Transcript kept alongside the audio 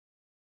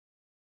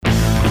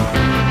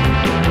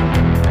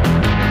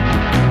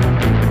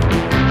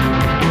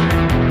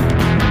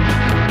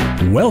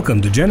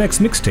Welcome to Gen X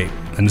Mixtape,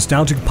 a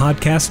nostalgic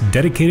podcast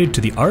dedicated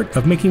to the art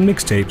of making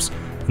mixtapes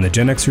and the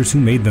Gen Xers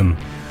who made them.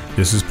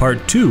 This is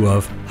part 2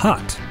 of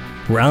Hot,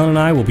 where Alan and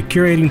I will be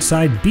curating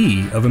side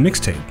B of a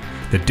mixtape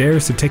that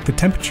dares to take the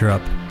temperature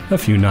up a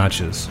few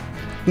notches.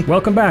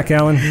 Welcome back,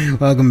 Alan.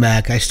 Welcome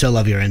back. I still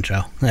love your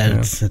intro.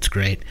 That's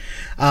great.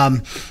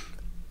 Some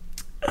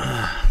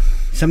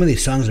of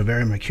these songs are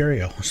very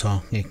mercurial,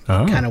 so it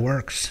kind of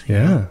works.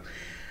 Yeah.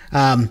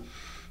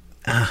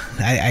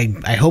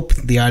 I hope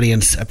the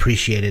audience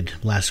appreciated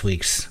last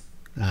week's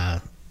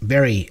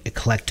very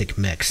eclectic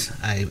mix.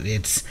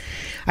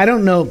 I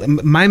don't know.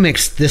 My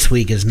mix this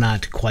week is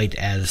not quite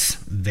as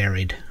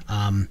varied.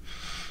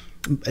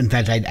 In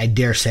fact, I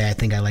dare say I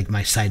think I like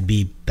my side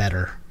B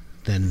better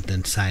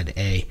than side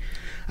A.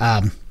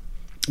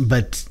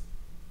 But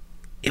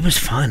it was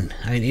fun.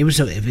 I mean, it was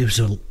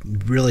a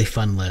really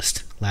fun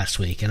list last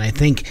week, and I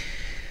think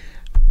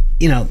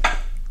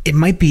it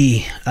might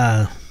be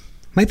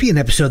an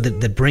episode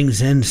that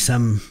brings in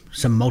some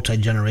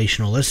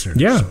multi-generational listeners.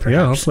 Yeah, perhaps.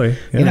 yeah, hopefully.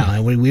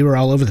 Yeah. We were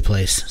all over the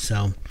place,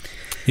 so.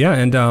 Yeah,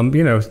 and I'm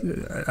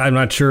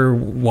not sure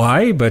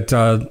why, but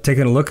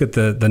taking a look at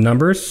the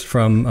numbers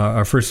from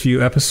our first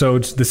few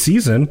episodes this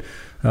season,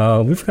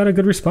 we've got a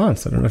good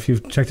response. I don't know if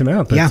you've checked them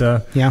out,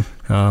 but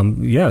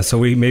so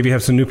we maybe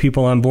have some new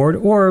people on board,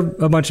 or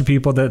a bunch of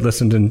people that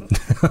listened and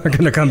are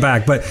going to come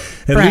back. But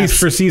at least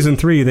for season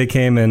 3, they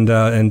came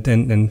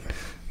and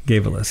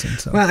gave a listen.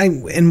 So. Well,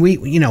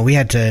 we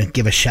had to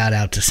give a shout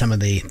out to some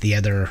of the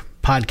other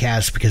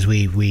podcasts because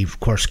we of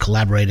course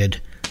collaborated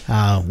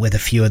with a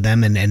few of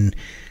them, and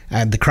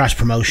the cross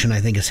promotion I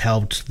think has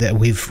helped. That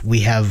we've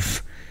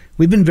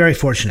been very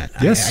fortunate.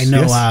 Yes, I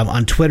know. Yes.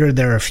 On Twitter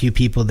there are a few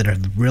people that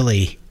have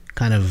really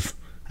kind of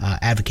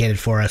advocated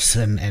for us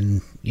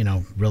and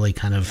really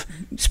kind of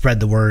spread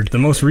the word. The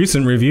most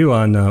recent review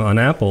on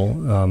Apple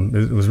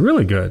it was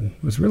really good.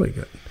 It was really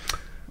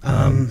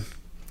good.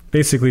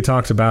 Basically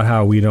talks about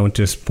how we don't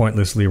just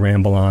pointlessly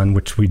ramble on,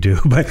 which we do,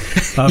 but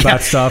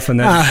about stuff,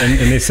 and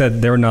they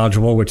said they were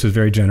knowledgeable, which is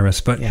very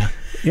generous. But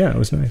yeah, it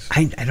was nice.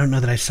 I don't know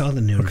that I saw the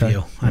new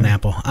review on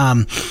Apple.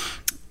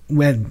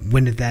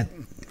 When did that?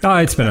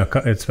 It's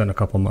been a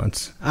couple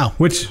months. Oh,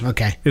 which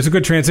is a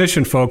good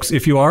transition, folks.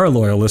 If you are a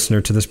loyal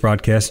listener to this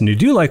broadcast and you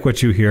do like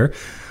what you hear,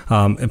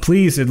 and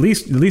please at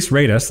least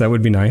rate us. That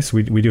would be nice.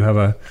 We do have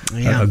a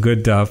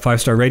good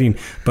 5-star rating,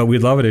 but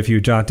we'd love it if you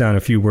jot down a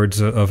few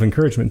words of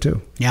encouragement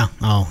too. Yeah.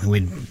 Oh,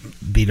 we'd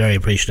be very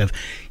appreciative.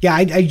 Yeah,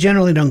 I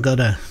generally don't go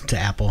to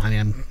Apple. I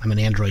mean, I'm an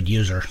Android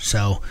user,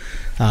 so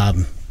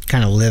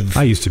kind of live.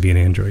 I used to be an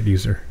Android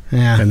user.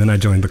 Yeah. And then I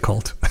joined the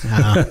cult.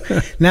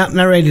 Not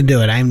ready to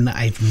do it.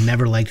 I've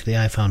never liked the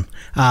iPhone.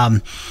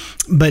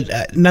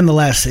 But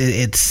nonetheless,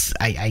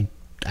 I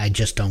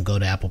just don't go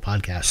to Apple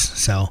Podcasts.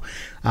 So,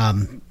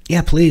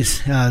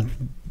 please.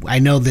 I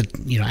know that,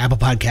 Apple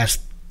Podcasts,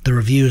 the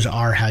reviews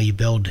are how you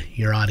build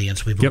your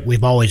audience.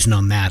 We've always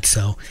known that.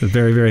 So it's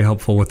very, very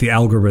helpful with the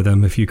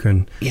algorithm. If you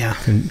can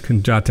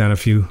jot down a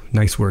few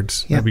nice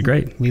words, that'd be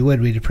great.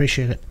 We'd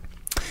appreciate it.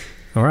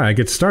 All right, I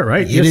get to start,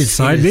 right? It is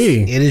side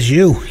B. It is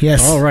you,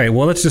 yes. All right,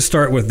 well, let's just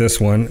start with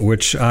this one,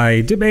 which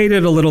I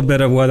debated a little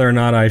bit of whether or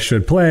not I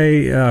should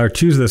play or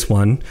choose this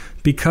one,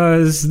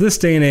 because this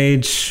day and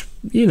age,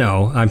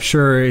 I'm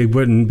sure it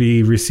wouldn't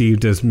be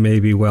received as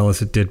maybe well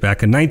as it did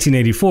back in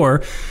 1984.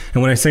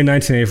 And when I say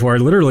 1984, I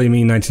literally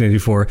mean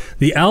 1984.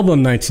 The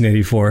album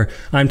 1984,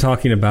 I'm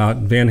talking about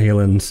Van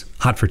Halen's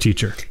Hot for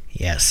Teacher.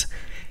 Yes.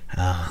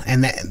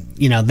 And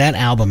that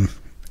album,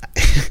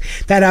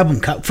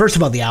 first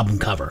of all, the album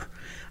cover.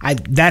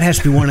 That has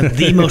to be one of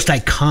the most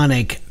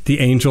iconic.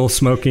 The angel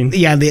smoking.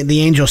 Yeah,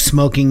 the angel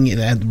smoking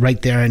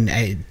right there, and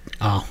I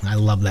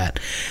love that.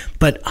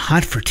 But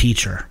Hot for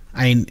Teacher.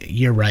 I mean,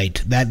 you're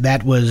right.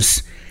 That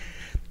was.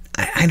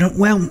 I don't.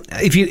 Well,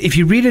 if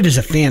you read it as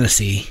a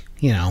fantasy,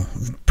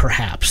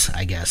 perhaps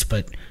I guess,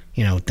 but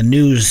the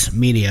news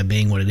media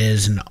being what it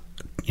is, and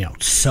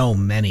so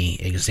many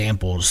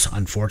examples,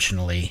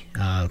 unfortunately.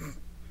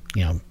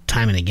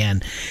 Time and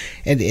again,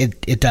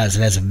 it does.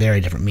 It has a very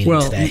different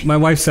meaning today. Well, my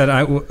wife said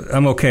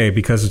I'm okay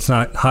because it's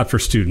not hot for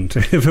student.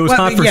 If it was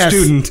hot for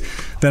student,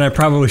 then I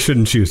probably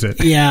shouldn't choose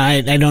it. Yeah,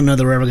 I don't know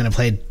that we're ever going to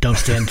play "Don't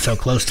Stand So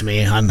Close to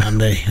Me" on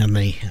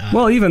the.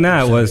 Well, even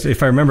that was,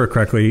 if I remember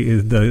correctly,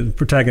 the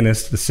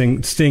protagonist,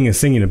 Sting is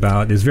singing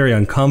about, is very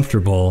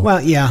uncomfortable. Well,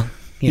 yeah.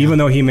 Even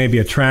though he may be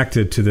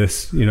attracted to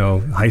this,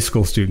 high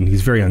school student,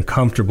 he's very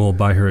uncomfortable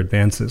by her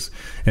advances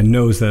and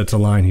knows that it's a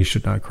line he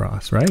should not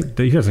cross, right?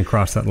 He doesn't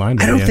cross that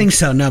line. I don't think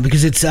so, no,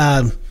 because it's,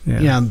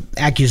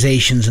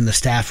 accusations in the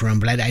staff room,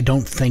 but I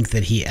don't think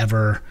that he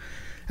ever,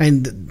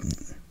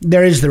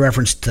 there is the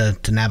reference to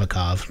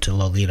Nabokov, to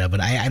Lolita,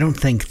 but I don't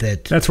think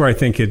that... That's where I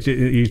think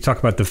you talk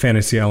about the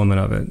fantasy element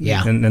of it.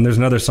 Yeah. And there's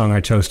another song I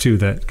chose, too,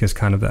 that is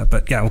kind of that.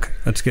 But, yeah, okay,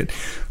 let's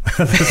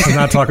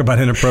not talk about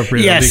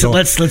inappropriate legal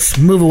let's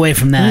move away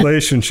from that.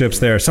 Relationships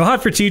there. So,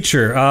 Hot for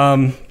Teacher.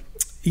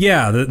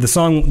 The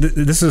song,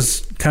 this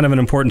is kind of an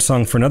important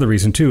song for another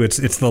reason, too.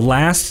 It's the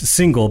last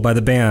single by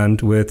the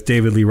band with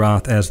David Lee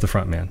Roth as the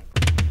frontman.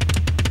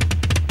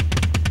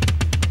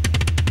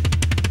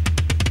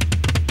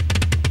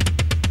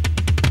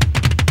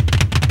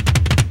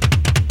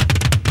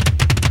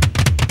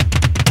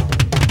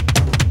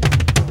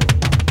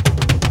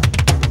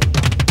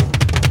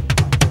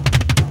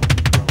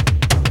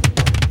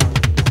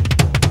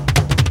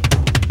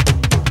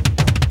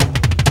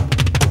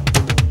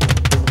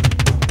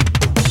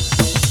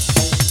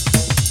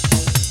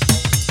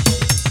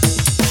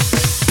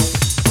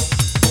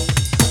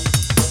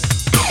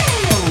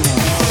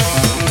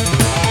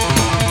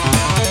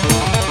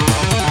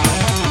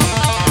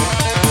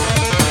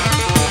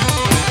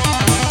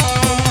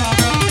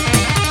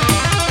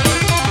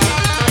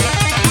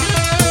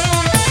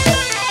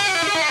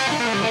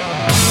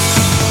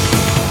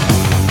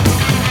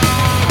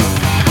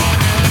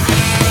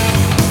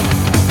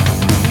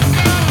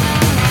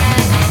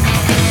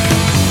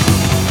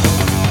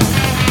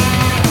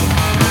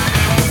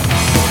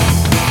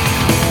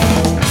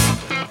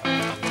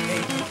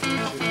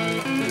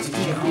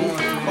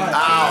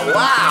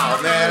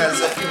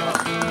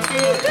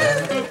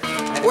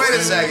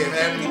 a second,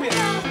 man.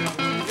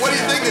 What do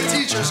you think the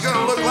teacher's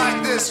gonna look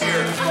like this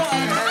year?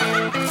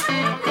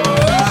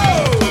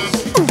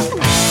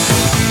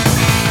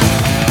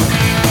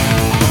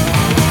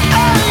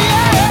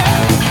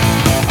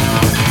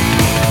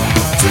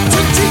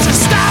 Teacher,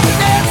 stop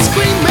that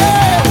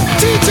screaming.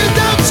 Teacher,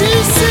 don't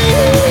you see?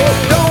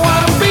 Don't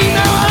wanna be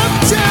no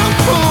uptown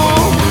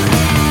fool.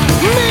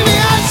 Maybe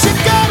I should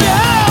go to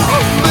hell,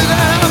 but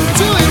I'm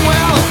doing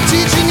well.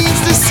 Teacher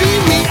needs to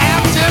see me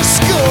after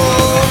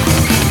school.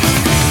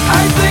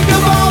 I think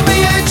of all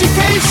the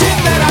education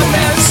that I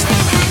missed,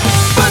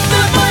 but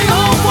that my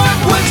homework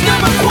was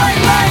never quite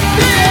like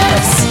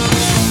this.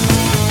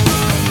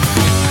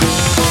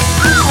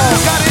 Oh,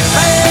 got it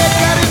bad,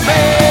 got it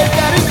bad,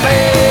 got it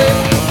bad.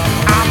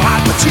 I'm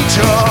hot for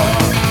teacher.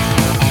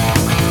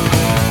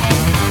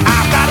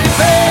 I've got it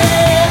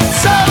bad,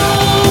 so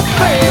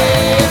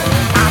bad.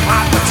 I'm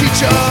hot for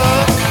teacher.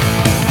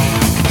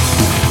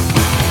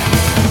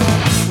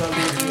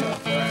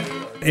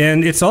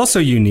 And it's also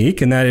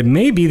unique in that it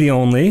may be the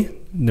only,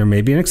 there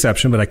may be an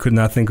exception, but I could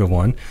not think of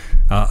one,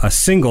 a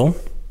single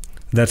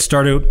that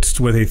started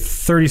with a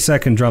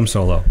 30-second drum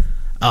solo.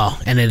 Oh,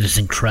 and it is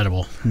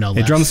incredible. No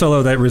less. A drum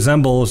solo that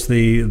resembles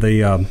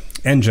the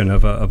engine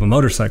of a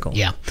motorcycle.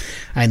 Yeah,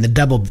 and the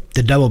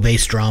double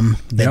bass drum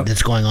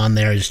that's going on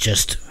there is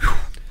just. Whew.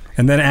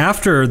 And then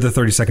after the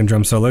 30-second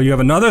drum solo, you have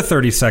another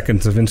 30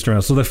 seconds of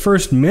instrumental. So the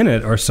first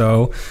minute or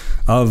so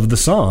of the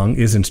song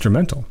is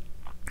instrumental.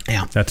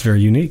 Yeah, that's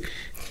very unique.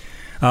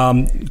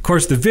 Of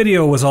course, the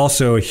video was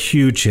also a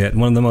huge hit,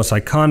 one of the most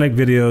iconic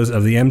videos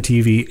of the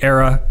MTV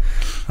era.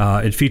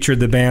 It featured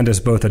the band as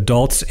both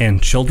adults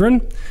and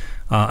children.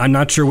 I'm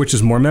not sure which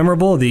is more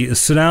memorable, the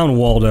 "Sit down,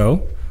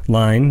 Waldo"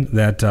 line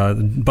that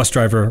bus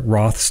driver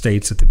Roth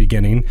states at the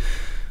beginning,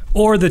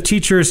 or the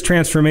teacher's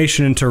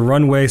transformation into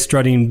runway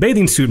strutting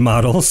bathing suit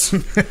models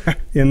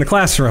in the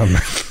classroom.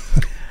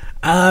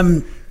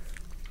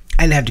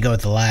 I'd have to go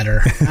with the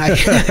latter.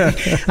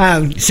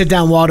 "Sit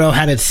Down, Waldo"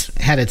 had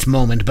its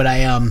moment, but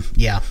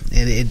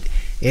it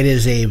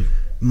is a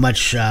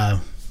much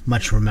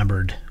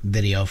remembered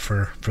video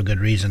for good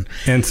reason.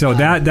 And so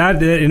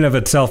that in of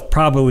itself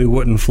probably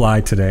wouldn't fly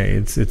today.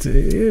 It's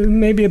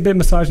maybe a bit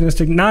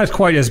misogynistic, not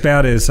quite as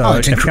bad as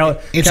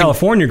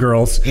California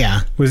Girls.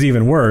 Yeah, was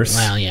even worse.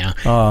 Well, yeah.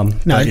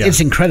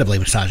 It's incredibly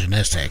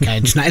misogynistic.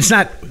 It's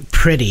not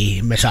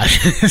pretty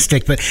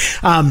misogynistic, but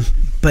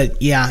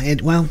yeah.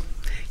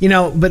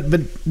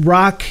 But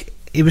rock.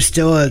 It was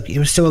still a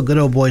good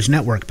old boys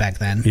network back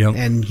then. Yep.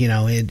 And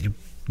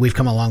we've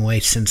come a long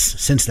way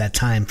since that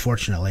time,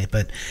 fortunately.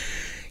 But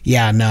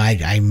yeah, no,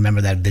 I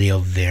remember that video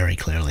very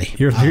clearly.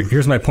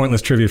 Here's my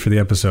pointless trivia for the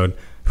episode.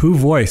 Who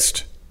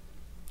voiced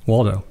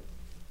Waldo?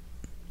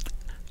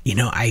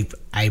 I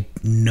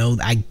know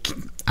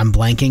I'm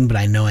blanking, but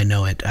I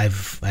know it.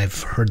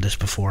 I've heard this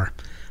before.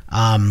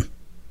 Oh,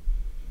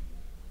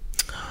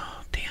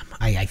 damn,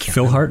 I can't.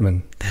 Phil remember.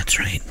 Hartman. That's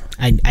right.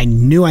 I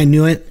knew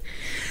it.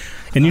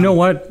 And you know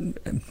what?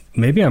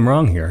 Maybe I'm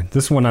wrong here.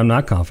 This one I'm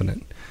not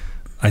confident.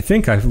 I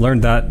think I've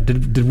learned that.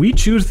 Did we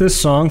choose this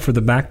song for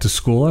the Back to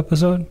School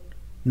episode?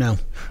 No.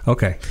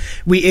 Okay.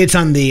 It's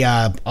on the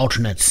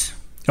alternates.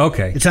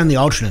 Okay. It's on the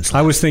alternates list.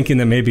 I was thinking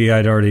that maybe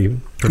I'd already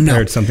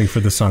prepared something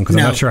for the song because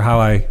I'm not sure how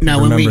I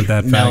remembered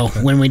that fact.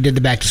 No, when we did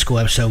the Back to School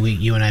episode,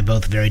 you and I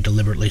both very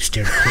deliberately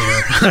steered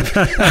clear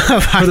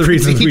for the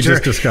reasons we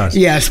just discussed.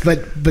 Yes,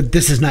 but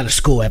this is not a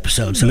school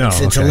episode, so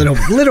it's a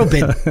little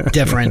bit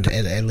different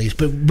at least.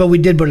 But we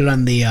did put it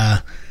on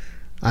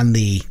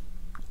the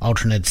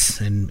alternates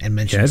and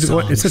mention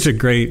songs. It's such a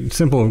great,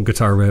 simple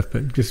guitar riff,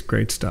 but just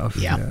great stuff.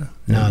 Yeah.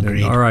 No,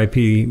 agreed. And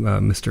R.I.P.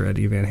 Mr.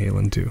 Eddie Van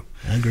Halen, too.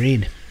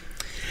 Agreed.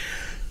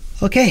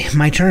 Okay,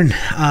 my turn.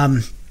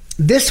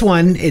 This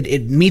one,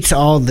 it meets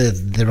all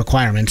the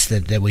requirements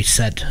that we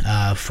set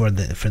for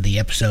the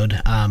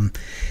episode.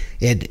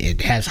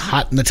 It has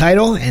hot in the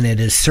title, and it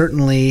is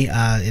certainly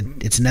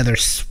it's another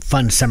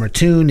fun summer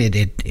tune. It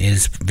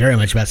is very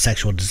much about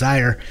sexual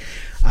desire.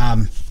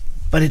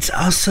 But it's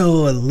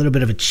also a little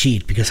bit of a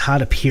cheat because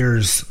hot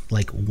appears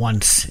like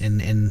once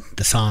in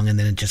the song, and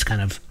then it just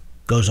kind of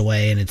goes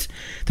away, and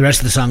the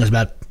rest of the song is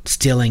about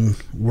stealing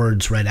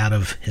words right out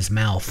of his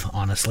mouth,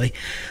 honestly.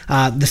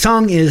 The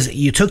song is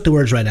 "You Took the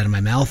Words Right Out of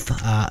My Mouth,"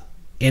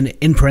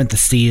 in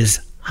parentheses,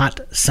 "Hot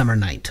Summer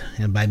Night,"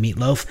 and by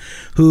Meatloaf,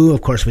 who,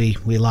 of course, we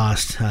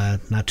lost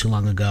not too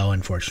long ago,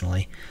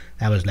 unfortunately.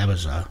 That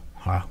was a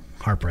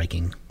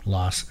heartbreaking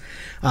loss.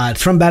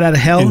 It's from Bat Out of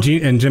Hell.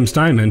 And Jim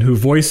Steinman, who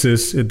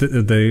voices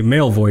the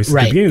male voice at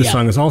the beginning of the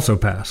song, is also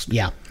passed.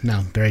 Yeah,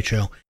 no, very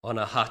true. On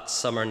a hot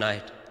summer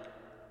night,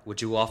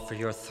 would you offer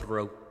your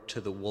throat to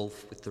the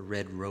wolf with the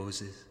red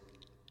roses?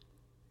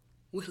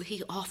 Will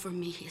he offer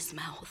me his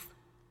mouth?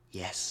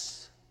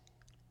 Yes.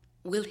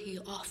 Will he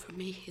offer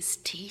me his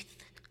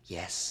teeth?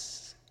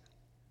 Yes.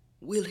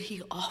 Will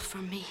he offer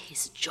me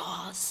his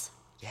jaws?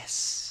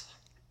 Yes.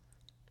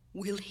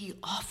 Will he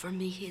offer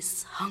me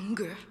his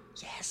hunger?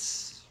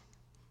 Yes.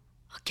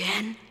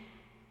 Again?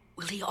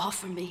 Will he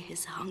offer me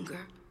his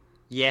hunger?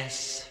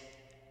 Yes.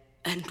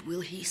 And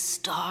will he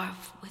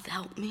starve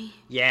without me?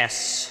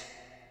 Yes.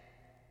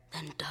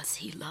 Then does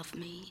he love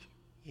me?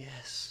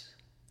 Yes.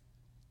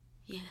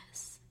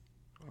 Yes.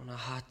 On a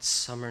hot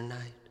summer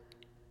night,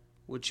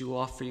 would you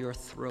offer your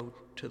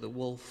throat to the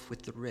wolf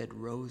with the red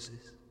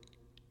roses?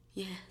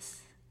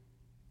 Yes.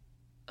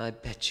 I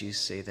bet you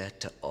say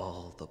that to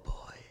all the boys.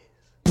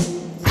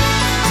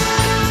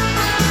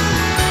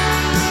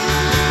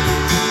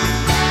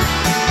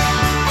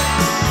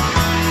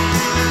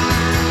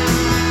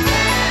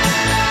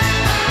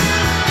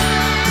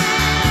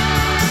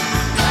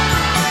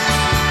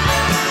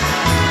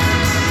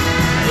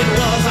 It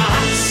was a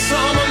hot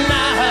summer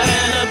night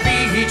and the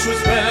beach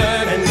was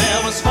burning.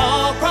 There was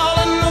fog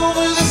crawling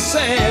over the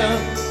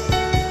sand.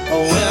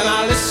 When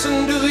I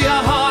listen to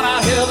your heart,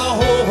 I hear the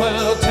whole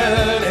world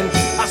turning.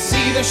 I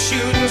see the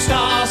shooting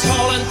stars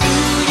falling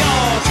through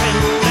your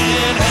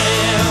trembling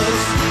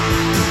hands.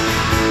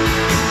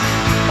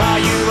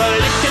 While you were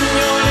licking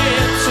your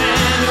lips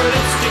and your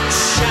lipstick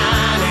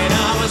shining,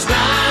 I was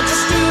dying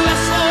just to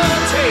ask for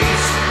a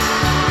taste.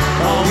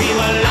 Oh, we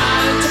were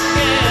lying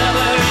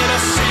together in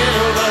a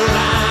silver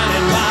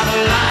lining by the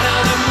light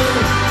of the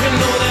moon. You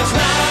know there's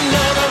not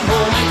another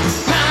moment,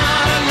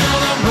 not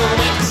another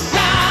moment,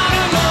 not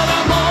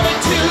another moment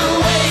to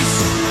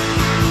waste.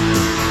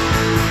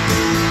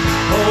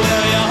 Oh,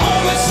 well, you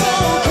hold me so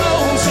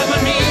close and my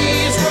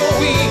knees grow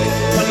weak,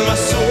 but my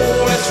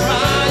soul is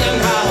flying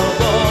high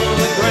above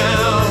the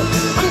ground.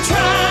 I'm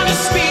trying to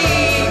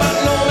speak, but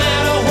no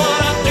matter what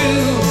I do,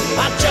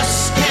 I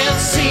just can't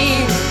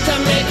seem to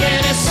make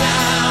any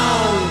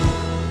sound.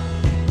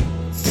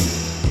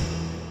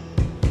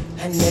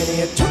 And then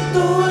you took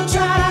the words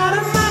right out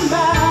of my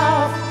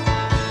mouth.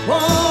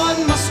 Oh,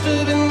 it must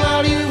have been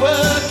while you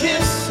were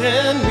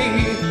kissing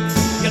me.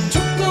 You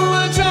took the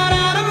words right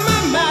out of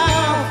my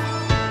mouth.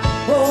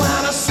 Oh,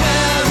 and I swear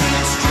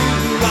it's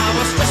true. I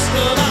was just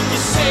about to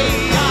say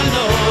I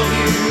love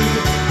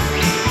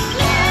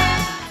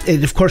you.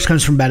 It, of course,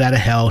 comes from Bat Out of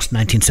Hell,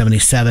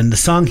 1977. The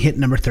song hit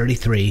number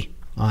 33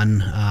 on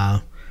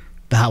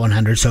the Hot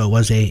 100, so it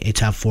was a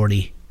top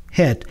 40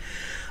 hit.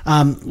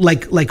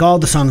 Like all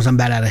the songs on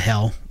Bat Out of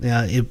Hell,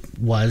 it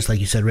was, like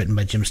you said, written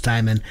by Jim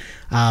Steinman.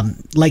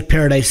 Like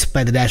Paradise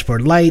by the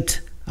Dashboard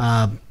Light,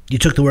 You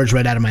Took the Words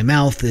Right Out of My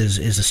Mouth is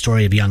a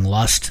story of young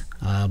lust,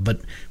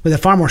 but with a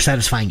far more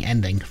satisfying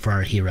ending for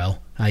our hero.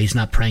 He's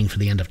not praying for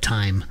the end of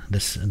time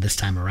this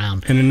time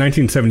around. And in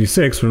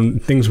 1976, when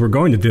things were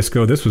going to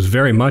disco, this was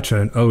very much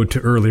an ode to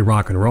early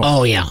rock and roll.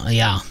 Oh,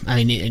 yeah.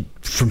 I mean,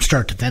 from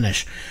start to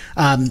finish.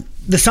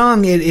 The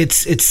song,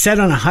 it's set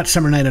on a hot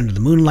summer night under the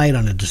moonlight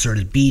on a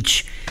deserted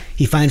beach.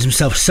 He finds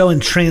himself so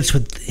entranced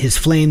with his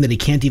flame that he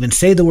can't even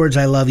say the words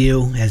 "I love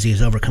you" as he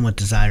is overcome with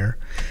desire.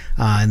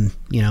 And,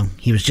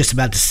 he was just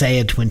about to say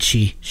it when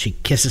she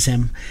kisses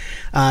him.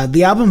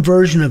 The album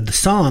version of the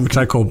song... Which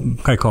I call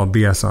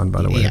BS on,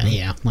 by the way.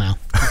 Yeah, well...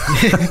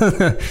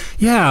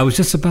 Yeah, I was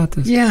just about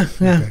to... Yeah,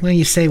 okay. Well,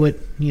 you say what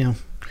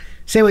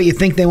you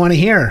think they want to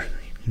hear.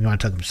 You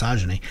want to talk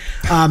misogyny.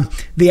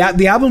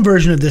 The album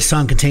version of this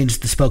song contains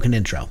the spoken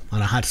intro.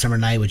 On a hot summer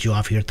night, would you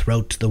offer your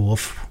throat to the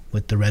wolf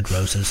with the red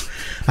roses?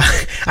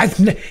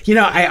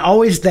 I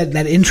always,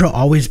 that intro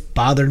always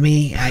bothered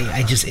me.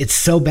 It's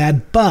so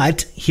bad,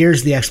 but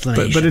here's the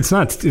explanation. But it's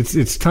not,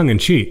 it's tongue in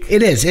cheek.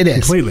 It is.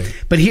 Completely.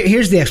 But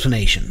here's the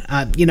explanation.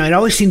 It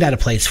always seemed out of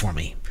place for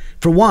me.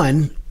 For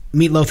one,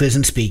 Meatloaf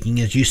isn't speaking.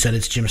 As you said,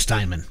 it's Jim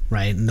Steinman,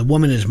 right? And the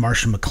woman is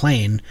Marsha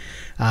McLean.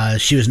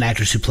 She was an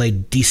actress who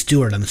played Dee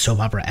Stewart on the soap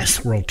opera As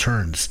the World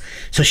Turns.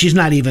 So she's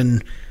not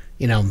even,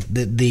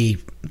 the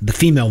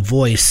female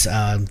voice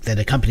that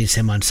accompanies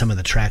him on some of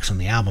the tracks on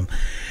the album.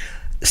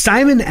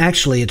 Steinman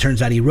actually, it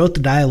turns out, he wrote the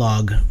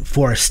dialogue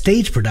for a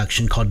stage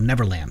production called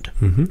Neverland,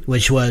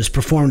 which was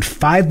performed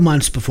 5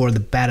 months before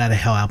the Bat Out of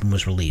Hell album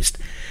was released.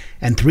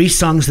 And 3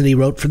 songs that he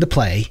wrote for the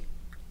play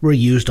were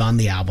used on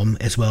the album,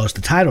 as well as the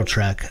title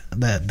track,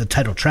 the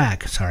title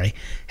track,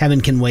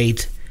 Heaven Can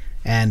Wait,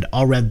 and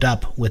All Revved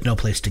Up with No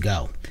Place to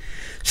Go.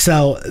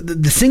 So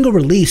the single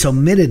release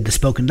omitted the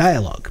spoken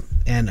dialogue,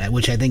 and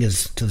which I think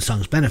is to the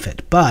song's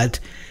benefit. But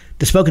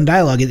the spoken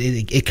dialogue,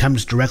 it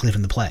comes directly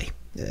from the play,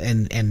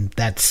 and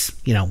that's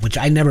which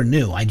I never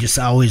knew. I just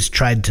always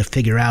tried to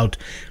figure out.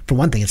 For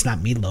one thing, it's not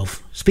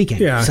Meatloaf speaking.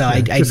 Yeah, so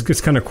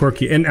it's kind of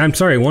quirky. And I'm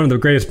sorry, one of the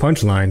greatest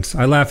punchlines.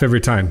 I laugh every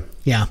time.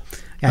 Yeah.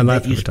 I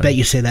bet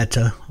you say that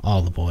to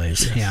all the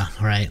boys. Yes. Yeah,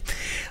 right.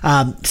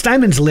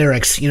 Steinman's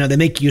lyrics, they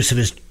make use of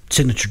his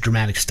signature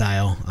dramatic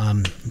style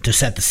to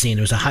set the scene.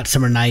 It was a hot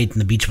summer night and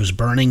the beach was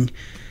burning.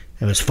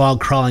 There was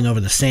fog crawling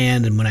over the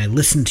sand, and when I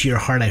listened to your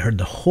heart, I heard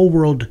the whole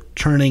world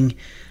turning.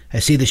 I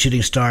see the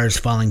shooting stars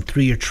falling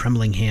through your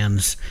trembling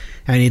hands.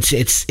 I mean,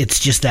 it's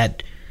just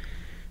that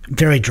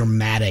very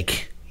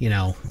dramatic,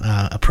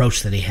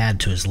 approach that he had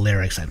to his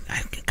lyrics.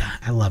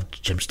 I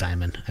loved Jim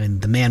Steinman. I mean,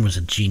 the man was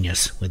a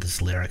genius with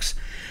his lyrics.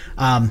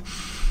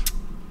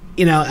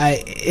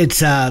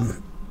 It's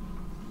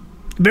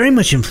very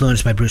much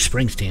influenced by Bruce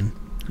Springsteen.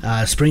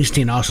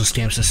 Springsteen also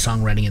stamps his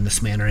songwriting in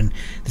this manner, and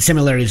the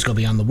similarities go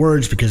beyond the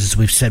words because, as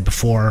we've said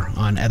before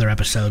on other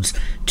episodes,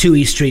 two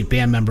E Street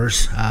band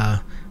members,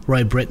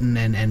 Roy Britton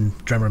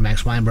and drummer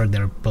Max Weinberg,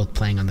 they're both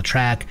playing on the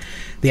track.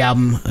 The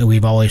album,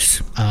 we've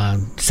always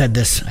said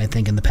this, I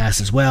think, in the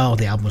past as well,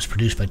 the album was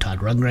produced by Todd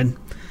Rundgren,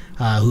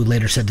 who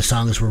later said the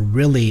songs were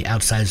really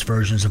outsized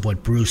versions of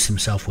what Bruce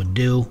himself would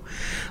do.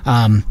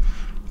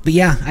 But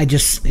yeah,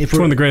 it's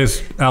one of the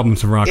greatest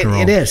albums of rock and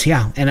roll. It is,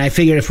 yeah. And I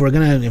figured if we're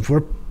gonna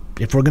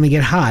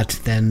get hot,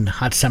 then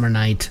Hot Summer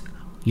Night,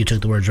 you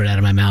took the words right out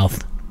of my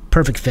mouth.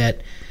 Perfect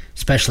fit,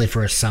 especially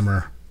for a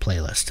summer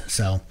playlist.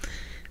 So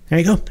there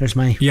you go. There's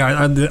my to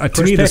me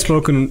pick. The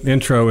spoken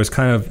intro is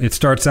kind of, it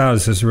starts out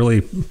as this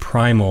really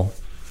primal,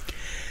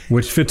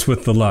 which fits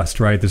with the lust,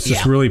 right? This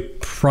is really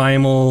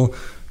primal,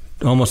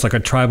 almost like a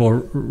tribal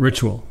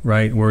ritual,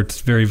 right? Where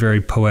it's very,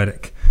 very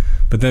poetic.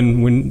 But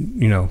then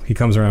when, he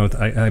comes around with,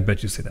 I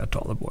bet you say that to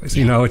all the boys.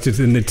 It's just,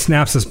 and it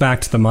snaps us back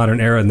to the modern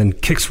era and then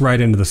kicks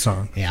right into the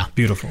song. Yeah.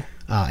 Beautiful.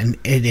 And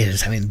it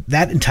is. I mean,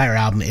 that entire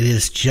album, it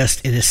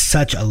is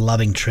such a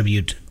loving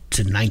tribute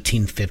to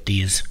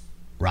 1950s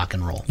rock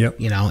and roll. Yep.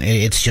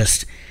 It's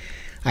just,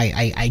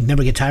 I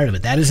never get tired of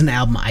it. That is an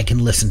album I can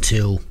listen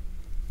to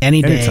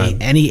any day,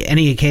 anytime.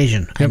 any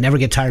occasion. Yep. I never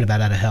get tired of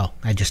Bat Out of Hell.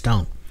 I just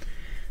don't.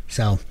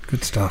 So.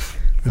 Good stuff.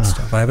 Good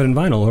stuff. I have it in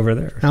vinyl over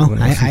there. Oh,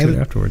 I have it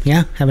afterwards.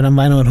 Yeah, have it on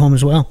vinyl at home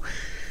as well.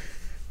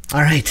 All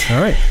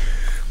right.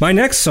 My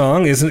next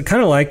song is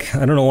kind of like,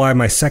 I don't know why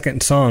my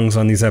second songs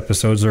on these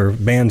episodes are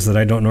bands that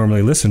I don't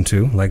normally listen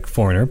to, like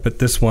Foreigner, but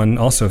this one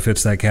also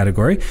fits that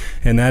category,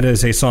 and that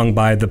is a song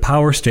by The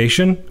Power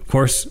Station. Of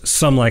course,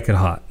 Some Like It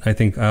Hot. I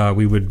think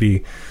we would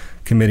be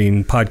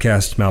committing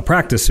podcast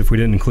malpractice if we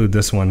didn't include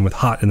this one with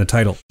hot in the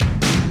title.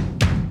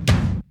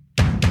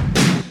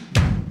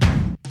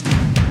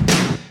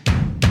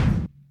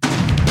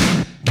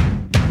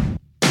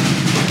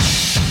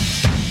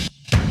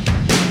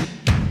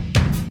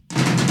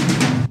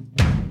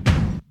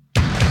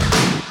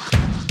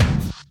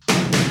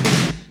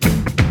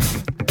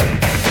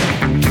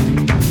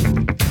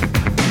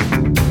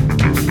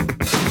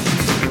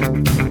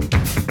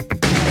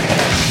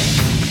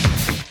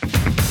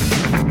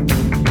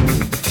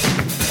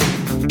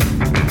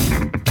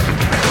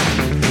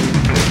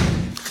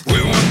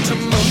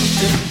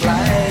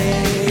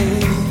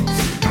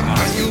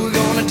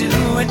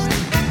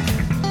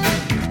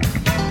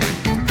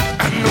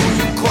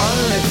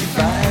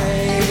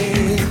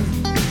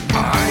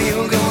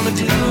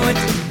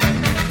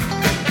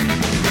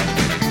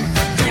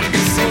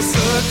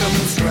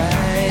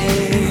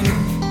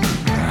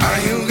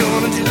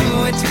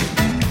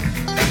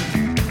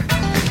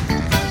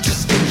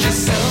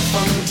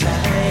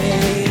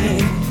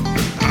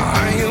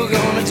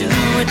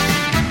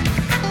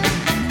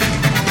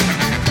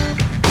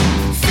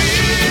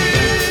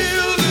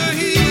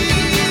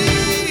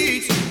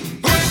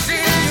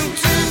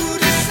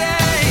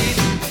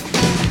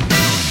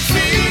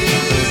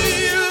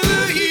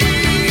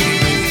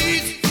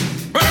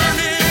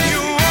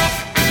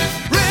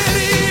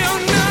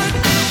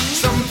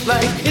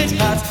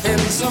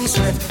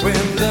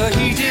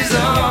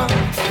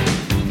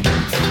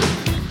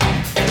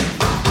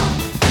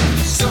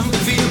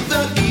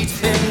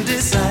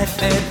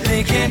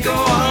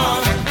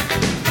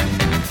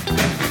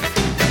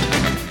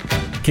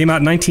 Came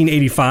out in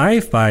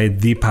 1985 by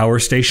The Power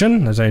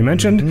Station, as I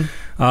mentioned.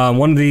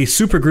 One of the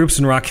supergroups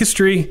in rock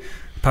history.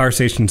 Power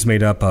Station's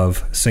made up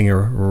of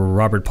singer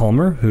Robert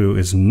Palmer, who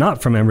is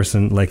not from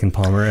Emerson, Lake and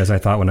Palmer, as I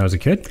thought when I was a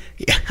kid.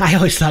 Yeah, I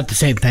always thought the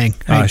same thing.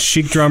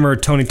 Chic drummer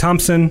Tony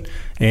Thompson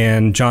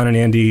and John and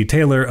Andy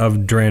Taylor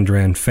of Duran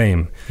Duran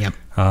fame. Yep.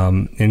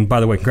 And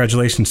by the way,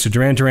 congratulations to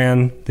Duran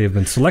Duran. They've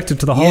been selected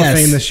to the Hall of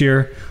Fame this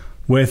year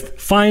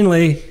with,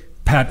 finally,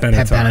 Pat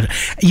Benatar.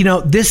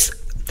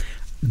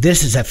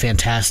 This is a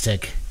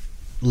fantastic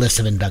list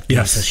of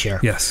inductees this year.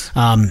 Yes.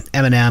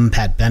 Eminem,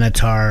 Pat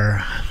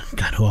Benatar,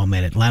 God, who all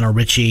made it? Lionel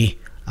Richie,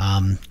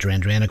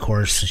 Duran Duran, of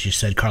course, as you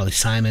said. Carly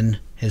Simon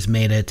has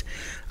made it.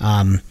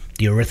 The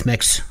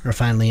Eurythmics are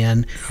finally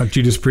in.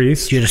 Judas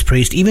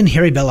Priest. Even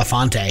Harry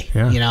Belafonte.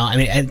 Yeah. I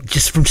mean,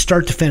 just from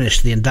start to finish,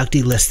 the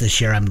inductee list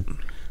this year,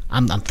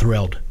 I'm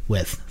thrilled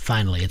with.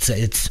 Finally, it's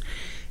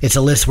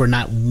a list where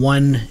not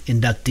one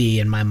inductee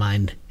in my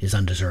mind is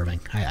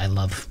undeserving. I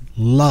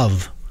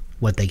love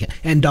what they get.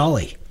 And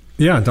Dolly.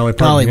 Yeah, Dolly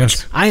Parton,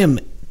 yes. Which I am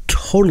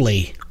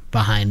totally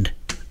behind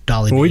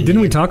Dolly. Well,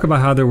 didn't we talk about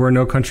how there were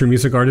no country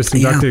music artists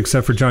inducted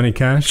except for Johnny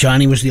Cash?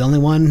 Johnny was the only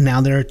one. Now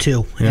there are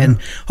two. Yeah.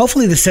 And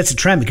hopefully this sets a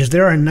trend, because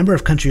there are a number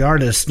of country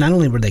artists, not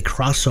only were they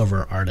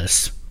crossover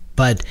artists,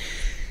 but,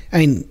 I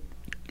mean...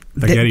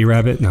 Like Eddie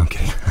Rabbitt? No, I'm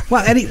kidding.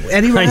 Well, Eddie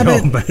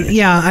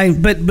Rabbitt... I know,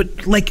 but...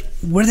 but like,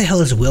 where the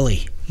hell is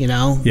Willie?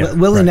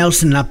 Willie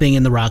Nelson not being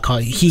in the Rock Hall.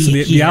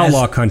 The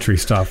outlaw country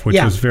stuff, which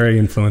was very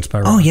influenced by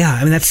rock. Oh yeah,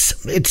 I mean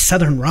it's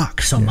Southern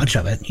rock. So much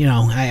of it.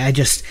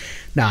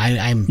 No,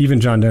 I'm Even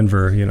John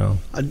Denver,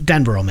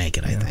 Denver will make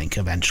it, I think,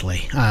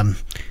 eventually.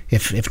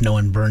 If no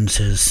one burns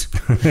his,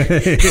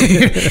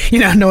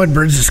 no one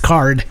burns his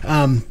card.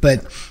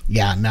 But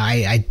yeah, no,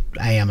 I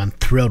am. I'm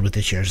thrilled with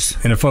this year's.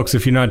 And folks,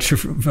 if you're not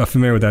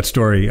familiar with that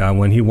story,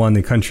 when he won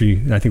the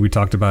country, I think we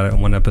talked about it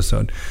in one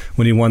episode.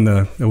 When he won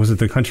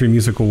the Country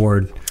Music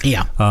Award?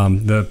 Yeah.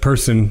 The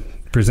person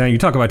presenting. You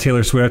talk about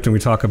Taylor Swift, and we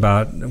talk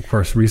about, of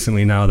course,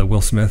 recently now the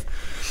Will Smith,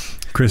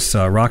 Chris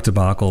Rock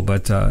debacle,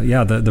 but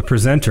the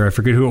presenter, I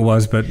forget who it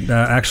was, but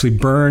actually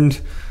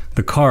burned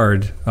the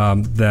card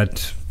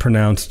that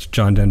pronounced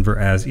John Denver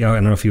as, I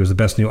don't know if he was the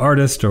best new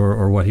artist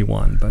or what he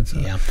won, but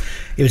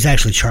it was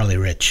actually Charlie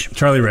Rich.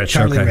 Charlie Rich,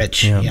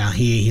 yeah,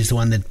 he's the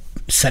one that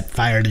set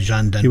fire to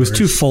John Denver. He was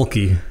too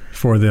folky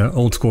for the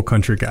old school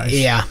country guys.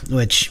 Yeah,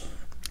 which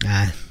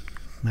I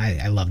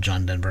love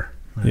John Denver.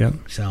 Yeah.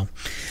 So.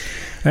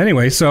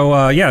 Anyway, so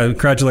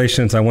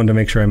congratulations. I wanted to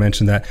make sure I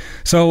mentioned that.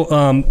 So,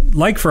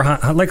 like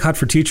Hot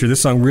for Teacher, this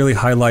song really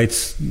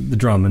highlights the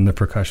drum and the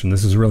percussion.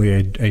 This is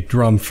really a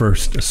drum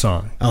first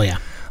song. Oh yeah,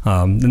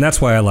 and that's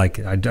why I like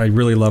it. I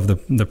really love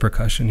the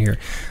percussion here.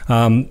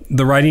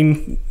 The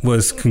writing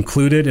was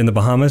concluded in the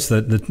Bahamas.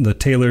 The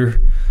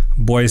Taylor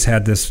boys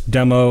had this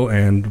demo,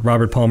 and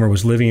Robert Palmer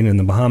was living in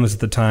the Bahamas at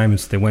the time, and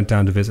so they went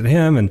down to visit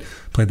him and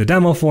played the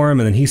demo for him,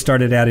 and then he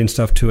started adding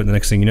stuff to it. The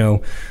next thing you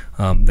know,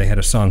 they had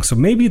a song. So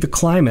maybe the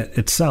climate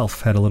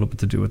itself had a little bit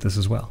to do with this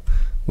as well,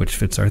 which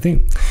fits our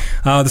theme.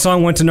 The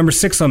song went to number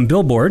 6 on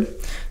Billboard,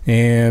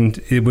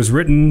 and it was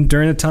written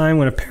during a time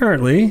when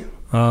apparently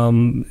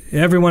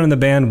everyone in the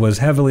band was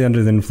heavily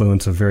under the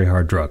influence of very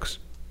hard drugs.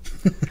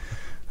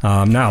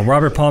 Now,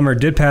 Robert Palmer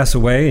did pass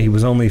away. He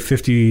was only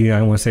 50,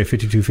 I want to say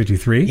 52,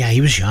 53. Yeah,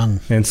 he was young.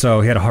 And so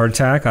he had a heart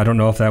attack. I don't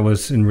know if that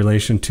was in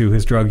relation to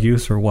his drug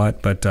use or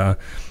what, but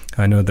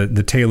I know that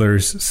the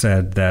Taylors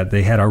said that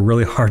they had a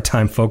really hard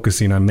time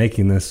focusing on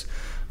making this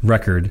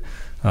record.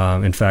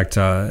 In fact,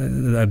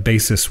 a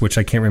bassist, which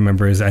I can't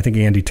remember, I think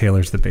Andy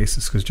Taylor's the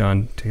bassist, because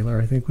John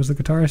Taylor, I think, was the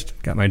guitarist.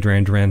 Got my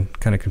Duran Duran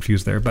kind of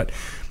confused there, but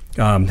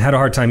had a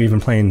hard time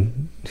even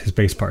playing his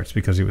bass parts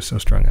because he was so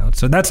strung out.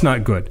 So that's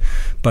not good,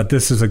 but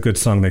this is a good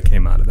song that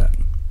came out of that.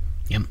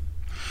 Yep.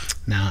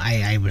 No,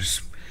 I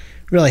was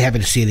really happy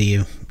to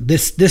see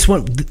this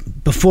one.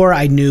 Before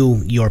I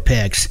knew your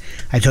picks,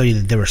 I told you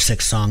that there were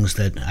 6 songs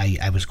that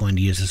I was going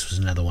to use. This was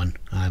another one.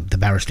 The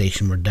Bauer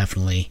Station were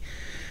definitely,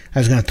 I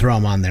was going to throw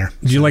them on there.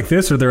 Did you like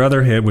this or their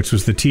other hit, which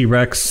was the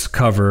T-Rex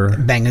cover?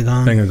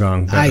 Bang-a-gong.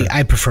 Bang-a-gong.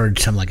 I preferred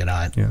Something Like It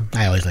Odd. Yeah.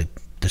 I always liked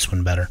this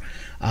one better.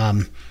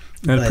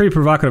 And a pretty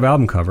provocative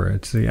album cover.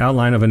 It's the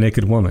outline of a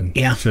naked woman.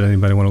 Yeah. Should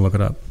anybody want to look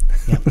it up.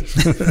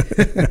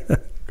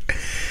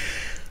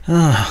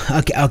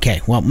 Yep. Okay.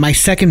 Well, my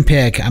second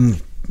pick,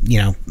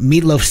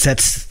 Meatloaf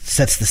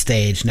sets the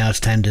stage. Now it's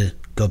time to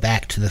go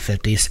back to the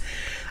 50s.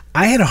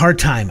 I had a hard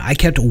time. I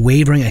kept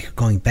wavering. I kept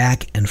going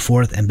back and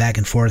forth and back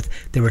and forth.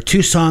 There were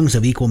 2 songs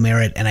of equal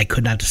merit, and I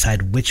could not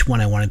decide which one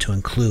I wanted to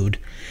include.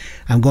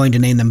 I'm going to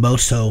name them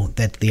both so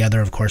that the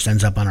other, of course,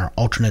 ends up on our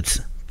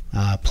alternates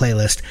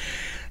playlist.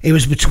 It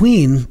was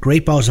between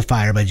Great Balls of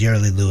Fire by Jerry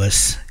Lee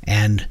Lewis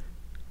and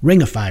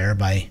Ring of Fire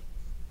by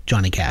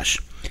Johnny Cash.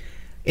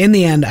 In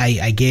the end,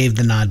 I gave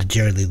the nod to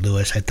Jerry Lee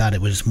Lewis. I thought it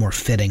was more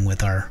fitting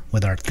with our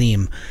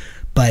theme,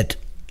 but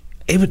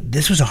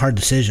this was a hard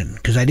decision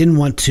because I didn't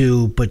want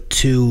to put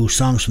 2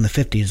 songs from the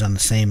 50s on the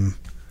same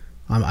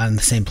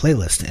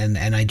playlist,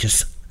 and I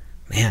just,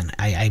 man,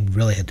 I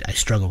really I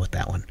struggled with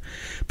that one.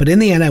 But in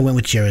the end, I went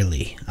with Jerry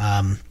Lee,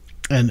 and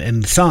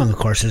the song, of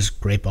course, is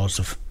Great Balls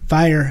of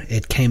Fire.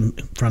 It came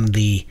from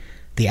the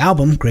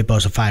album Great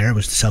Balls of Fire. It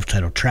was the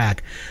self-titled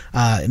track,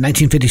 in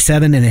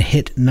 1957, and it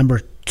hit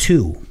number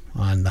 2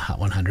 on the Hot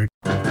 100.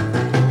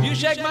 You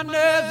shake my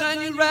nerves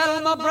and you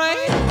rattle my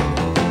brain.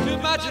 Too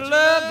much of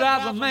love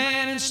drives a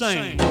man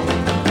insane.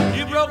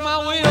 You broke my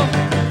will,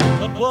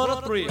 but what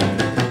a thrill.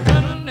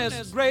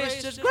 Goodness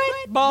gracious,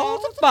 great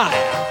balls of fire.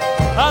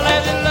 I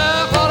let you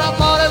love what I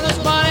thought it was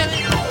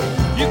funny.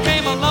 You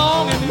came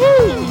along and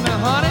woo, now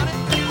honey,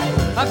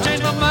 I've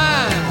changed my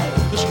mind.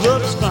 This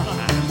love is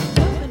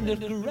fine.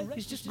 Goodness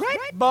gracious,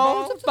 great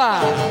balls of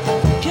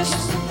fire.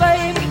 Kisses,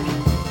 baby.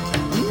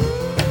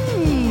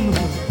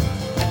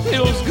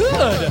 Feels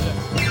good.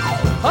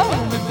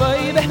 Hold me,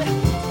 baby.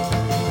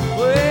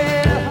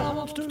 Well, I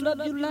want to love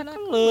you like I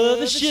love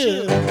a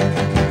should.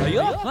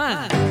 You're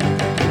fine,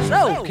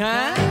 so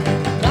kind.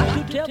 Got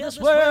to tell this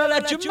world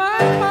that you're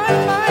mine.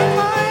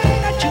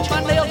 I chew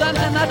my nails down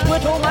and I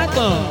twiddle my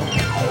thumb.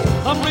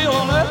 I'm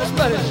real nervous,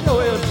 but it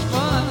sure is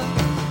fun.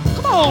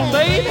 Come on,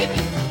 baby.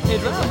 It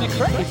drives me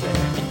crazy.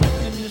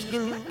 And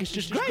it's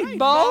just great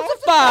balls of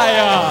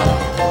fire.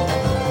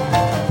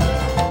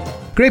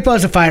 Great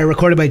Balls of Fire,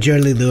 recorded by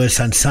Jerry Lee Lewis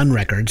on Sun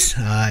Records.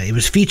 It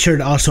was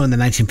featured also in the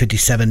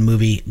 1957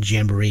 movie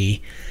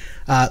Jamboree.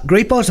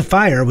 Great Balls of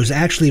Fire was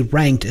actually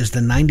ranked as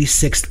the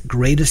 96th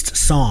greatest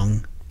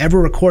song ever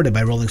recorded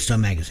by Rolling Stone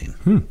magazine.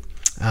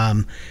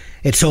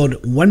 It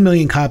sold 1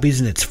 million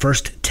copies in its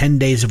first 10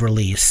 days of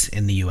release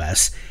in the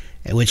U.S.,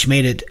 which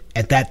made it,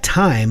 at that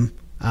time,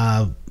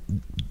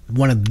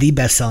 one of the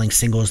best-selling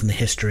singles in the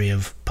history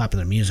of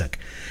popular music.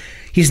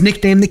 He's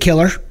nicknamed the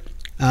Killer.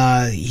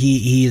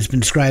 He has been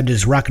described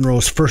as rock and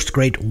roll's first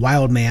great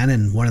wild man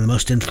and one of the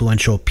most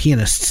influential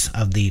pianists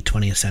of the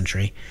 20th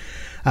century.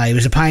 He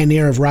was a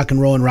pioneer of rock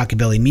and roll and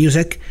rockabilly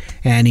music,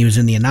 and he was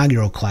in the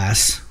inaugural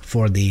class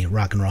for the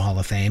Rock and Roll Hall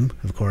of Fame.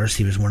 Of course,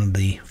 he was one of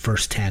the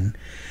first 10.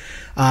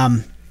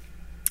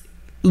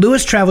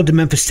 Lewis traveled to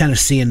Memphis,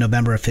 Tennessee in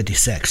November of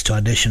 56 to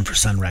audition for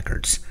Sun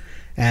Records.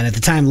 And at the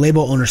time,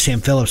 label owner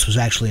Sam Phillips was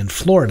actually in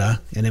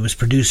Florida, and it was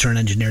producer and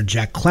engineer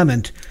Jack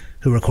Clement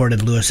who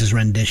recorded Lewis's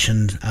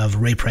rendition of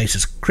Ray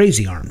Price's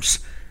Crazy Arms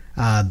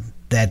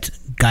that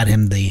got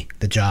him the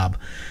job.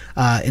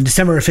 In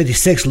December of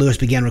 56, Lewis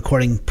began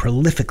recording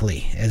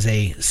prolifically as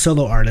a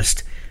solo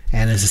artist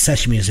and as a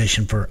session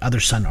musician for other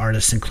Sun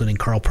artists, including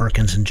Carl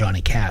Perkins and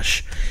Johnny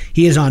Cash.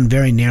 He is on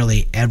very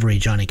nearly every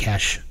Johnny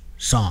Cash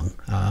song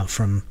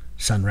from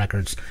Sun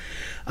Records.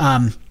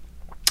 On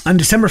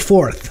December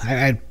 4th,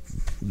 I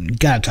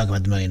got to talk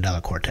about the $1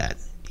 Million Quartet.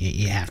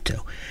 You have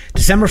to.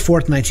 December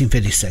 4th,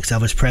 1956,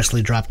 Elvis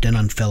Presley dropped in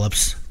on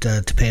Phillips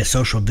to pay a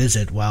social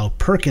visit while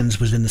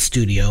Perkins was in the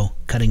studio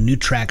cutting new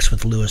tracks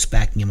with Lewis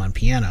backing him on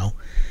piano.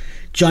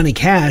 Johnny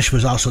Cash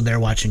was also there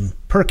watching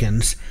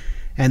Perkins,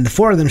 and the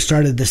four of them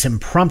started this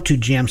impromptu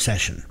jam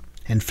session.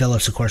 And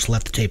Phillips, of course,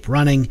 left the tape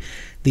running.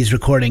 These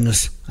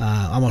recordings,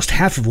 almost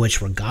half of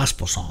which were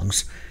gospel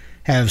songs,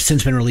 have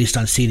since been released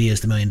on CD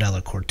as the $1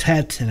 Million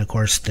Quartet. And, of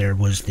course, there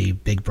was the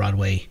big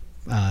Broadway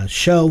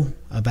show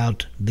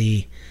about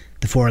the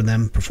four of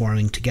them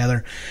performing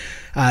together.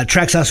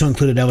 Tracks also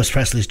included Elvis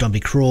Presley's Don't Be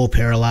Cruel,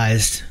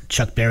 Paralyzed,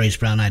 Chuck Berry's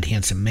Brown-Eyed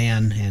Handsome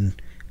Man,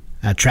 and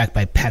a track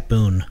by Pat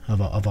Boone,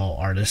 of all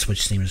artists,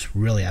 which seems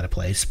really out of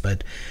place,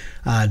 but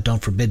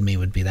Don't Forbid Me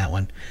would be that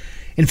one.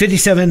 In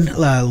 57,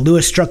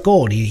 Lewis struck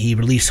gold. He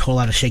released Whole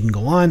Lot of Shaking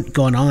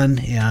Going On.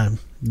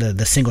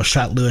 The single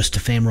shot Lewis to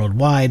fame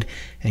worldwide,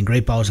 and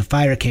Great Balls of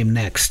Fire came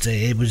next.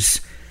 It was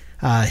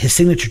his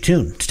signature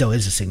tune, still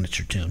is a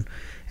signature tune,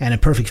 and a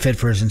perfect fit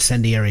for his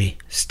incendiary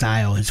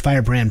style. His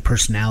firebrand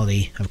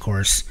personality, of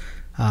course,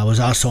 was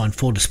also on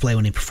full display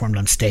when he performed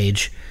on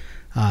stage.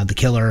 The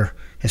Killer,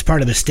 as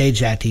part of his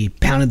stage act, he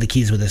pounded the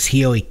keys with his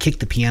heel, he kicked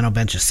the piano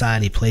bench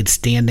aside, he played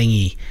standing,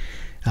 he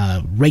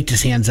raked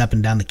his hands up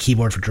and down the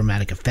keyboard for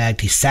dramatic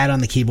effect. He sat on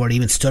the keyboard, he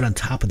even stood on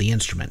top of the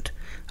instrument.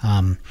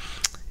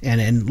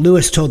 And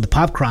Lewis told the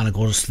Pop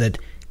Chronicles that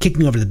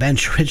kicking over the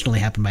bench originally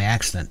happened by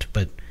accident,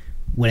 but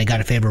when it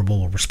got a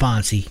favorable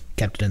response, he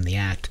kept it in the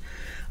act.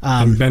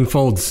 And Ben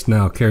Folds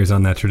now carries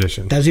on that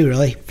tradition. Does he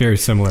really? Very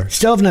similar.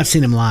 Still have not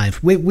seen him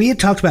live. We had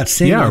talked about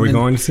seeing him. Yeah, are we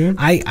going to see him?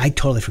 I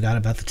totally forgot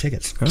about the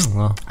tickets.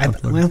 Oh,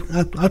 well.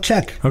 I'll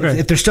check. Okay.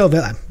 If they're still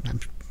available.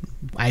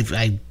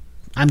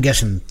 I'm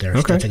guessing there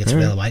are still tickets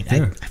available. I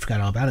forgot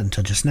all about it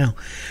until just now.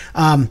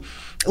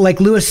 Like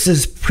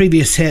Lewis's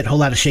previous hit, Whole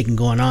Lot of Shaking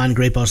Going On,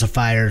 Great Balls of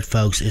Fire,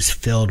 folks, is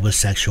filled with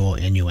sexual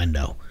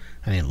innuendo.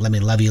 I mean, let me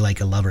love you like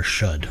a lover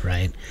should,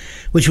 right?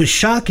 Which was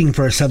shocking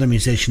for a Southern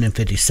musician in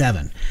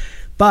 57.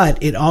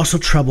 But it also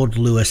troubled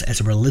Lewis as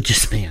a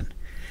religious man.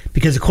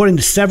 Because according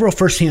to several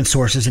first-hand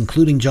sources,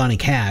 including Johnny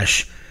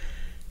Cash,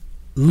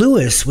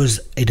 Lewis was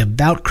a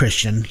devout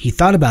Christian. He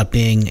thought about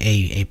being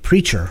a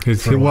preacher.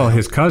 His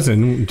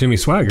cousin, Jimmy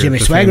Swaggart. Jimmy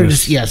Swaggart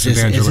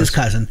is his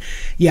cousin.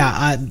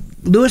 Yeah,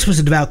 Lewis was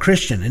a devout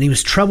Christian, and he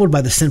was troubled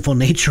by the sinful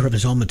nature of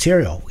his own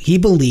material. He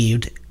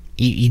believed,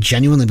 he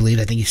genuinely believed,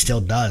 I think he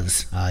still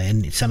does,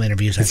 in some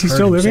interviews I've heard him say. Is he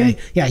still living?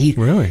 Yeah,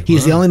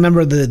 he's the only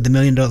member of the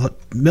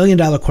 $1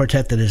 Million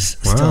Quartet that is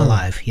still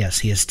alive. Yes,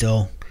 he is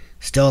still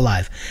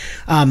alive.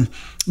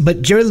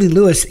 But Jerry Lee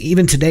Lewis,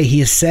 even today, he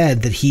has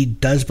said that he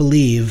does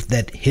believe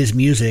that his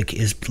music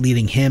is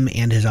leading him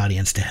and his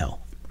audience to hell.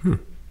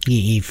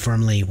 He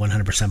firmly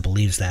 100%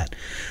 believes that.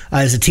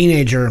 As a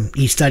teenager,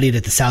 he studied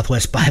at the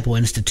Southwest Bible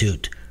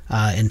Institute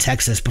in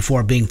Texas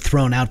before being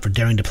thrown out for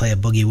daring to play a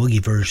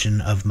boogie-woogie version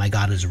of My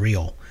God Is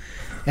Real.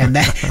 And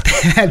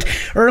that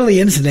early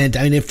incident,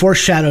 I mean, it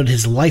foreshadowed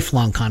his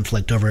lifelong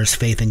conflict over his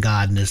faith in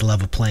God and his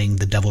love of playing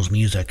the devil's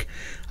music.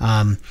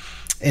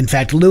 In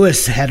fact,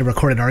 Lewis had a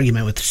recorded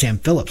argument with Sam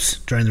Phillips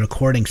during the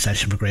recording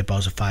session for Great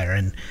Balls of Fire,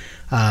 and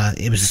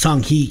it was a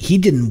song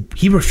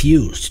he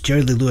refused.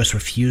 Jerry Lee Lewis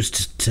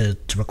refused to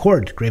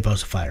record Great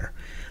Balls of Fire,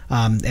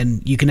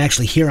 and you can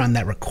actually hear on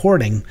that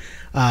recording.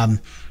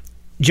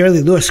 Jerry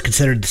Lee Lewis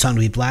considered the song to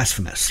be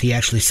blasphemous. He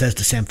actually says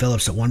to Sam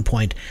Phillips at one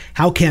point,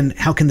 "How can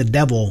the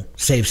devil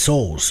save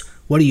souls?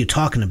 What are you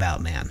talking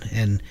about, man?"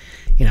 And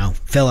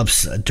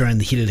Phillips, during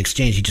the heated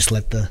exchange, he just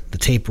let the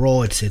tape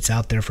roll. It's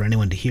out there for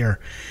anyone to hear.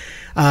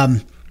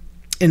 And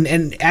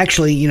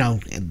actually,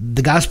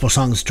 the gospel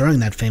songs during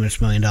that famous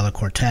 $1 Million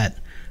Quartet,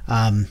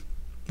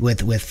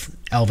 with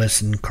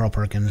Elvis and Carl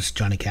Perkins,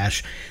 Johnny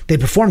Cash, they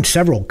performed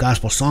several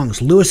gospel songs.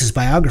 Lewis's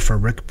biographer,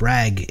 Rick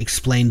Bragg,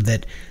 explained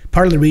that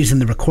part of the reason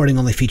the recording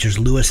only features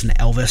Lewis and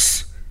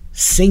Elvis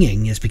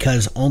singing is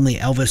because only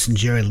Elvis and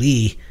Jerry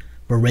Lee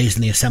were raised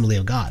in the Assembly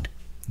of God.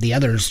 The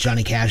others,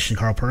 Johnny Cash and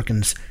Carl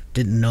Perkins,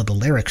 didn't know the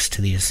lyrics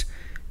to these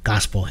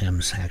gospel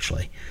hymns,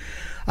 actually.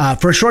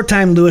 For a short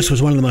time, Lewis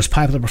was one of the most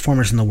popular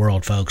performers in the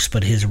world, folks,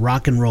 but his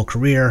rock and roll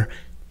career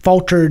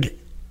faltered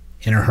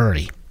in a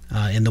hurry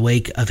in the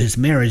wake of his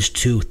marriage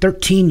to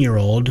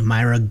 13-year-old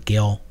Myra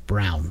Gale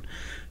Brown,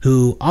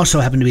 who also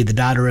happened to be the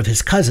daughter of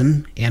his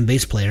cousin and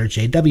bass player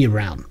J.W.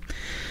 Brown.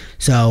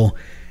 So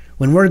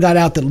when word got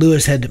out that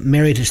Lewis had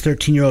married his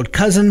 13-year-old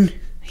cousin,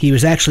 he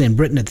was actually in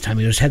Britain at the time.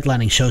 He was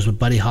headlining shows with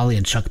Buddy Holly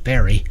and Chuck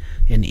Berry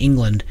in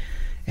England.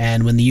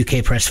 And when the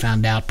UK press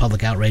found out,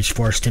 public outrage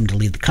forced him to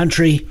leave the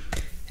country.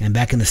 And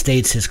back in the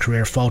States, his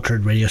career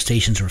faltered. Radio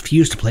stations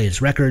refused to play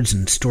his records,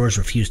 and stores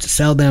refused to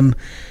sell them.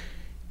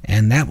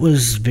 And that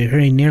was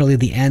very nearly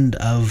the end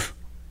of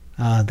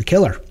The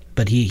Killer.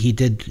 But he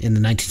did, in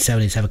the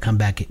 1970s, have a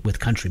comeback with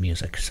country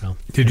music. So,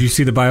 did you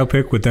see the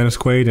biopic with Dennis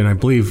Quaid and I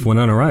believe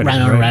Winona Ryder?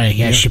 Winona Ryder,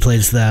 yeah. She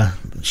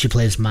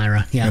plays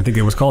Myra. Yeah, I think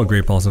it was called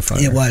Great Balls of Fire.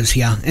 It was,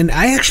 yeah. And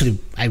I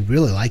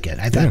really like it.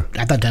 I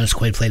thought Dennis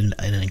Quaid played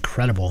an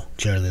incredible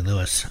Jerry Lee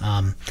Lewis.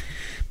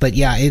 But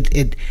yeah,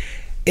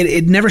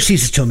 it never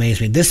ceases to amaze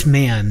me. This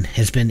man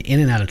has been in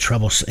and out of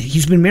trouble.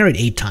 He's been married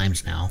 8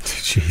 times now.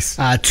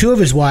 Jeez. 2 of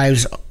his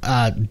wives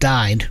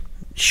died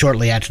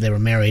shortly after they were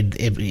married.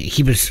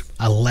 He was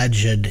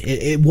alleged.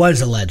 It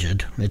was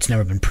alleged. It's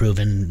never been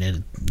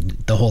proven.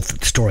 The whole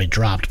story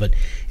dropped, but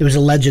it was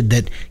alleged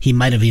that he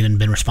might have even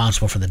been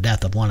responsible for the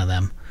death of one of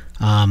them.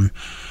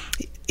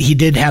 He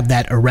did have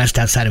that arrest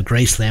outside of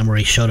Graceland where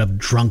he showed up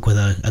drunk with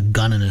a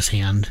gun in his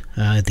hand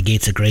at the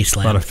gates of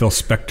Graceland. A lot of Phil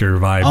Spector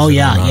vibes. Oh,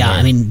 yeah.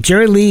 I mean,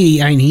 Jerry Lee,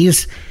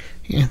 he's...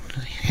 Yeah,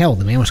 hell,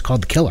 the man was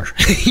called the Killer,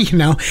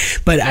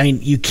 But,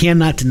 you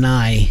cannot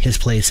deny his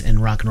place in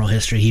rock and roll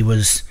history. He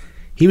was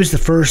the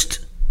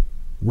first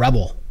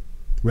rebel,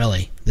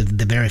 really,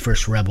 the very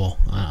first rebel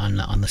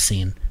on the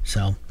scene.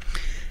 So,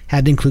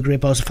 had to include Great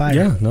Balls of Fire.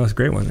 Yeah, no, it's a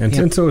great one.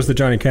 And so is the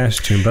Johnny Cash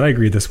tune, but I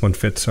agree this one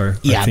fits our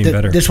theme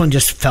better. This one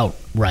just felt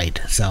right.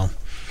 So, all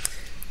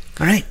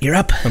right, you're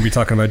up. I'll be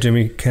talking about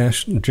Jimmy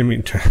Cash.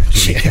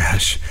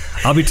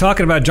 I'll be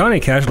talking about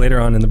Johnny Cash later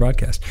on in the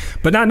broadcast,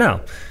 but not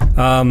now.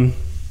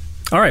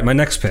 All right, my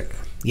next pick.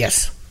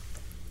 Yes.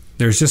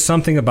 There's just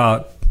something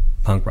about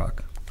punk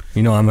rock.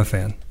 I'm a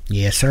fan.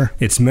 Yes, sir.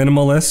 It's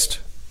minimalist.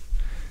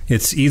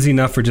 It's easy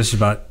enough for just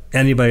about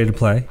anybody to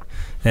play.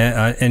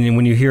 And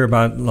when you hear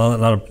about a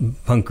lot of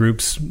punk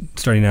groups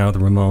starting out, the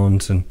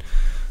Ramones and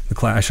the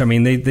Clash,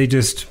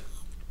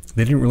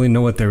 they didn't really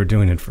know what they were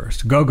doing at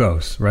first.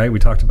 Go-Go's, right? We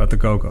talked about the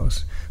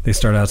Go-Go's. They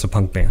started out as a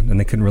punk band, and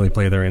they couldn't really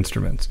play their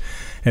instruments.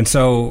 And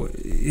so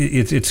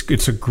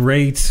it's a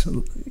great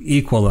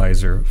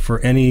equalizer for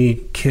any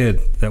kid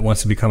that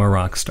wants to become a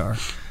rock star,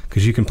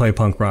 because you can play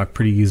punk rock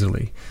pretty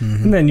easily.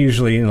 Mm-hmm. And then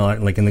usually,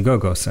 like in the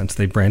Go-Go sense,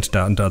 they branched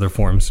out into other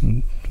forms,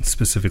 and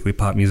specifically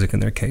pop music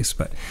in their case.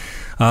 But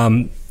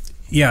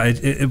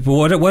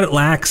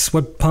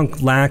what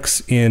punk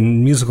lacks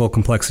in musical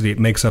complexity, it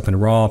makes up in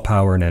raw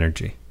power and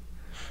energy.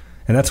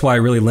 And that's why it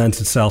really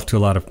lends itself to a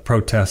lot of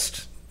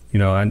protest.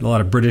 And a lot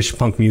of British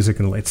punk music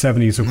in the late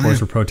 70s, of course,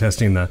 were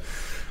protesting the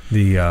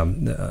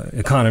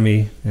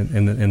economy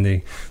and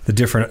the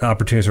different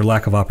opportunities or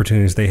lack of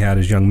opportunities they had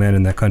as young men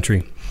in that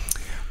country.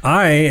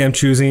 I am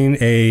choosing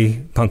a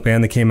punk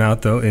band that came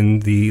out, though, in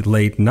the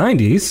late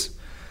 90s.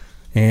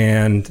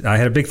 And I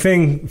had a big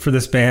thing for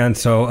this band,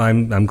 so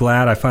I'm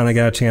glad I finally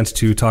got a chance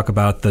to talk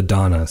about the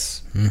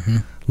Donnas. Mm-hmm.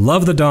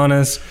 Love the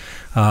Donnas.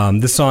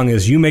 This song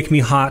is You Make Me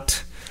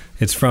Hot.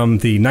 It's from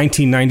the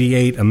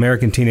 1998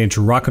 American Teenage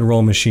Rock and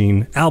Roll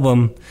Machine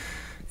album.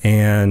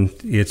 And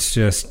it's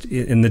just...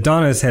 And the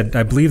Donnas had,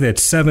 I believe they had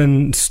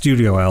 7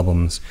 studio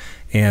albums.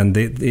 And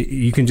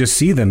you can just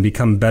see them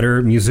become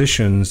better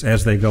musicians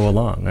as they go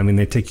along.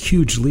 They take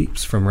huge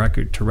leaps from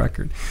record to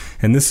record.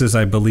 And this is,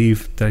 I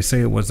believe, did I say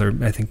it was their,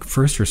 I think,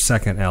 first or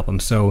second album.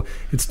 So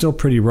it's still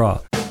pretty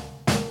raw.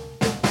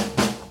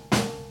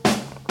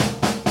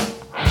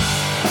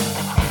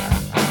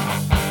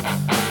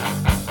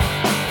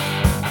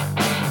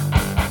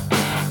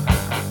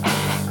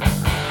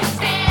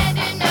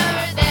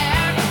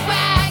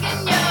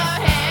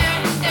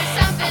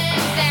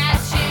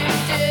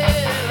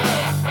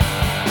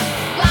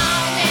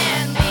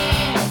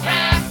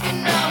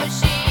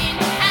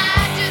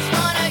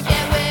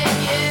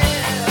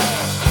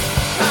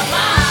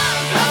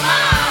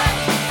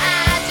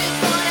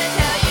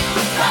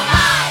 Come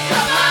on.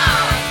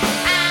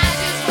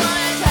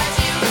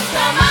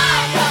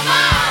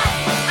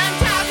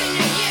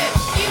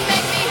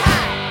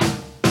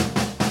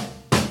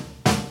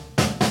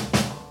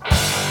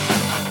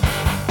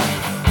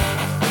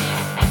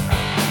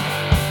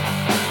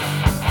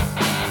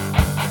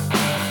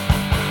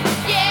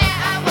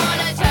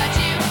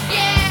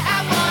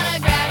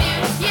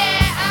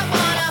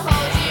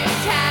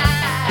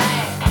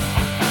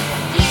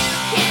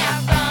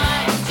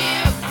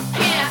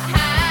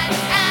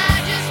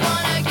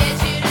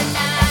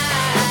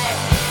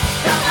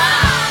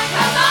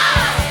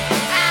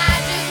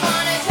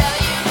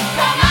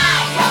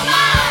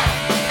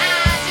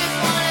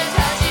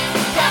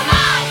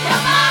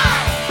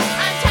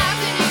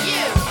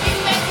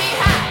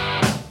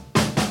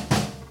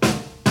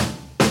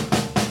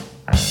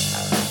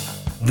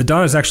 The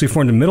Donnas actually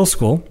formed a middle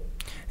school,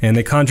 and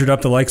they conjured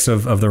up the likes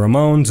of the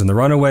Ramones and the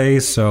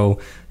Runaways. So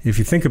if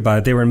you think about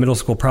it, they were in middle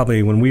school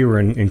probably when we were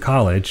in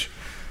college.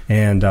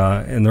 And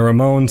the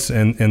Ramones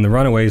and the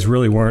Runaways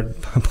really weren't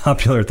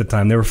popular at the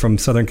time. They were from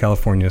Southern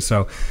California,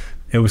 so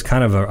it was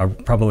kind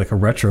of probably like a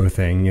retro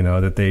thing,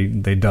 that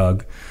they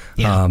dug.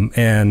 Yeah.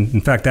 And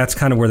in fact, that's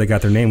kind of where they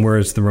got their name.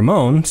 Whereas the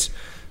Ramones,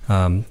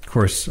 of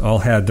course, all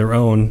had their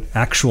own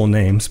actual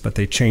names, but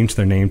they changed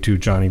their name to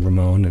Johnny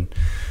Ramone and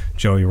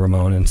Joey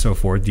Ramone and so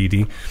forth, Dee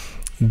Dee.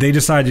 They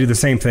decided to do the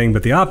same thing,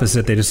 but the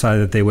opposite. They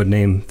decided that they would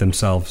name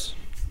themselves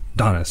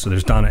Donna. So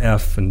there's Donna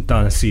F and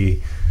Donna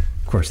C.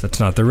 Of course,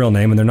 that's not their real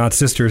name, and they're not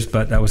sisters,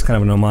 but that was kind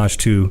of an homage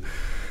to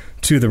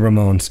the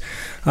Ramones.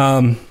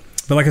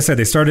 But like I said,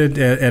 they started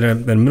at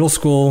a middle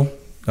school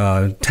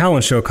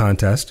talent show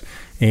contest,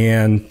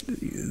 and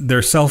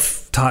their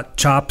self-taught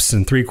chops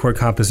and 3-chord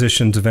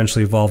compositions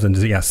eventually evolved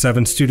into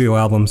 7 studio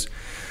albums.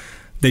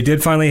 They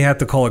did finally have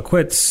to call it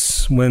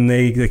quits when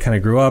they kind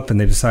of grew up and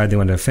they decided they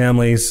wanted to have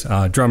families.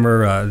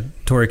 Drummer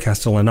Tori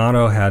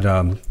Castellanato had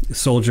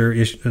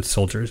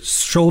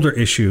shoulder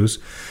issues,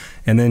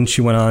 and then she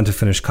went on to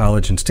finish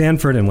college in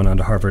Stanford and went on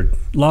to Harvard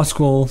Law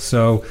School.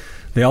 So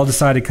they all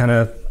decided to kind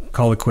of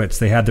call it quits.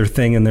 They had their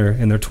thing in their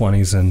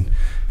 20s,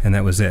 and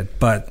that was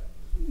it. But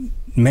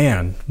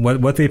man,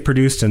 what they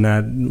produced in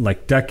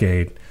that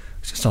decade,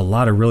 it's just a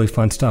lot of really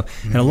fun stuff.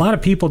 Mm-hmm. And a lot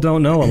of people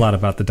don't know a lot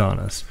about the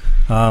Donnas.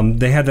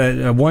 They had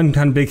that one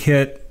kind of big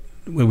hit.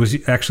 It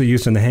was actually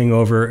used in The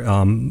Hangover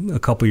a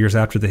couple years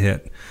after the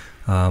hit,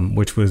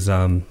 which was,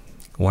 I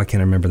can't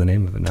remember the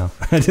name of it now.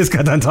 I just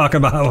got done talking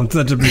about how I'm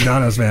such a big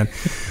Donnas fan.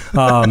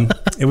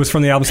 It was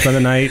from the album Spend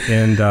the Night,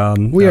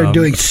 and we are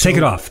doing Take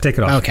It Off.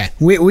 Okay.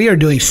 We are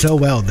doing so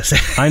well this.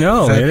 I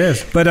know, it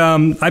is. But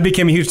I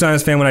became a huge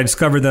Donnas fan when I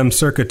discovered them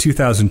circa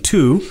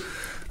 2002.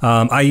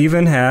 I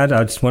even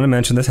I just want to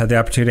mention this, had the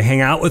opportunity to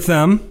hang out with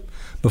them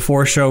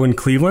before a show in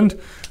Cleveland.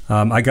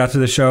 I got to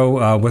the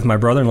show with my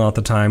brother-in-law at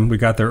the time. We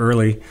got there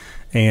early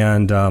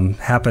and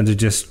happened to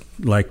just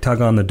tug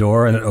on the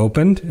door, and it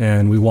opened,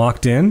 and we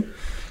walked in,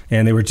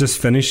 and they were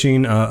just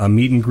finishing a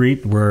meet and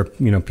greet where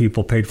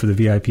people paid for the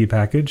VIP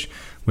package,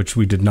 which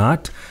we did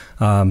not.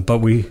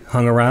 But we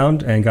hung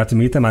around and got to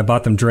meet them. I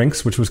bought them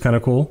drinks, which was kind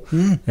of cool.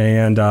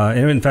 And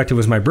in fact, it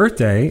was my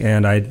birthday,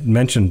 and I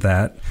mentioned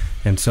that.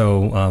 And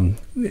so,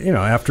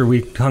 after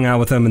we hung out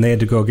with them and they had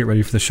to go get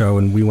ready for the show,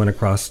 and we went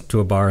across to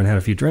a bar and had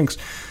a few drinks,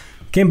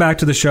 came back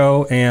to the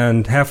show,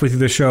 and halfway through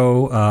the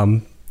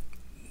show,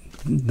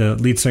 the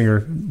lead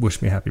singer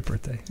wished me a happy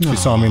birthday. She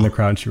saw me in the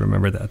crowd, and she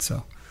remembered that,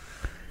 so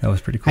that was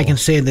pretty cool. I can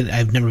say that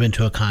I've never been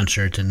to a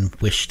concert and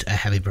wished a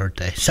happy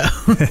birthday. So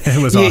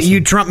it was awesome.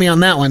 You trumped me on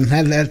that one.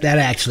 That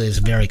actually is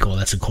very cool.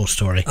 That's a cool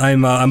story.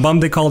 I'm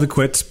bummed they called it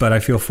quits, but I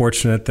feel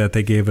fortunate that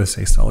they gave us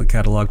a solid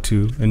catalog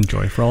to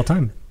enjoy for all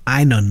time.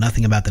 I know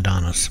nothing about the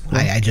Donnas. Well,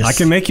 I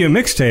can make you a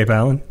mixtape,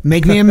 Alan.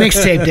 Make me a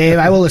mixtape, Dave.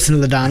 I will listen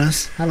to the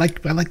Donnas. I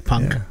like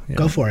punk. Yeah.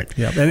 Go for it.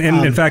 Yeah,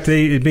 and in fact,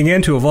 it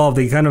began to evolve.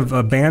 They kind of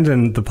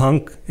abandoned the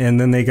punk, and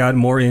then they got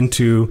more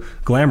into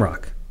glam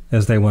rock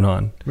as they went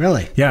on.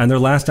 Really? Yeah, and their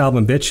last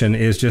album, Bitchin',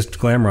 is just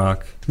glam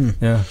rock.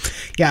 Yeah.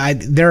 Yeah,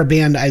 they're a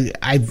band.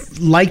 I've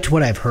liked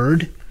what I've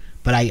heard,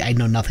 but I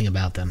know nothing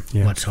about them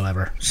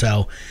whatsoever.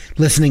 So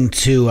listening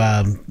to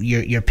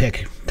your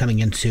pick coming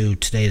into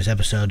today's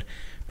episode,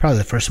 probably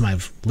the first time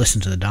I've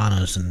listened to the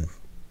Donnas, and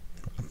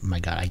oh my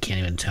God, I can't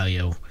even tell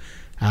you.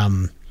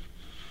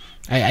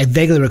 I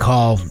vaguely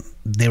recall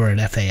they were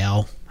at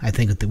FAL. I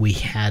think that we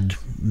had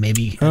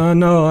maybe.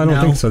 No, I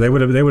don't think so. They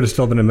would have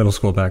still been in middle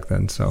school back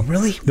then. So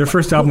really, their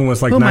first album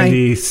was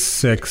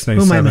 96, 97.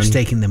 Who am I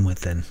mistaking them with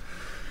then?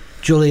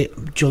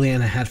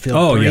 Juliana Hatfield 3?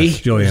 Oh, yes,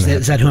 Juliana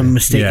Is that who I'm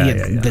mistaking?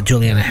 Yeah. The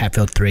Juliana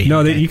Hatfield 3.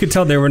 No, you could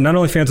tell they were not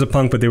only fans of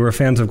punk, but they were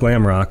fans of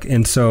glam rock.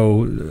 And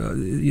so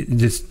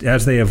just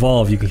as they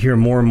evolve, you can hear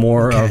more and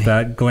more of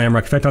that glam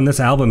rock. In fact, on this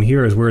album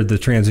here is where the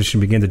transition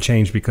began to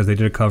change, because they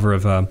did a cover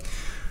of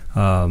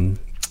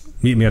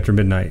Meet Me After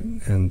Midnight,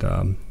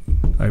 and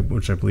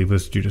which I believe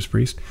was Judas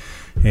Priest.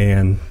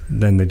 And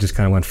then they just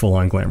kind of went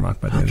full-on glam rock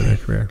by the end of their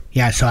career.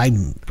 Yeah, so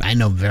I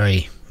know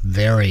very...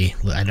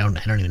 I don't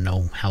even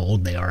know how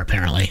old they are,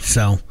 apparently,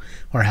 so,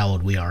 or how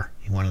old we are,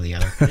 one or the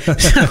other.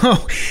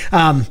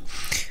 So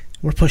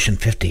we're pushing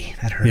 50.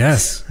 That hurts.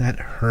 Yes, that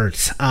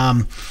hurts.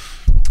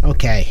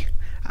 Okay,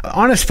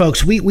 honest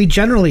folks, we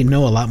generally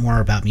know a lot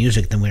more about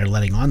music than we are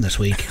letting on this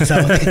week. So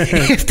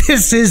if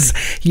this is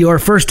your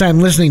first time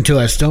listening to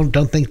us,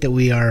 don't think that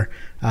we are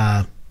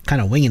kind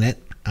of winging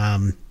it,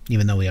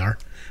 even though we are.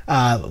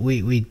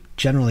 We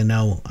generally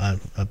know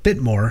a bit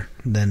more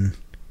than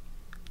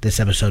this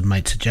episode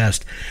might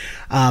suggest.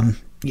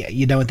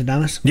 You done with the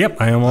Donnas? Yep,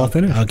 I am all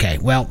finished. Okay,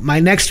 well, my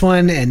next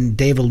one, and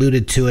Dave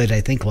alluded to it,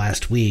 I think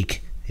last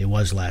week. It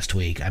was last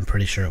week. I'm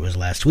pretty sure it was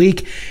last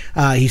week.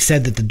 He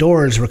said that the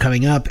Doors were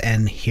coming up,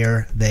 and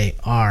here they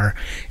are.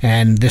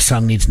 And this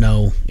song needs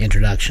no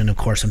introduction. Of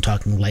course, I'm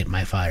talking Light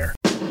My Fire.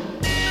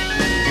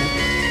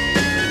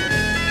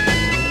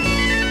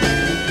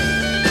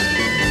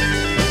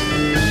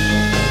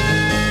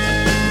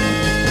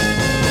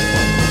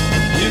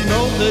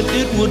 that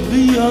it would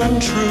be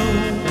untrue.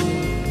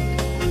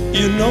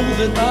 You know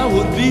that I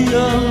would be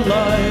a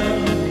liar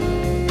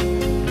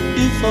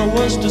if I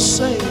was to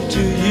say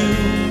to you,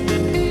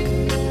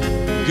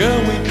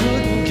 girl, we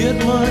couldn't get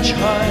much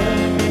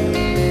higher.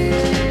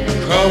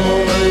 Come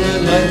on, baby,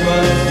 light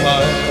my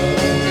fire.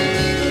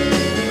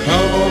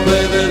 Come on,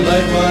 baby,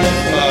 light my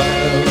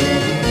fire.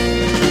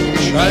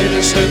 Try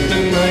to set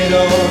the night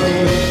on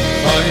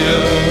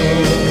fire.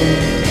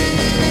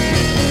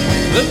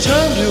 The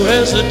time to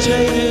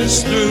hesitate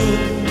is through.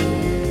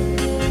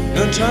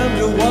 No time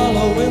to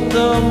wallow in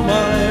the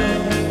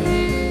mire.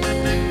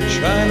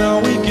 Try now,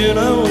 we can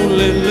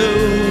only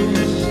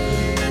lose,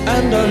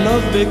 and our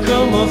love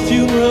become a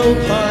funeral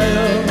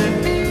pyre.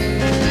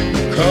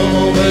 Come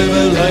on,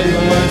 baby, light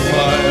my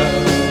fire.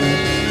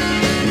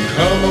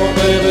 Come on,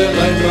 baby,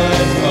 light my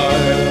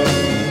fire.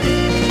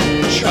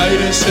 Try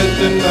to set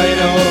the night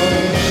on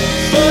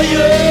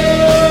fire.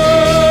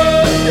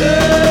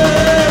 Yeah.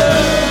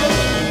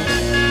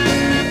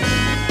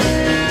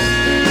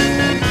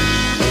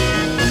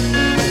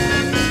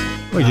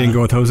 Well, you didn't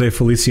go with Jose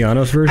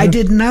Feliciano's version? I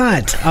did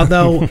not,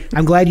 although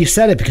I'm glad you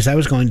said it because I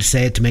was going to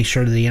say it to make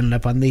sure that he ended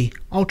up on the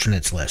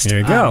alternates list. There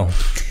you go.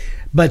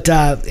 But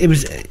it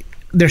was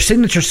their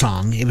signature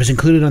song. It was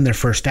included on their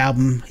first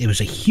album. It was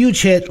a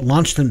huge hit,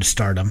 launched them to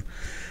stardom.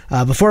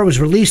 Before it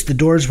was released, the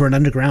Doors were an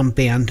underground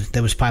band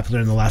that was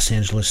popular in the Los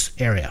Angeles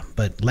area,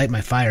 but Light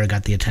My Fire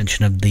got the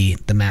attention of the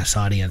mass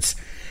audience.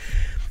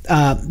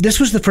 This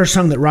was the first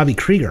song that Robbie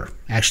Krieger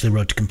actually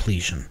wrote to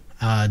completion.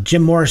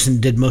 Jim Morrison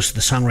did most of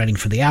the songwriting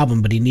for the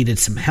album, but he needed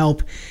some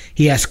help.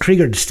 He asked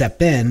Krieger to step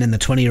in, and the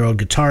 20-year-old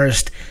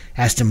guitarist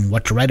asked him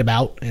what to write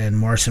about, and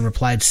Morrison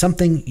replied,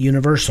 something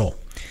universal.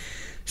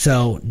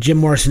 So Jim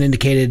Morrison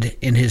indicated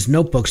in his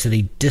notebooks that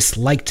he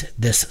disliked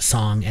this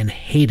song and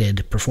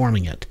hated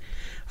performing it.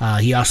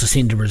 He also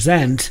seemed to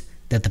resent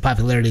that the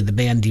popularity of the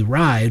band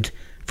derived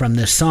from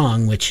this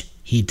song, which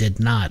he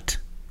did not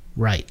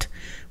write.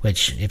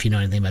 Which, if you know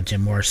anything about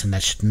Jim Morrison,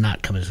 that should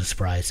not come as a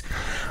surprise.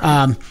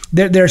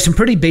 There are some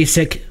pretty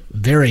basic,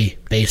 very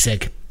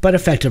basic, but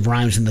effective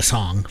rhymes in the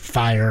song.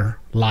 Fire,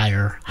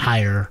 liar,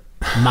 higher,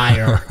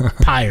 mire,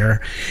 pyre.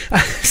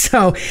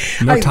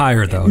 No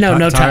tire, though.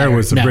 No tire.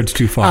 Was a bridge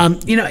too far.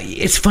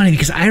 It's funny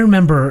because I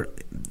remember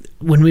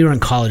when we were in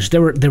college,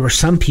 there were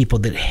some people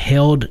that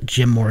hailed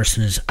Jim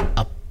Morrison as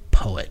a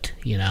poet,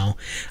 you know.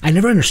 I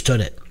never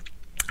understood it.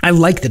 I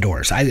like the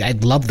Doors. I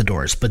love the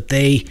Doors, but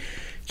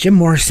Jim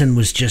Morrison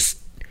was just,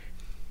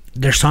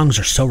 their songs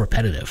are so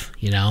repetitive,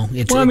 you know.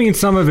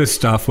 Some of his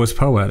stuff was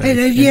poetic.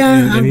 And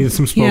he did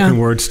some spoken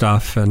word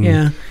stuff. And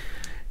yeah,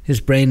 his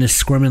brain is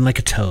squirming like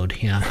a toad.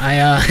 Yeah,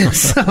 I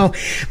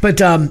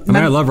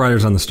love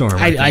Riders on the Storm.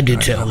 I do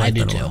too. I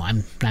do too.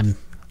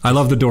 I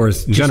love the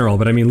Doors in general,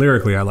 but I mean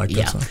lyrically, I like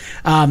that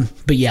song.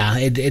 But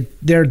yeah,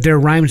 their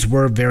rhymes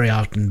were very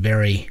often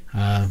very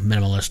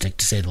minimalistic,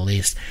 to say the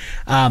least.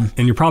 And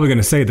you're probably going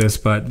to say this,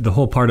 but the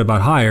whole part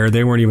about Higher,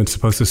 they weren't even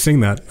supposed to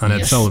sing that on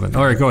Ed Sullivan.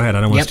 All right, go ahead.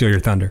 I don't want to steal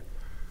your thunder.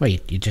 Well,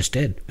 you just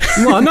did.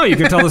 Well, no, you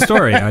can tell the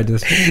story. I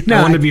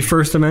wanted to be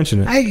first to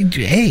mention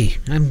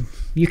it.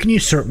 You can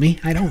usurp me.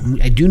 I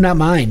do not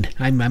mind.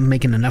 I'm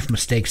making enough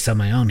mistakes on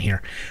my own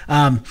here.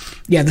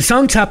 The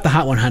song topped the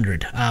Hot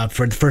 100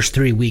 for the first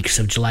 3 weeks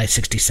of July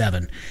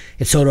 '67.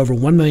 It sold over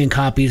 1 million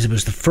copies. It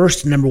was the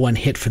first #1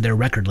 hit for their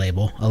record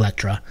label,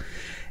 Elektra.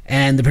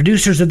 And the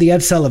producers of the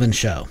Ed Sullivan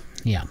Show,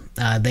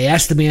 they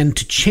asked the band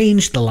to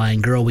change the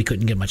line, "Girl, we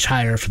couldn't get much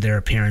higher," for their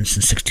appearance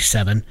in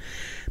 '67.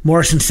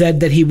 Morrison said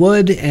that he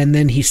would, and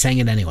then he sang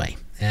it anyway.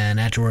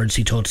 And afterwards,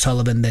 he told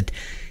Sullivan that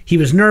he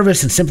was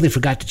nervous and simply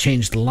forgot to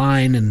change the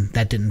line, and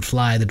that didn't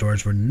fly. The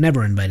Doors were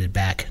never invited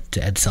back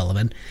to Ed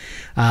Sullivan.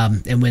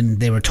 And when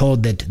they were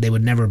told that they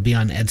would never be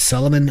on Ed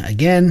Sullivan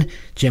again,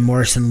 Jim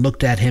Morrison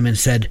looked at him and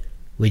said,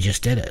 "We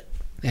just did it."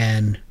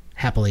 And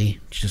happily,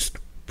 just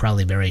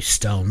probably very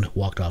stoned,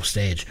 walked off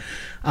stage.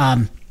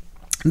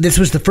 This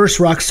was the first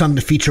rock song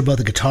to feature both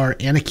a guitar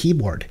and a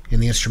keyboard in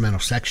the instrumental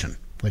section,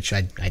 which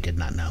I did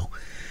not know.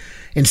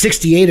 In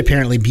 '68,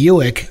 apparently,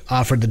 Buick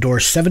offered the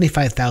Doors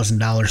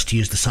 $75,000 to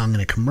use the song in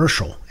a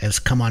commercial as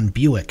 "Come On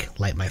Buick,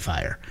 Light My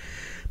Fire."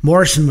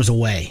 Morrison was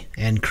away,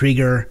 and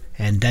Krieger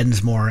and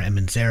Densmore and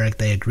Manzarek,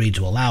 they agreed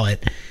to allow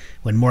it.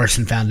 When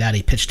Morrison found out,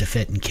 he pitched a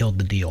fit and killed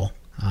the deal.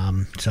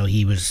 So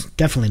he was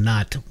definitely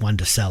not one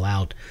to sell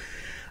out.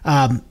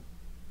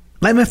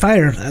 Light My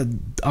Fire,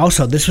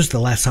 also, this was the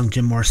last song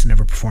Jim Morrison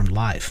ever performed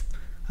live.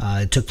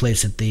 It took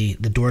place at the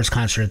Doors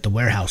concert at the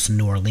Warehouse in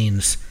New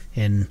Orleans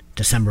in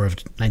December of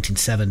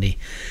 1970.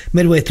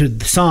 Midway through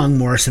the song,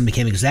 Morrison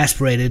became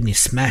exasperated and he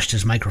smashed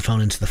his microphone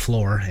into the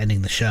floor,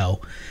 ending the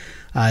show.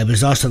 It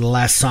was also the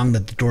last song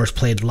that the Doors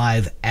played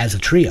live as a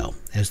trio,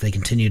 as they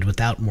continued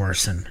without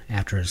Morrison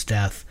after his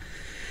death.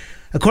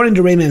 According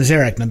to Ray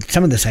Manzarek, now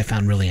some of this I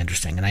found really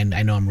interesting, and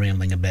I know I'm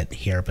rambling a bit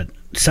here, but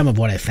some of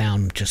what I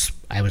found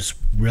I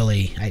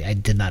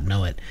did not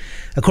know it.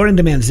 According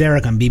to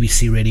Manzarek on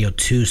BBC Radio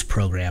 2's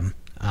program,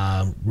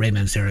 Ray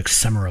Manzarek's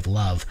Summer of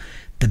Love,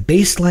 the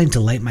bass line to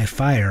Light My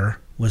Fire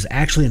was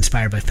actually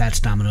inspired by Fats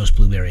Domino's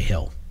Blueberry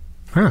Hill.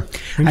 Huh.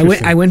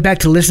 I went back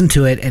to listen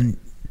to it, and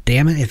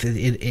damn it,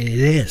 it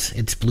is.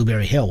 It's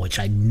Blueberry Hill, which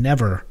I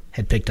never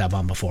had picked up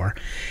on before.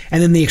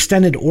 And then the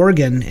extended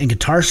organ and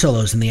guitar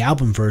solos in the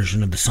album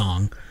version of the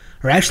song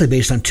are actually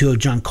based on two of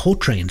John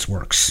Coltrane's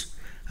works,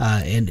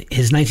 in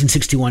his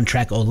 1961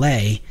 track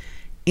Olé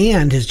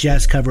and his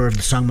jazz cover of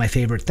the song My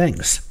Favorite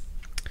Things.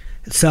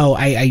 So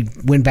I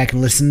went back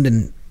and listened,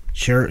 and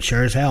sure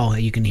as hell,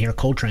 you can hear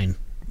Coltrane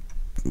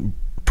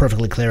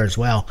perfectly clear as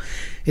well.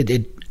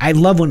 I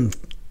love when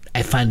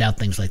I find out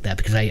things like that,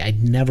 because I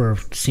never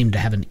seem to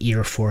have an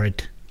ear for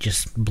it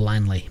just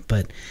blindly.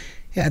 But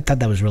yeah, I thought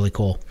that was really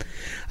cool.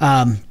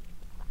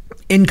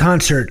 In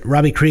concert,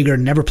 Robbie Krieger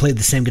never played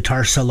the same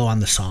guitar solo on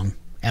the song,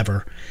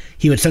 ever.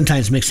 He would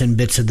sometimes mix in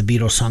bits of the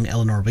Beatles song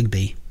Eleanor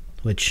Rigby,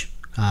 which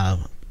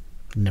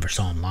never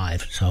saw him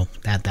live, so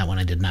that one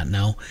I did not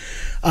know.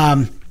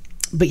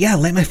 But yeah,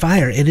 Light My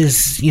Fire, it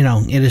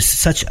is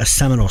such a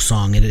seminal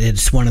song.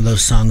 It's one of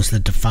those songs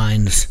that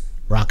defines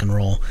rock and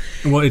roll.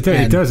 Well, it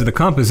does. The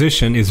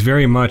composition is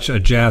very much a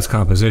jazz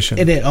composition.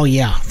 It is. Oh,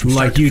 yeah.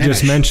 Like you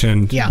just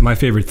mentioned, My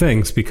Favorite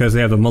Things, because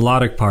they have the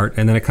melodic part,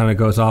 and then it kind of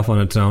goes off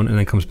on its own, and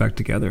then comes back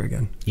together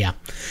again. Yeah.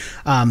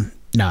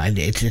 No,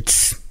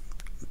 it's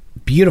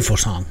beautiful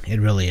song.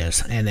 It really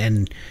is.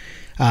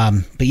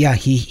 But yeah,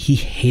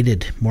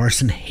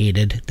 Morrison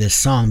hated this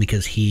song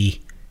because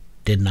he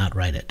did not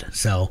write it.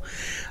 So,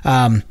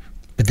 but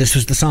this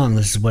was the song.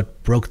 This is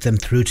what broke them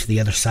through to the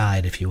other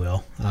side, if you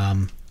will.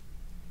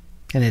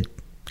 And it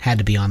had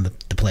to be on the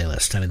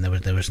playlist. I mean,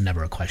 there was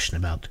never a question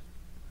about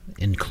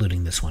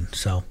including this one.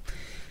 So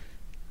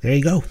there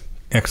you go.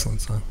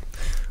 Excellent song.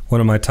 One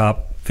of my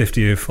top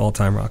 50 of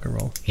all-time rock and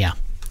roll. Yeah,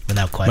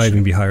 without question. Might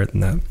even be higher than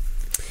that.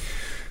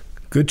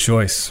 Good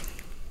choice.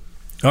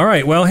 All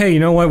right. Well, hey, you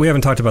know what? We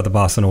haven't talked about the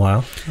boss in a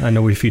while. I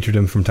know we featured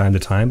him from time to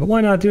time, but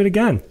why not do it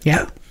again?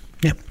 Yeah.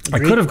 Yeah. I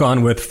could have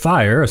gone with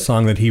Fire, a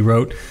song that he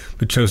wrote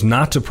but chose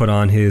not to put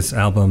on his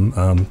album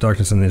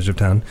Darkness on the Edge of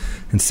Town.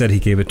 Instead, he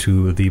gave it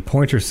to the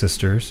Pointer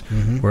Sisters,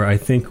 where I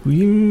think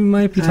we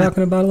might be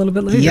talking about a little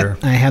bit later.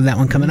 Yep, I have that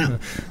one coming up.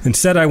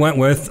 Instead, I went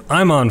with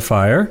I'm on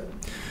Fire,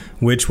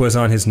 which was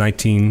on his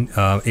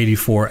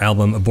 1984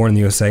 album Born in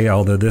the USA,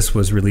 although this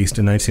was released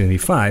in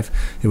 1985.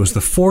 It was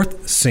the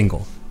fourth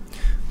single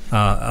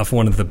of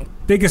one of the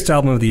biggest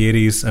albums of the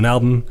 80s, an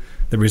album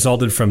that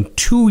resulted from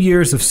 2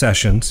 years of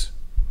sessions.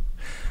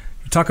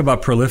 Talk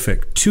about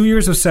prolific. 2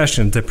 years of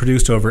sessions that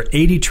produced over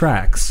 80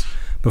 tracks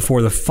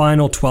before the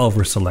final 12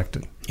 were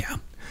selected. Yeah.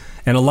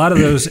 And a lot of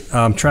those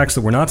tracks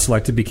that were not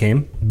selected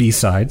became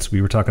B-sides.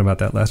 We were talking about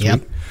that last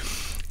week.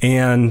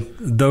 And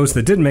those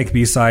that didn't make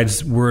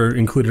B-sides were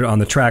included on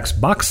the Tracks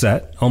box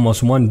set,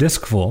 almost one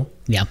disc full.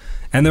 Yeah.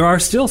 And there are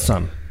still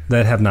some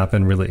that have not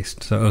been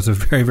released. So it was a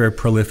very, very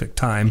prolific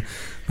time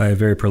by a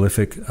very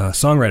prolific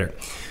songwriter.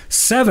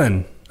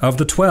 7 of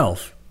the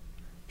 12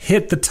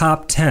 hit the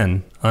top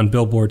 10 on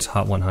Billboard's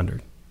Hot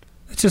 100.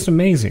 It's just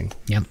amazing.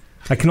 Yep.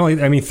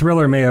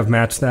 Thriller may have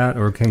matched that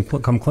or can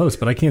come close,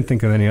 but I can't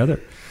think of any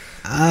other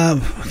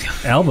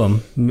album.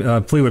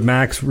 Fleetwood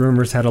Mac's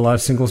Rumors had a lot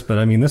of singles, but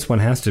I mean, this one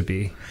has to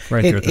be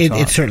right there at the top.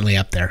 It's certainly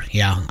up there,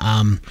 yeah.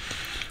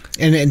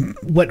 And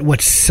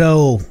what's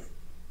so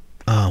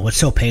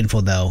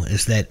painful though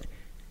is that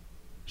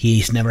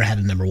he's never had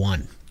a number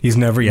one. He's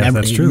never,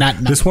 that's true.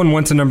 This one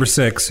went to number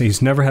 6.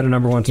 He's never had a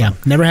number 1 song. Yeah,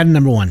 never had a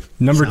number 1.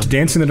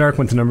 Dancing in the Dark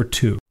went to number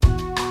 2.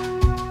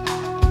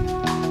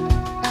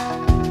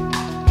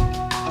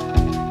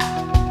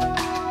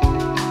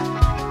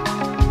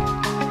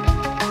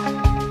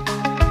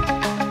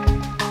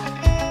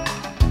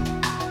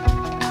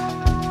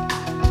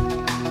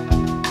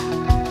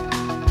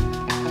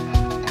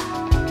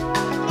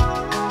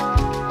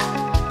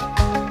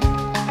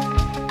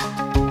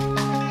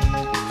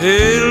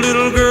 Hey,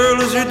 little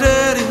girl, is your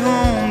daddy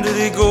home? Did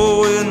he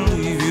go and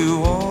leave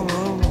you all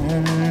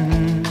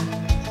alone?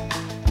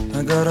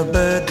 I got a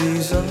bad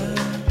desire.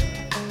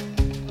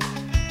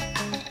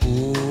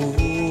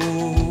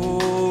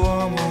 Oh,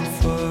 I'm on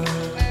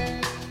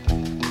fire.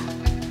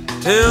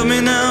 Tell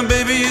me now,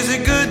 baby, is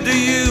he good to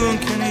you?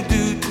 And can he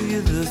do to you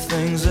the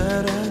things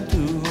that I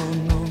do?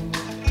 Oh,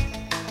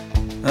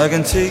 no, I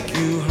can take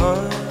you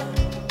high.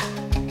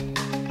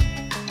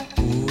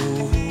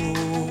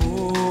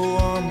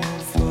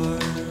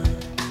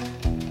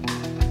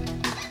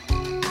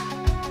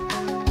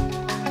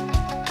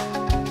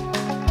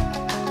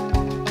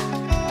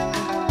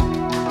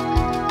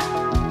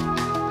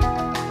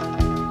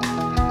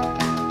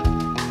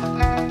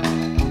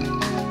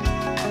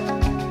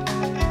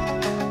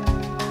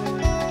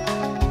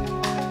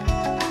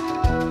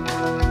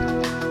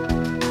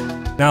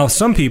 Now,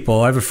 some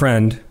people, I have a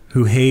friend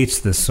who hates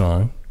this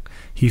song.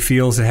 He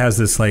feels it has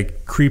this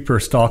like creeper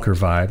stalker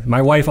vibe.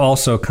 My wife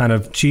also kind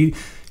of, she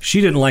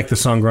didn't like the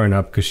song growing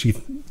up because she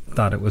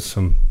thought it was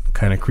some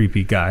kind of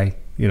creepy guy,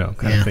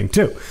 kind of thing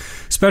too.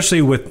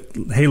 Especially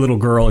with, hey, little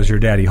girl, is your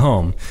daddy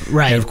home?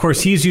 Right. And of course,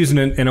 he's using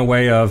it in a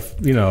way of,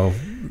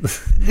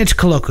 it's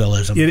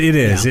colloquialism. It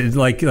is. Yeah.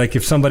 Like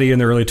if somebody in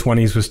their early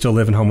 20s was still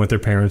living home with their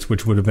parents,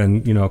 which would have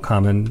been,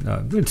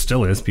 common. It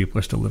still is. People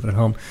are still living at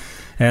home.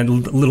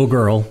 And little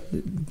girl,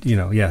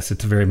 yes,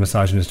 it's a very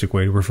misogynistic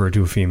way to refer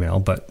to a female,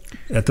 but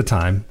at the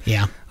time.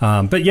 Yeah.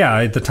 But yeah,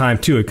 at the time,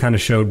 too, it kind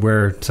of showed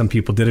where some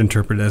people did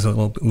interpret it as a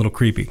little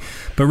creepy.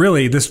 But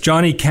really, this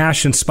Johnny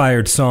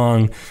Cash-inspired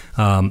song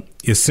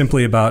is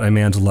simply about a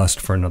man's lust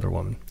for another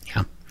woman.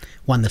 Yeah.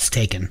 One that's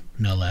taken,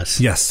 no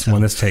less. Yes,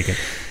 one that's taken.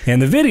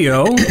 And the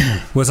video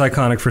was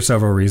iconic for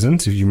several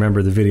reasons, if you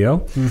remember the video.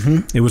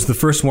 Mm-hmm. It was the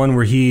first one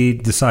where he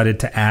decided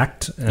to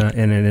act,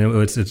 and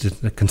it's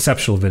a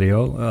conceptual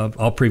video.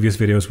 All previous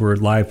videos were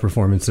live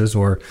performances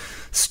or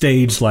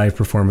staged live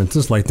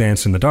performances, like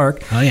Dance in the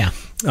Dark. Oh, yeah.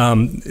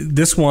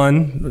 This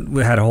one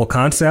had a whole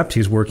concept.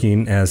 He's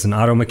working as an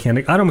auto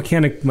mechanic. Auto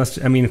mechanic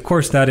of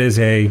course, that is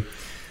a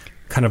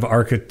kind of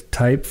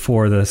archetype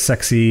for the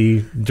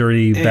sexy,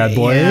 dirty bad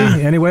boy. Yeah.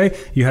 Anyway,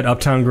 you had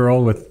Uptown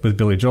Girl with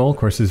Billy Joel. Of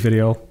course, his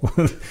video,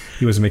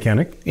 he was a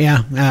mechanic.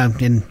 Yeah,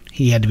 and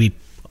he had to be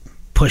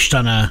pushed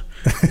on a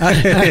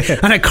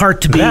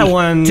cart to be that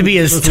one to be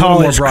as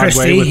tall as Broadway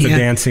Christy with the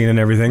dancing and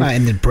everything,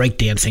 and the break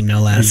dancing,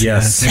 no less.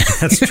 Yes,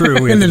 that's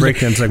true. We had the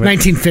breakdance segment,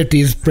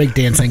 1950s break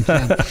dancing.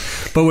 Yeah.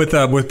 But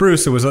with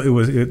Bruce,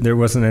 there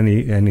wasn't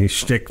any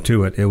shtick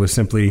to it. It was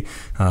simply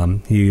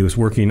he was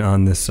working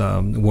on this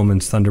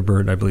woman's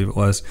Thunderbird, I believe it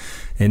was,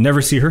 and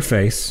never see her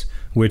face,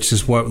 which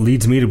is what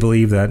leads me to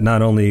believe that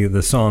not only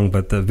the song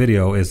but the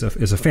video is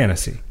a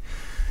fantasy.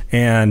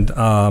 And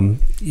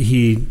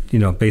he,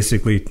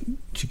 basically,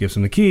 she gives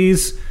him the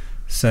keys,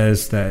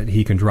 says that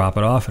he can drop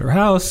it off at her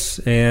house,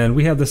 and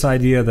we have this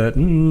idea that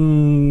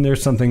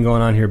there's something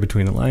going on here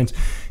between the lines.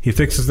 He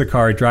fixes the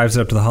car, he drives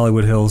it up to the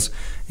Hollywood Hills,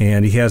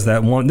 and he has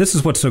that one. This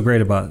is what's so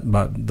great about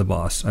the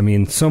boss. I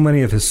mean, so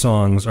many of his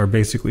songs are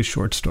basically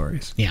short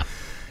stories. Yeah.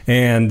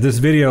 And this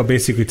video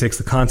basically takes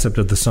the concept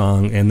of the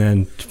song and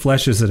then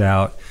fleshes it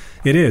out.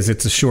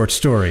 It's a short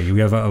story. We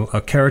have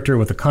a character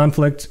with a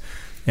conflict.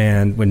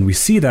 And when we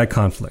see that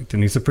conflict,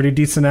 and he's a pretty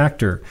decent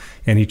actor,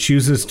 and he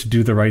chooses to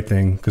do the right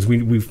thing, because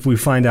we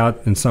find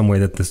out in some way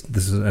that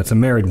it's a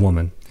married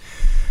woman,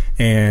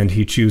 and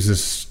he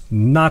chooses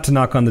not to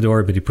knock on the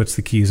door, but he puts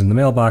the keys in the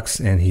mailbox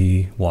and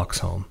he walks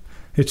home.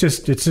 It's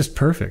just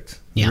perfect.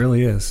 Yeah. It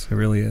really is. It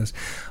really is.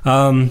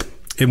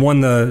 It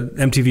won the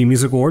MTV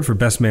Music Award for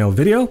Best Male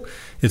Video.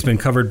 It's been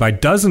covered by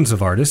dozens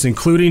of artists,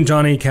 including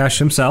Johnny Cash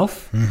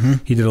himself. Mm-hmm.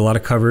 He did a lot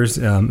of covers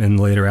in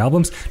later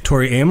albums.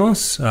 Tori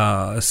Amos,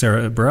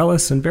 Sarah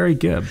Bareilles, and Barry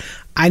Gibb.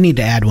 I need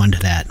to add one to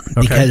that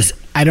because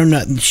I don't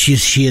know.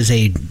 She is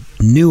a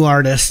new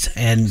artist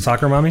and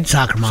Soccer Mommy.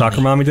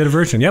 Soccer Mommy did a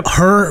version. Yep,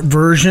 her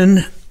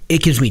version.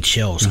 It gives me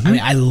chills. Mm-hmm. I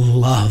mean, I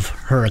love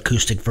her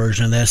acoustic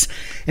version of this.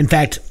 In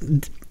fact,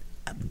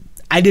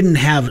 I didn't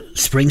have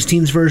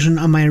Springsteen's version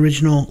on my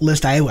original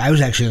list. I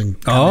was actually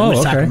with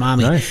Soccer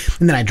Mommy, nice.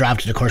 And then I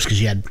dropped it, of course,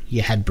 because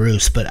you had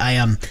Bruce. But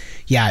I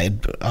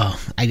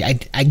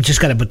just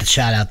got to put the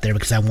shout out there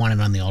because I want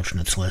it on the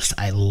alternates list.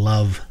 I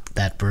love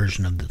that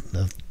version of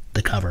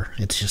the cover.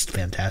 It's just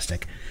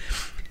fantastic.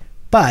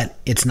 But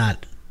it's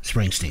not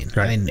Springsteen.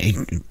 Right. I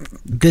mean,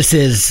 this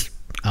is.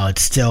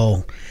 It's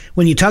still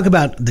when you talk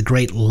about the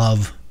great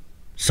love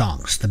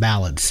songs, the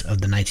ballads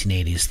of the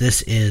 1980s.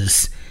 This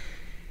is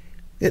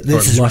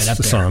right up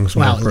there. Songs.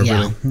 Well,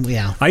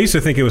 yeah. I used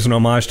to think it was an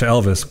homage to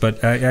Elvis,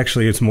 but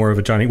actually it's more of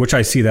a Johnny, which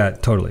I see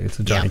that totally. It's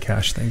a Johnny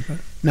Cash thing. But.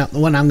 Now, the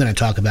one I'm going to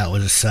talk about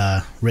was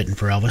written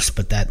for Elvis,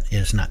 but that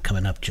is not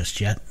coming up just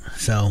yet.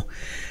 So,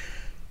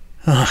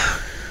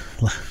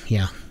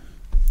 yeah,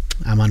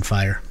 I'm on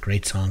fire.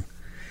 Great song.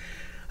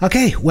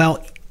 Okay,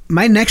 well,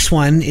 my next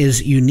one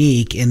is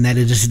unique in that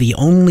it is the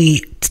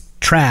only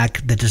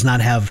track that does not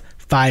have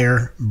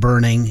fire,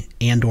 burning,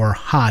 and or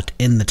hot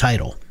in the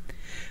title.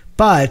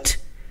 But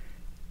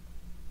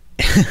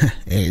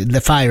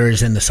the fire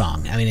is in the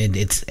song. I mean,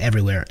 it's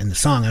everywhere in the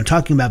song. I'm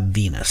talking about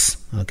Venus,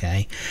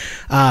 okay?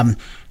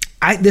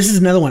 This is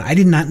another one. I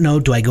did not know,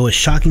 do I go with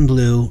Shocking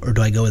Blue or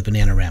do I go with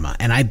Bananarama?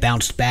 And I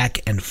bounced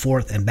back and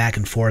forth and back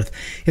and forth.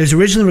 It was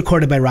originally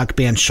recorded by rock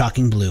band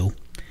Shocking Blue,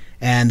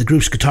 and the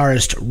group's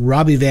guitarist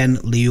Robbie Van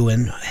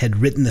Leeuwen had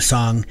written the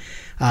song.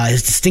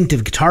 His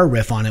distinctive guitar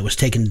riff on it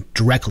was lifted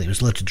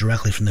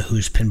directly from the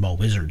Who's Pinball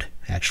Wizard,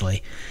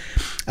 actually.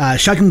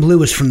 Shocking Blue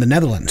was from the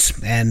Netherlands,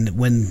 and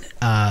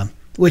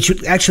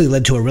which actually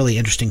led to a really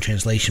interesting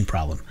translation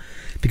problem,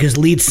 because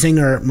lead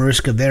singer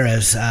Mariska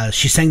Veres,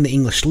 she sang the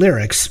English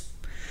lyrics,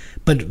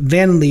 but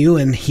Van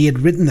Leeuwen, he had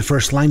written the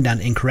first line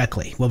down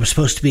incorrectly. What was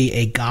supposed to be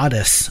a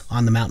goddess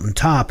on the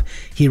mountaintop,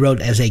 he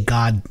wrote as a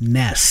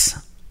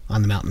godness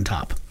on the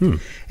mountaintop.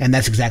 And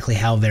that's exactly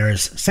how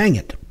Veres sang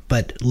it.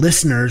 But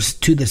listeners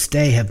to this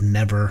day have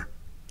never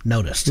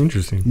noticed.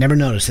 Interesting. Never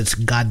noticed. It's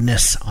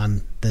godness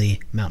on the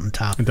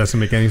mountaintop. It doesn't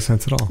make any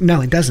sense at all.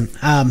 No, it doesn't.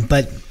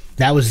 But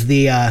that was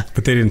the...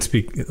 but they didn't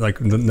speak, like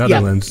the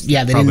Netherlands.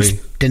 Yeah, they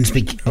didn't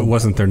speak... It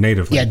wasn't their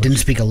native language. Yeah, didn't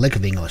speak a lick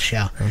of English,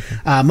 yeah.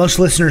 Okay. Most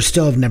listeners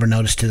still have never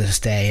noticed to this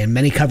day, and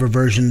many cover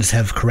versions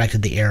have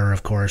corrected the error,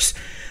 of course.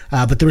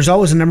 But there was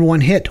always a number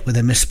one hit with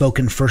a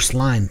misspoken first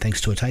line,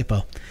 thanks to a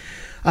typo.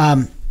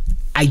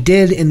 I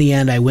did, in the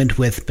end, I went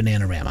with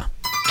Bananarama.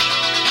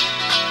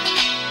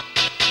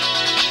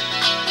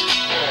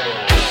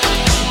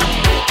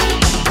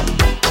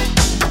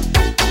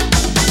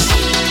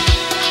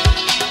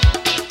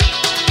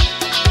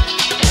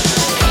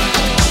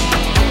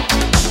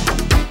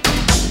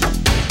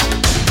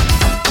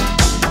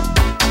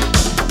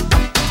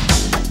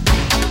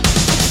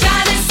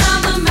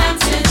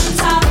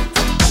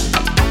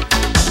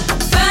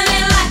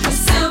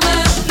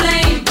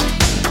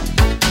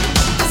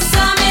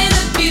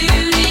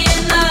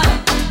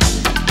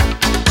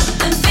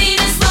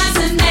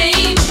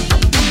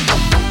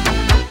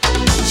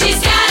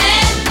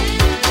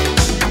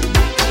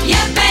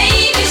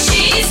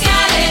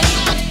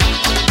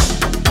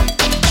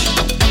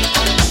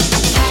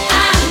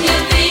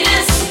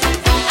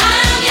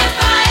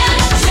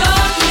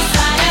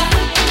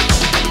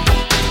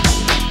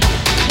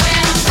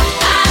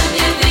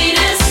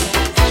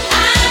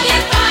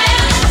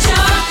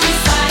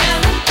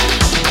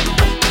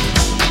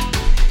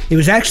 It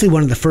was actually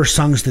one of the first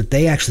songs that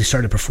they actually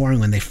started performing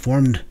when they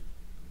formed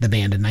the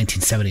band in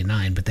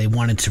 1979, but they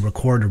wanted to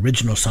record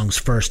original songs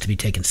first to be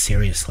taken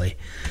seriously.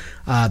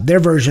 Their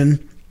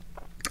version,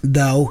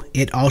 though,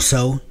 it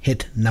also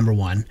hit number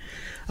one.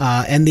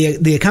 And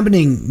the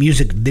accompanying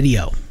music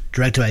video,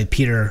 directed by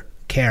Peter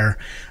Kerr,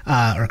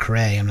 or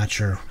Curate, I'm not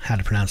sure how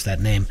to pronounce that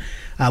name,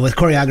 with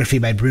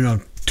choreography by Bruno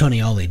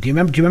Tonioli. Do you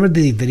remember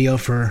the video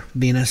for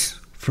Venus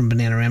from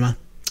Bananarama?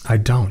 I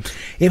don't.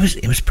 It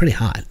was pretty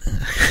hot.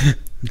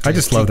 I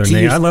just love their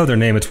name. I love their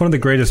name. It's one of the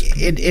greatest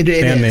band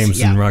names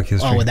in rock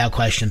history. Oh, without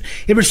question.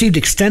 It received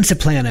extensive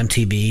play on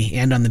MTV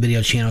and on the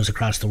video channels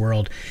across the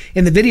world.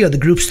 In the video, the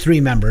group's three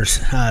members,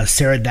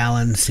 Sarah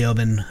Dallin,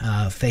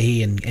 Siobhan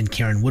Fahey, and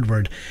Karen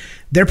Woodward,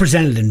 they're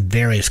presented in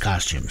various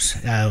costumes,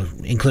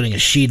 including a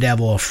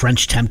she-devil, a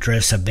French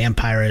temptress, a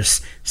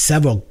vampiress,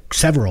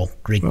 several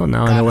Greek Well,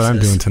 now goddesses. I know what I'm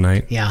doing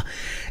tonight. Yeah.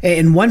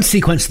 In one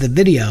sequence of the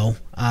video,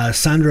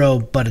 Sandro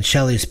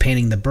Botticelli's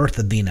painting The Birth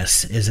of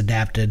Venus is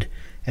adapted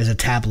as a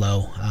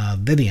tableau,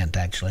 Vivient,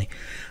 actually.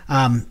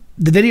 The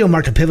video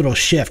marked a pivotal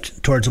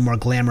shift towards a more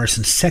glamorous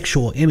and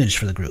sexual image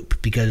for the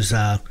group, because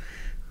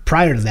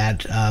prior to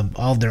that,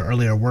 all of their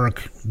earlier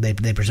work,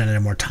 they presented a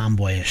more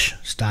tomboyish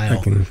style.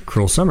 Like in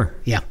Cruel Summer.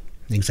 Yeah,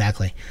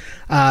 exactly.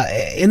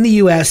 In the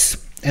U.S.,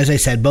 as I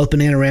said, both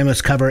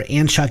Bananarama's cover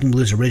and Shocking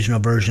Blue's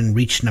original version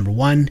reached number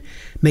one,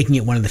 making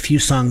it one of the few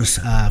songs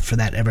for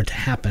that ever to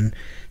happen.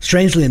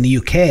 Strangely, in the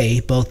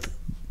UK, both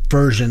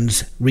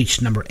versions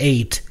reached number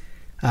 8,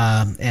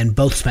 and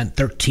both spent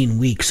 13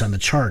 weeks on the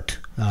chart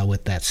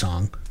with that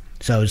song.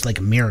 So it was like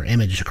a mirror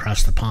image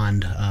across the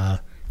pond,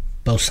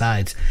 both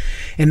sides.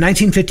 In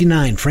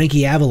 1959,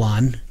 Frankie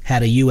Avalon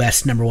had a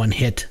U.S. number one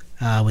hit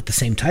with the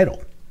same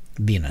title,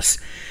 Venus.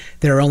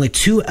 There are only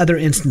 2 other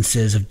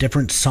instances of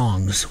different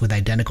songs with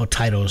identical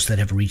titles that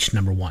have reached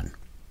number one.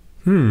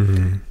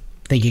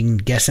 Think you can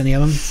guess any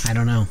of them? I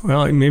don't know.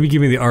 Well, maybe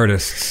give me the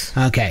artists.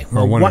 Okay.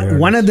 Or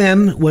one of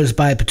them was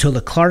by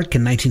Petula Clark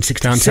in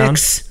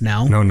 1966.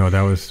 Downtown? No,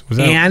 that was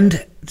that?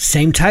 And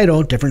same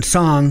title, different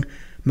song,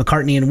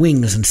 McCartney and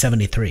Wings in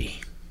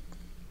 73.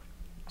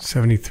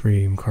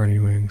 73,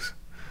 McCartney Wings.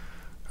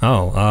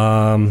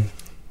 Oh,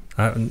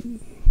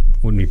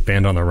 wouldn't be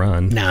Band on the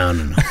Run. No.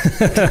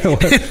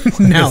 What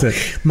No, is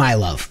it? My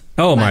Love.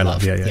 Oh, My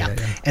Love. Yeah.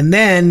 And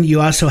then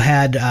you also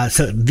had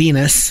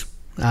Venus,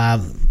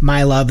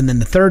 My Love, and then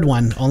the third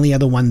one, only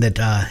other one that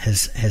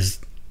has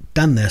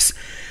done this.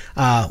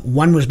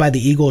 One was by the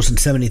Eagles in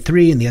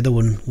 73, and the other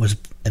one was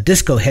a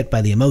disco hit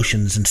by the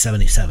Emotions in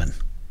 77.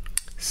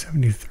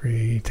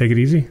 73. Take It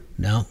Easy?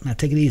 No, not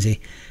Take It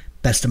Easy.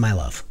 Best of My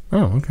Love.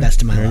 Oh, okay.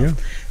 Best of My There you Love.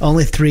 go.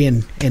 Only 3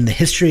 in the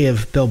history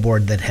of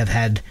Billboard that have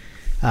had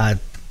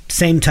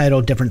same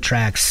title, different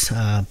tracks,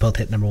 both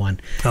hit number one.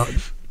 I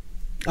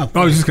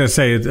was just going to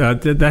say,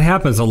 that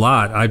happens a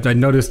lot. I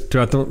noticed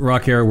throughout the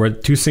rock era where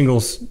 2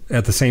 singles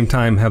at the same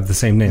time have the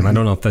same name. I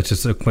don't know if that's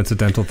just a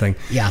coincidental thing.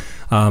 Yeah.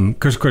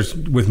 Because, of course,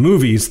 with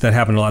movies, that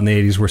happened a lot in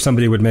the 80s where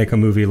somebody would make a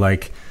movie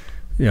like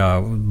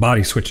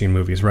body switching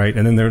movies, right?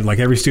 And then they're like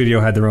every studio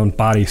had their own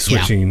body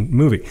switching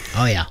movie.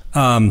 Oh, yeah.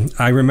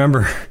 I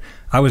remember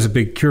I was a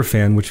big Cure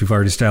fan, which we've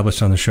already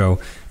established on the show.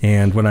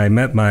 And when I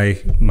met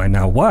my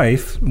now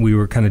wife, we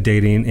were kind of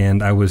dating,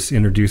 and I was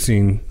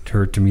introducing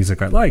her to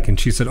music I like. And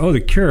she said, "Oh,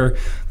 The Cure,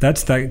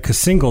 that's that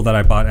single that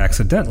I bought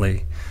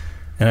accidentally."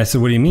 And I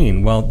said, "What do you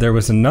mean?" Well, there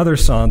was another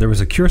song. There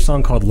was a Cure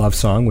song called Love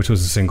Song, which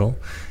was a single.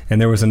 And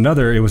there was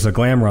another, it was a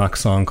glam rock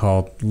song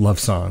called Love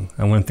Song.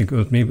 I want to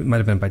think it might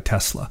have been by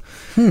Tesla.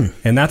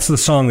 And that's the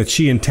song that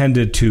she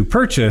intended to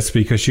purchase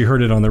because she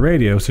heard it on the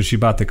radio. So she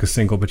bought the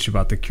single, but she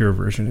bought the Cure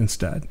version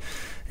instead.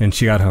 And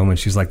she got home and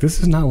she's like, "This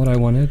is not what I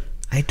wanted."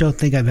 I don't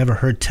think I've ever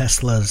heard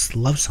Tesla's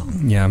Love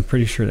Song. Yeah, I'm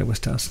pretty sure that was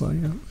Tesla.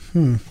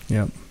 Yeah.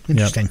 Yeah.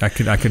 Interesting.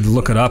 Yeah. I could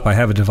look it up. I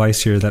have a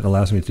device here that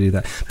allows me to do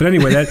that. But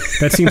anyway,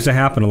 that seems to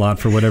happen a lot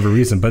for whatever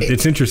reason. But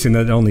it's interesting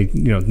that only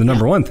the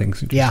number one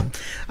thing's interesting.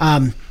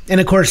 Yeah. And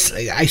of course,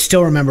 I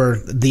still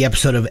remember the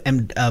episode of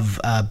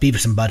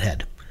Beavis and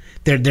Butthead.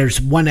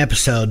 There's one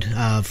episode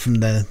from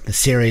the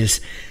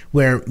series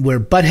where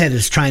Butthead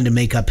is trying to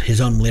make up his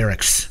own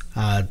lyrics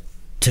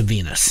to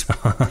Venus,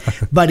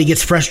 but he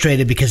gets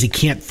frustrated because he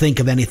can't think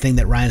of anything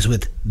that rhymes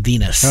with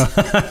Venus.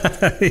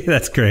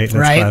 That's great. That's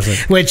right?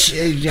 classic. Which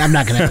I'm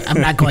not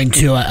going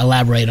to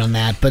elaborate on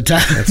that. But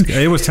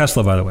it was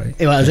Tesla, by the way.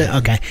 It was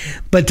okay.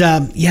 But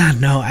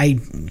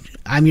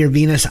I'm your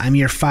Venus. I'm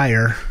your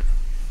fire.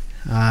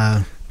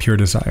 Pure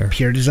desire.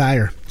 Pure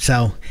desire.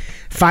 So,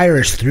 fire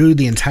is through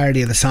the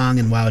entirety of the song,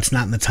 and while it's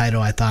not in the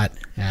title, I thought,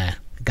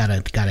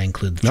 gotta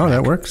include the track. No,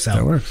 that works. So,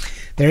 that works.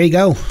 There you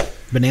go,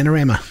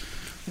 Bananarama.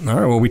 All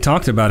right. Well, we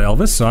talked about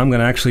Elvis, so I'm going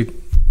to actually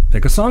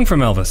pick a song from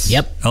Elvis.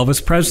 Yep.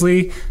 Elvis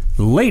Presley,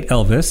 late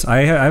Elvis.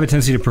 I have a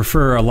tendency to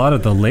prefer a lot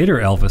of the later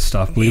Elvis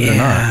stuff, believe it or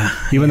not.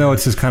 Even though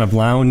it's his kind of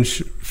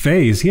lounge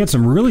phase, he had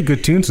some really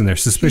good tunes in there.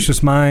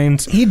 Suspicious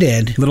Minds. He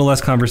did. Little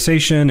Less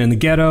Conversation, In the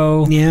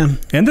Ghetto. Yeah.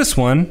 And this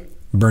one,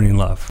 Burning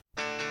Love.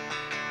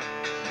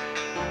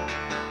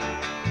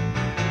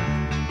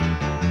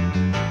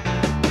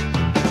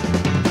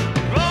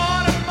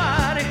 Lord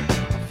Almighty,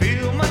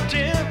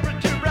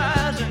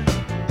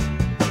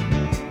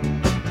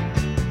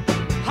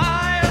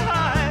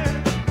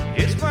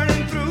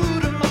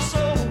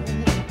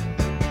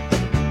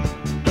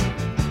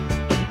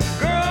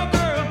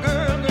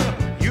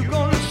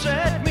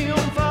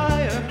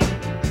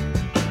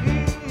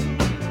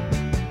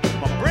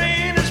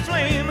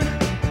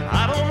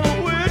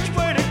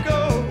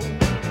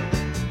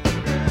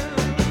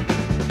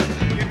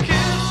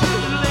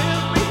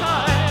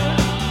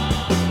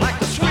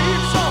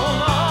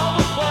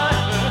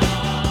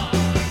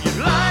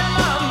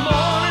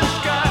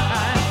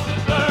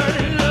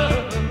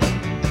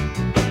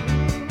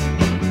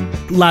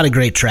 lot of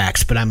great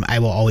tracks, but I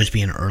will always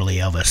be an early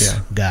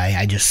Elvis guy.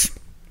 I just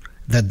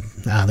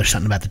there's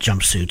something about the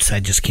jumpsuits.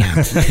 I just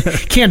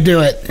can't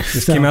do it.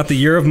 This came out the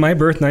year of my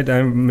birth. Did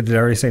I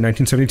already say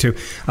 1972?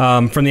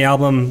 From the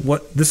album,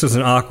 this is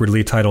an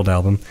awkwardly titled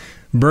album,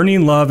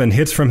 Burning Love and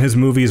Hits from His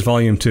Movies,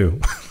 Volume 2.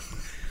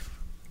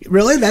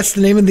 Really? That's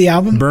the name of the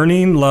album?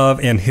 Burning Love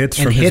and Hits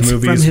from His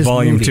Movies,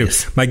 Volume 2.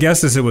 My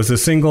guess is it was a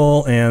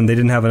single, and they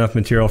didn't have enough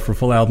material for a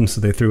full album,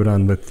 so they threw it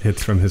on with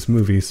Hits from His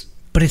Movies.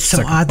 But it's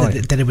so odd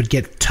that it would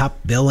get top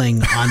billing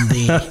on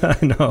the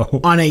I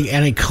know. on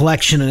a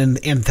collection and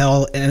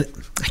I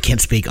can't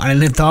speak on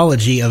an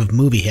anthology of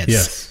movie hits.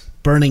 Yes,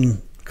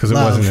 Burning because it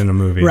wasn't in a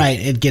movie, right?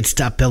 It gets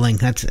top billing.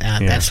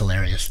 That's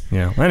hilarious.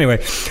 Yeah. Anyway,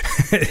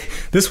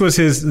 this was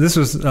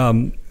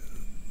the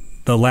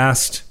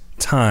last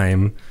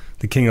time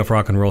the King of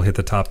Rock and Roll hit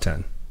the top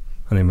 10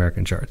 on the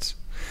American charts.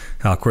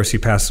 Of course, he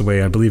passed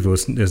away, I believe it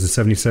was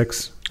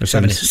 76? Or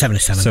 77.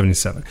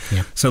 77.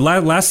 Yeah. So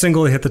last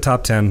single, it hit the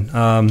top 10.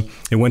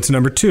 It went to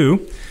number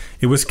 2.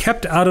 It was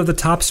kept out of the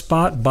top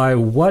spot by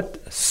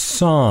what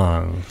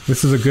song?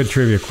 This is a good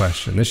trivia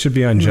question. This should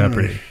be on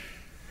Jeopardy.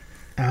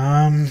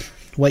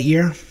 What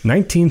year?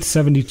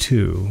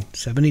 1972.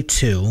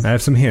 72. I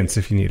have some hints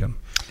if you need them.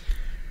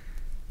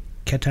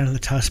 Kept out of the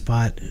top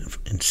spot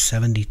in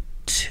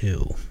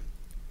 72.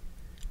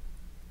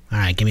 All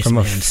right, give me some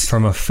hints.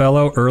 From a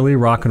fellow early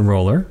rock and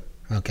roller.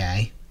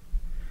 Okay.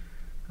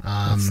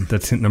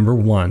 That's hint number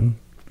 1.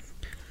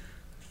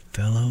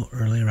 Fellow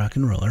early rock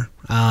and roller.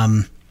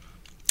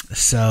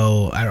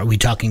 So are we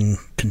talking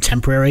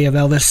contemporary of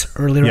Elvis,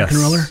 early rock and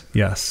roller?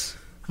 Yes.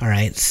 All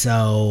right,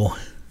 so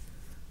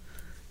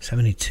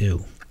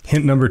 72.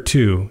 Hint number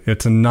 2.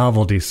 It's a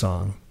novelty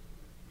song.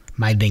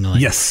 My Ding-a-Ling.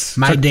 Yes.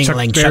 My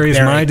Ding-a-Ling. Chuck Berry's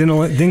My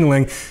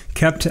Ding-a-Ling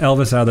kept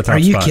Elvis out of the top spot. Are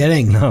you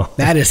kidding? No.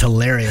 That is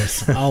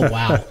hilarious. Oh,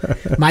 wow.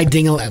 My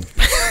Ding-a-Ling.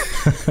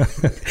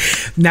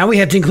 Now we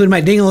have to include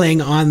My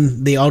Ding-a-Ling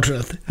on the Ultra.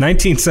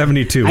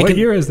 1972. What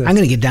year is this? I'm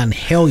going to get down and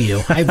hail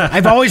you.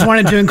 I've always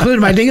wanted to include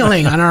My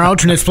Ding-a-Ling on our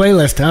alternates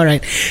playlist. All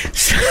right.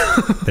 So.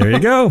 There you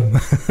go.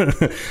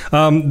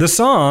 The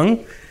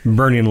song,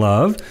 Burning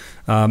Love,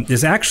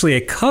 is actually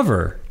a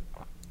cover.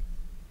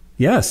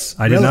 Yes,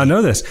 I did not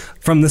know this.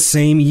 From the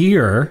same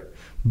year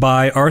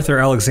by Arthur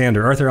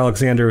Alexander. Arthur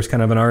Alexander was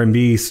kind of an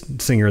R&B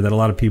singer that a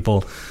lot of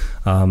people,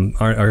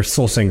 or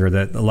soul singer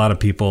that a lot of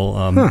people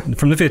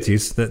from the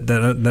 50s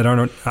that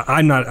aren't.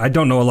 I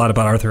don't know a lot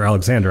about Arthur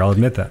Alexander. I'll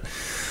admit that.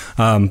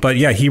 But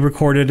yeah, he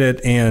recorded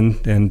it,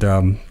 and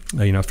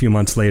a few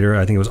months later,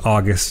 I think it was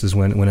August, is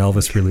when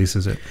Elvis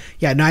releases it.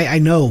 Yeah, no, I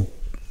know.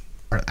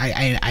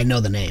 I know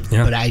the name,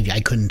 but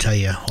I couldn't tell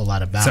you a whole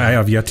lot about it. So I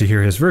have yet to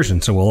hear his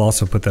version, so we'll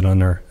also put that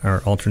on our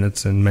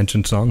alternates and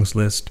mentioned songs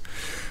list.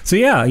 So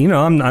yeah,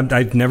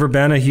 I've never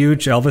been a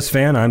huge Elvis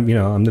fan. I'm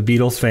the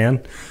Beatles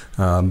fan,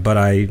 but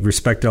I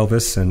respect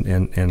Elvis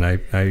and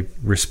I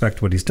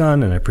respect what he's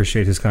done, and I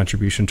appreciate his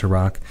contribution to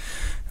rock.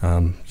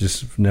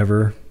 Just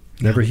never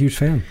a huge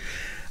fan.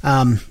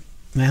 Well,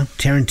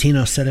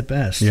 Tarantino said it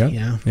best.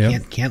 Yeah,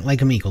 can't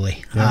like him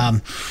equally. Yeah.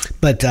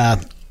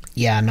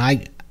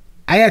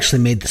 I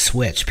actually made the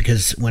switch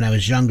because when I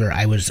was younger,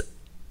 I was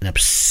an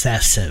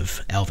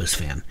obsessive Elvis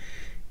fan,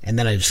 and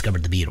then I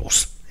discovered the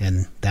Beatles,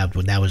 and that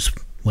was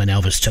when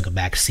Elvis took a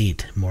back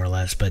seat, more or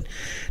less. But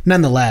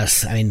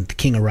nonetheless, I mean, the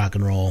King of Rock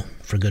and Roll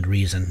for good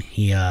reason.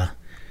 He, wow.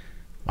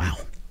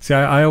 See,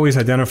 I always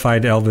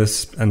identified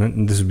Elvis,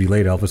 and this would be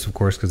late Elvis, of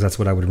course, because that's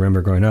what I would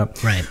remember growing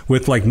up. Right.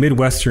 With like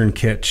Midwestern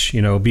kitsch,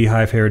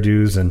 beehive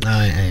hairdos and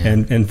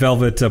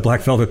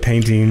black velvet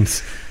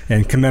paintings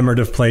and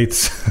commemorative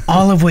plates.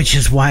 All of which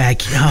is why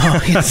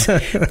it's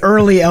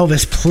early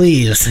Elvis,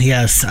 please.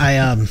 Yes,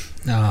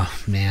 oh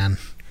man,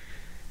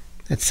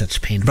 that's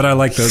such pain. But I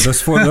like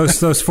those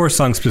four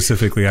songs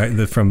specifically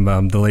from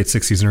the late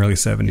 '60s and early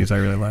 '70s. I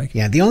really like.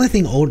 Yeah, the only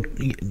thing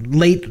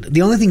late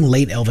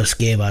Elvis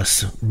gave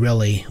us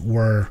really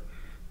were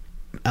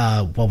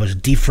what was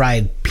it, deep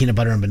fried peanut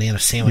butter and banana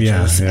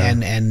sandwiches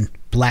and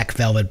Black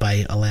Velvet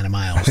by Alana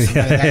Miles.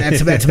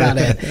 That's about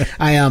it.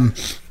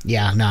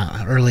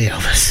 Early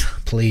Elvis.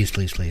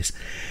 Please.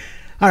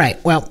 All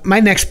right. Well, my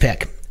next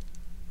pick.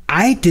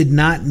 I did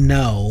not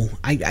know.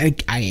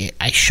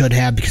 I should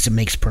have, because it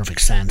makes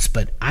perfect sense.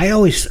 But I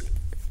always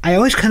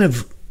kind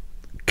of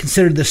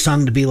considered this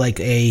song to be like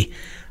a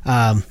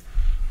kind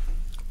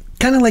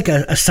of like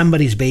a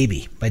Somebody's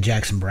Baby by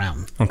Jackson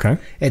Browne. Okay.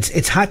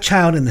 It's Hot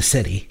Child in the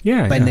City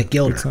by Nick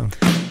Gilder.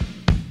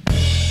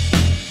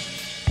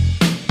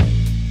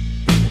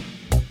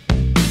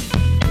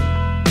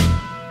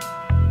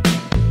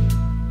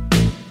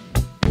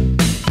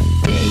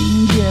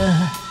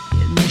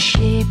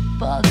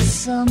 Of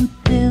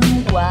something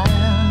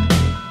wild,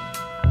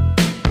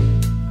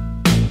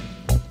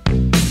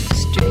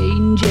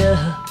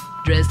 stranger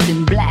dressed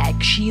in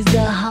black, she's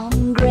a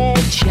hungry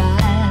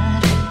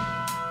child.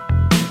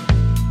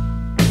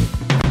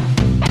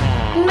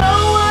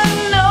 No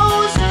one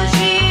knows who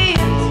she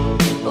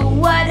is or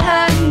what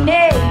her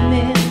name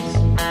is.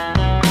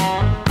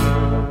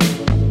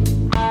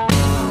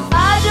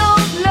 I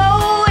don't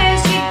know where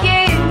she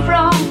came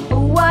from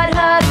or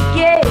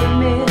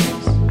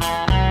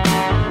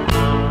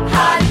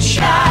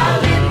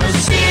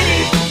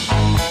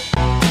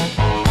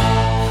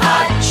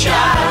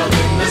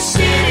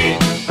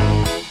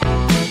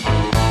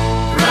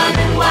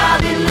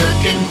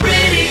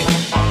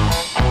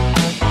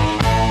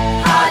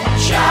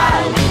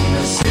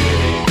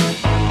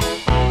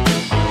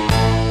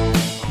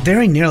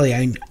Very nearly.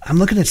 I'm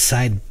looking at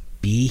side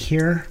B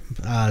here,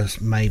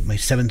 my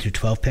 7 through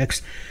 12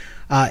 picks.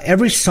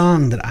 Every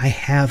song that I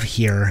have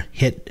here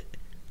hit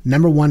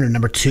number 1 or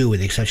number 2 with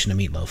the exception of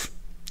Meatloaf.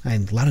 A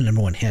lot of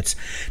number 1 hits.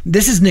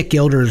 This is Nick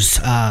Gilder's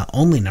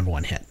only number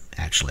 1 hit,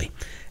 actually.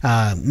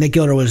 Nick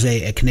Gilder was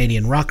a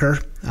Canadian rocker.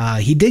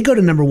 He did go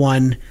to number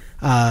 1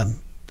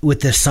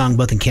 with this song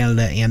both in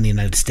Canada and the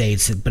United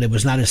States, but it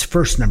was not his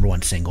first number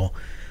 1 single.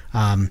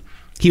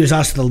 He was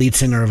also the lead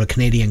singer of a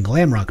Canadian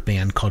glam rock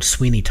band called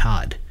Sweeney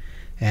Todd,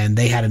 and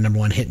they had a number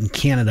 1 hit in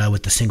Canada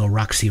with the single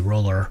Roxy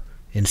Roller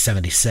in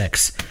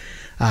 76.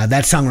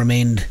 That song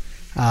remained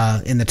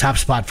in the top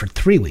spot for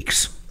 3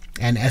 weeks.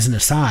 And as an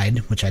aside,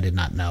 which I did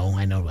not know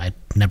I'd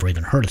never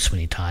even heard of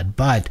Sweeney Todd,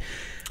 but...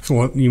 So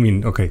what you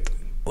mean, okay.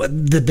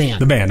 The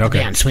band. Okay. The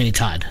band, Sweeney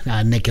Todd.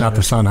 Nick Gilder. Not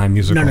the Sondheim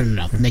musical.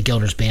 No. Nick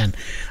Gilder's band.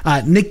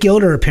 Nick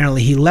Gilder,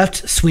 apparently, he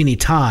left Sweeney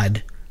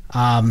Todd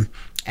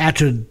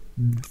after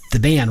the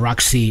band,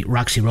 Roxy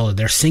Roller,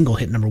 their single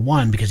hit number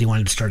 1 because he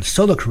wanted to start a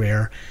solo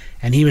career,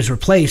 and he was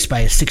replaced by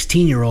a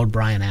 16-year-old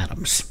Bryan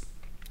Adams,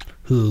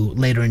 who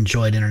later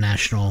enjoyed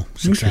international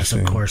success,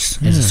 of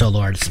course, as a solo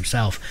artist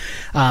himself.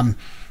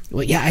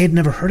 Well, yeah, I had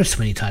never heard of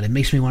Sweeney Todd. It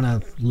makes me want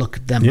to look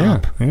them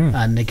up.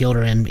 Yeah. Nick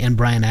Gilder and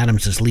Bryan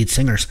Adams as lead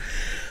singers.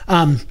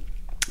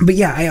 But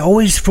yeah, I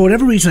always, for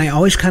whatever reason, I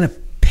always kind of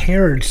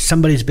paired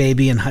Somebody's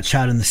Baby and Hot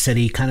Shot in the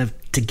City kind of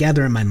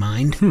together in my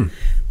mind.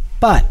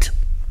 But,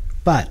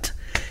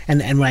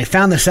 and when I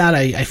found this out,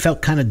 I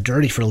felt kind of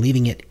dirty for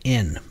leaving it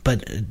in.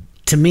 But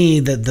to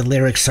me, the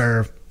lyrics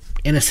are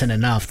innocent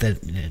enough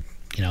that,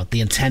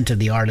 the intent of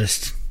the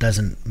artist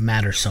doesn't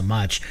matter so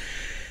much.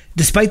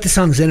 Despite the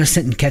song's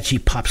innocent and catchy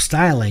pop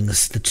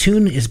stylings, the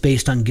tune is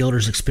based on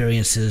Gilder's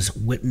experiences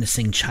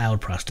witnessing child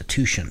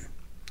prostitution.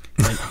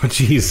 Oh,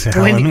 jeez,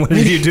 Alan, what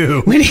did you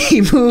do? When he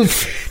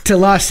moved to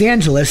Los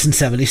Angeles in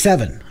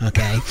 77,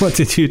 okay? What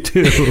did you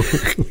do?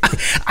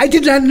 I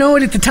did not know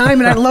it at the time,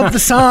 and I loved the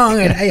song.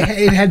 And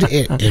it had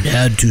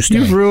to stay.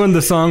 You've ruined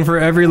the song for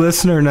every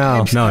listener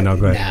now. No,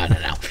 go ahead.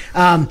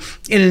 No.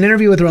 In an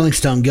interview with Rolling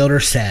Stone,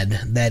 Gilder said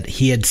that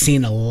he had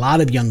seen a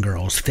lot of young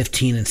girls,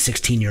 15 and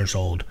 16 years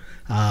old,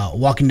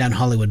 walking down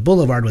Hollywood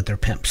Boulevard with their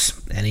pimps.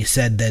 And he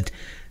said that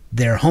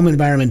their home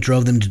environment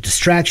drove them to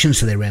distraction,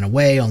 so they ran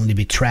away, only to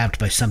be trapped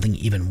by something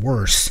even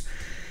worse.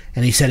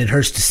 And he said, it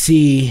hurts to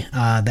see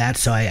that,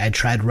 so I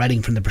tried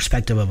writing from the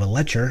perspective of a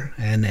lecher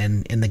and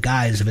in the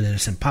guise of an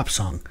innocent pop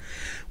song,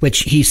 which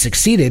he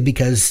succeeded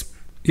because...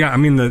 Yeah, I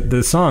mean,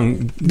 the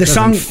song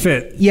doesn't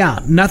fit. Yeah,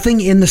 nothing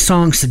in the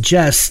song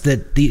suggests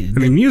that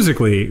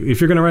musically,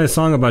 if you're going to write a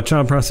song about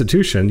child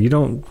prostitution, you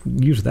don't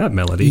use that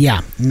melody.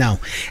 Yeah, no.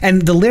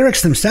 And the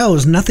lyrics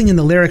themselves, nothing in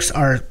the lyrics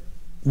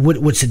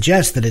would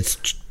suggest that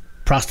it's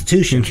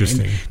prostitution.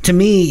 Interesting. And to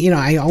me,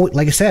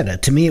 like I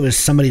said, to me it was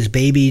Somebody's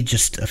Baby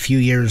just a few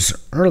years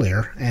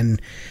earlier,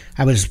 and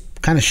I was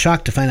kind of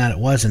shocked to find out it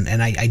wasn't,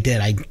 and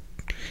I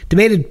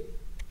debated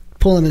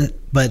pulling it,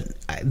 but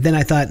then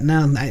I thought,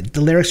 no,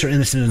 the lyrics are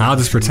innocent enough. I'll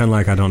just pretend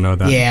like I don't know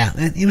that. Yeah,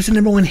 it was the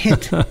number 1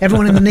 hit.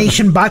 Everyone in the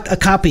nation bought a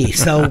copy,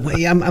 so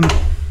I'm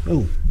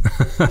oh.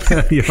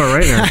 You're all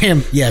right now. I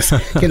am, yes.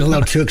 Getting a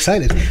little too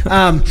excited.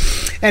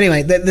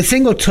 Anyway, the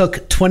single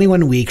took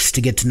 21 weeks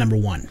to get to number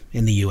 1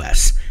 in the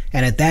U.S.,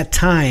 and at that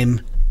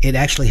time, it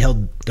actually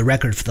held the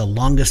record for the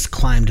longest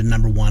climb to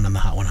number 1 on the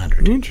Hot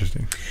 100.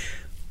 Interesting.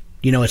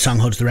 You know what song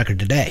holds the record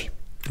today?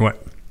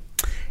 What?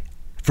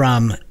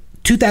 From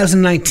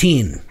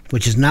 2019,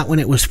 which is not when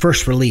it was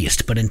first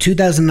released, but in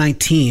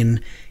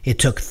 2019, it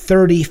took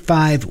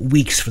 35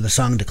 weeks for the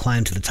song to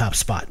climb to the top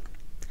spot.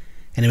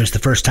 And it was the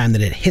first time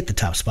that it hit the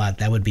top spot.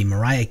 That would be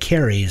Mariah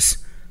Carey's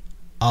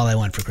All I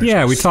Want for Christmas.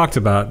 Yeah, we talked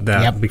about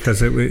that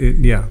because it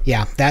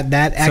Yeah, that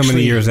actually... So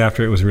many years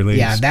after it was released.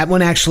 Yeah, that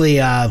one actually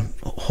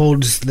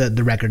holds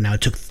the record now.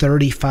 It took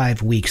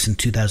 35 weeks in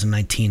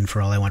 2019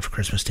 for All I Want for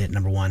Christmas to hit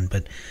number 1.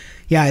 But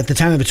yeah, at the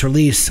time of its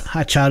release,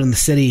 Hot Child in the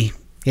City,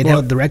 it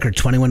held the record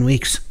 21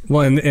 weeks.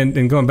 Well,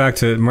 and going back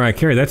to Mariah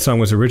Carey, that song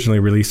was originally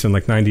released in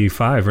like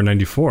 95 or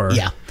 94.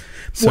 Yeah.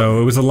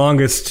 So it was the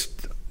longest...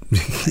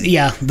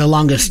 Yeah, the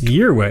longest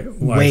year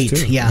wait.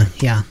 Too. Yeah.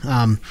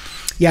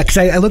 Because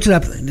I looked it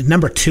up.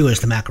 Number 2 is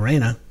the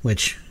Macarena,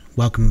 which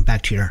welcome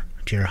back to your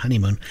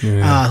honeymoon.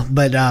 Yeah.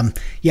 Wait a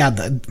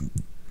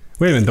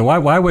minute.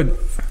 Why would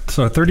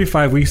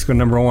 35 weeks go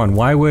number 1?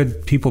 Why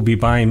would people be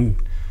buying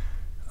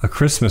a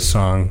Christmas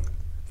song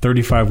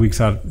 35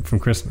 weeks out from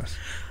Christmas?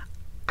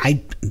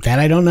 I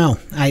don't know.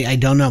 I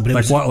don't know.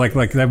 But like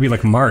that'd be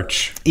like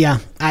March. Yeah,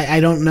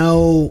 I don't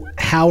know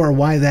how or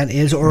why that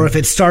is, or if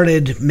it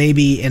started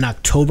maybe in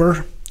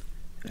October,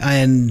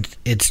 and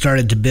it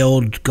started to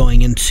build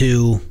going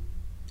into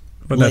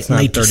that's not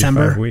late 35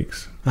 December.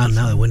 Weeks. Oh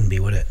no, it wouldn't be,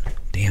 would it?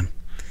 Damn.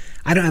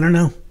 I don't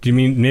know. Do you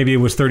mean maybe it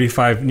was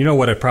 35? You know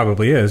what it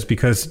probably is,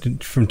 because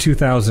from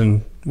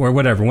 2000 or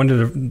whatever. When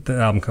did the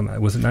album come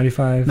out? Was it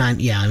 95?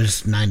 Yeah, it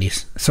was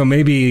 90s. So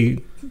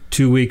maybe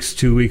 2 weeks,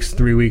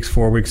 3 weeks,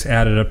 4 weeks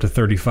added up to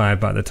 35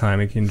 by the time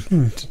it came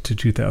to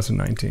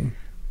 2019.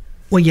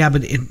 Well, yeah,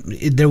 but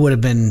there would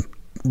have been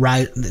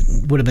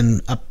would have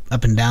been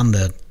up and down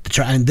the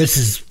chart. And this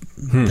is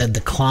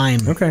the climb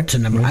to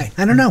number. I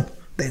don't know.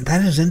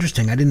 That is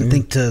interesting. I didn't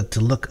think to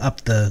look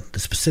up the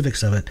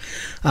specifics of it.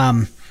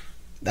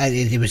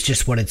 It was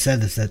just what it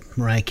said, is that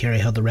Mariah Carey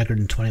held the record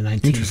in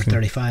 2019 for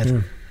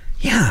 35.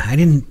 Yeah, I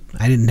didn't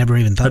never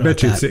even thought about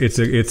that. I bet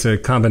you it's a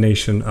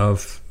combination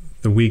of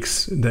the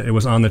weeks that it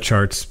was on the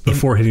charts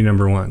before hitting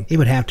number one. It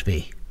would have to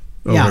be.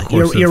 Yeah,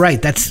 you're right.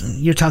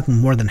 You're talking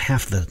more than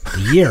half the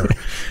year.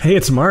 Hey,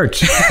 it's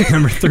March.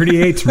 Number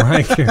 38's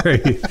Mariah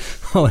Carey.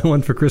 All I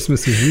Want for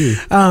Christmas Is You.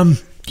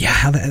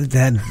 Yeah,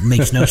 that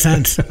makes no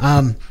sense.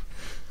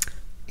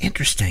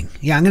 Interesting.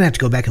 Yeah, I'm going to have to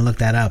go back and look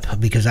that up,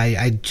 because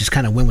I just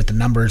kind of went with the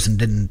numbers and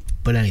didn't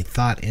put any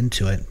thought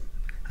into it.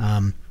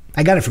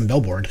 I got it from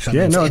Billboard. So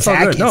it's all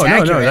good. No.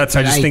 That's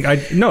I just think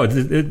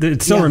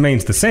it still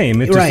remains the same.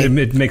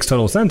 It makes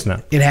total sense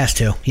now. It has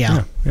to.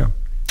 Yeah.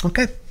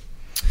 Okay.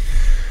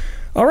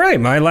 All right,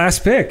 my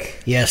last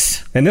pick.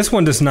 Yes. And this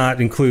one does not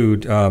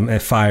include a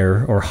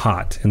fire or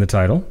hot in the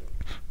title.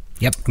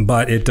 Yep.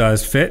 But it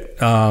does fit.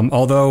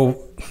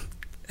 Although,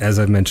 as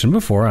I've mentioned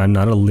before, I'm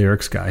not a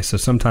lyrics guy, so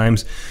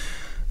sometimes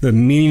the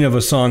meaning of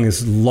a song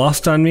is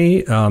lost on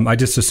me. I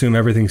just assume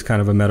everything's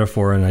kind of a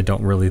metaphor, and I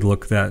don't really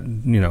look that,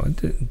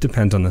 it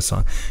depends on the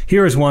song.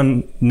 Here is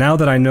one, now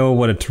that I know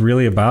what it's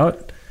really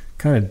about,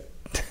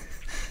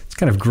 it's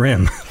kind of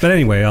grim. But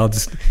anyway,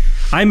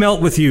 I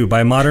Melt With You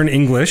by Modern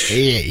English.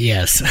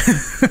 Yes.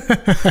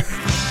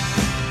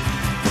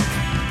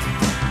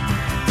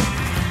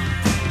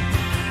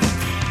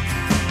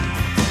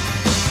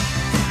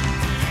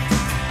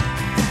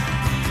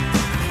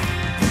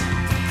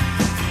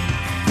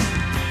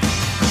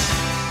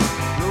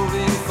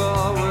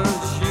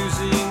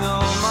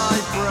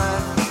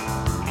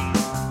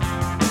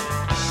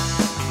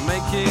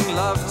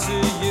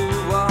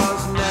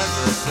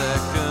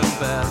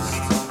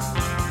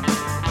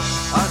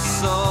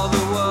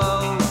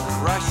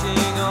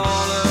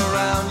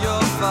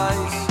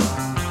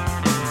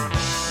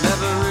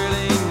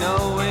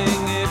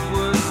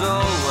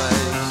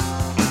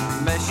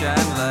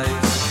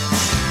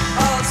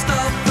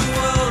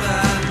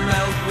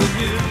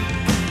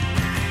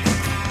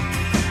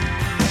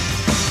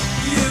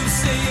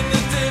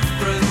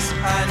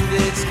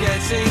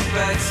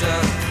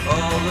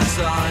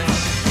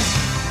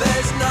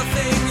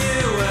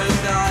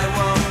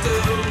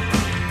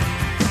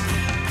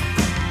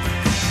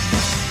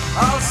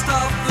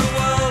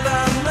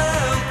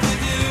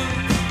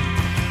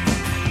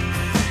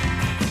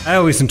 I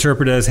always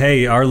interpret it as,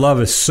 hey, our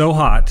love is so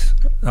hot,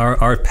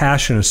 our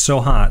passion is so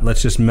hot,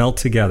 let's just melt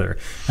together,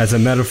 as a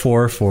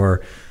metaphor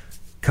for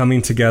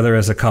coming together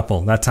as a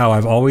couple. That's how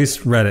I've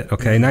always read it,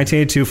 okay?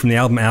 1982, from the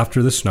album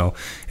After the Snow.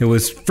 It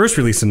was first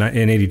released in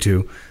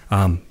 82,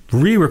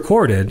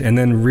 re-recorded, and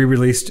then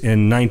re-released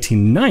in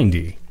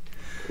 1990.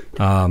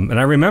 And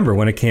I remember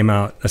when it came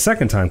out a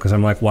second time, because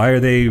I'm like, why are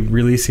they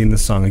releasing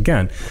this song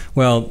again?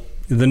 Well,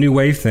 the new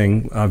wave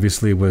thing,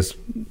 obviously, was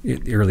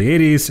early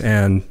 80s,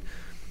 and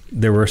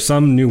there were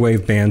some new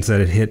wave bands that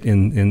had hit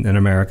in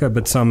America,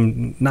 but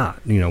some not.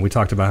 We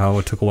talked about how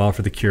it took a while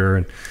for The Cure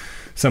and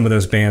some of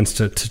those bands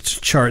to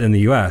chart in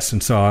the U.S.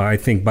 And so I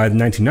think by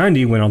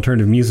 1990, when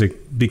alternative music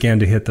began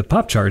to hit the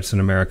pop charts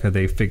in America,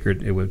 they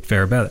figured it would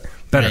fare better.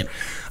 Right.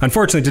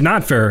 Unfortunately, it did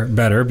not fare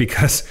better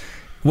because,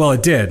 well,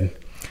 it did.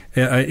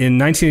 In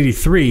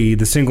 1983,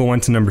 the single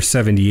went to number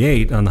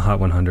 78 on the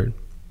Hot 100.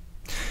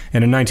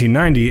 And in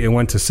 1990, it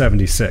went to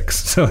 76.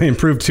 So it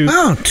improved two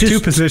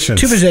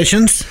positions. 2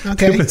 positions.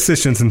 Okay. 2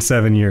 positions in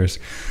 7 years.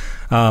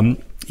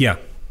 Yeah.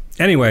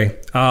 Anyway,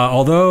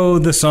 although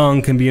the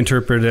song can be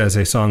interpreted as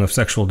a song of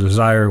sexual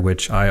desire,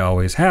 which I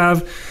always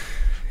have,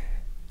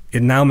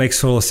 it now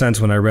makes total sense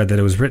when I read that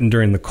it was written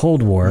during the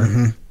Cold War.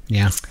 Mm-hmm.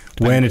 Yeah.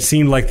 When it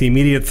seemed like the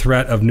immediate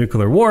threat of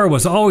nuclear war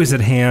was always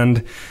at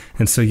hand.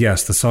 And so,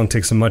 yes, the song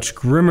takes a much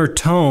grimmer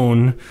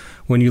tone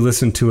when you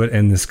listen to it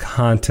in this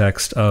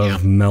context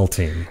of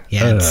melting.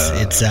 Yeah,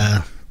 it's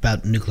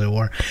about nuclear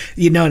war.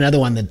 Another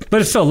one that...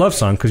 But it's still a love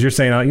song, because you're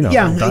saying,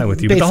 I'll die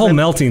with you. But the whole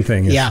melting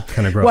thing is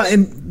kind of gross. Well,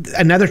 and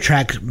another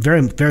track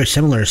very, very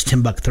similar is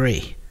Timbuk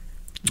 3.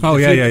 Oh,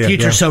 yeah.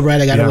 Future So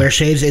Bright, I Gotta Wear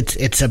Shades.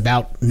 It's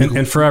about...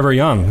 And Forever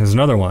Young is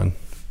another one.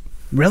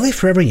 Really?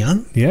 Forever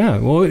Young? Yeah.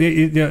 Well,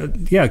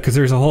 because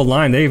there's a whole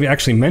line. They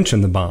actually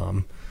mentioned the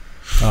bomb.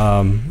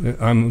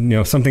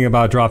 Something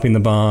about dropping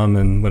the bomb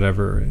and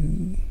whatever.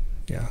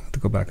 Yeah, I have to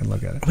go back and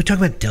look at it. Are we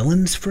talking about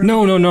Dylan's Forever?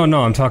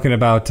 No. I'm talking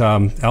about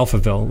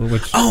Alphaville,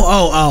 which...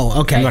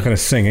 okay. I'm not going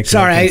to sing it.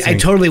 Sorry, I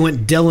totally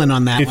went Dylan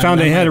on that one.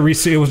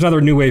 It was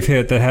another new wave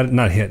hit that had...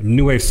 Not hit,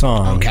 new wave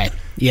song. Okay.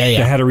 Yeah.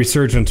 That had a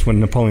resurgence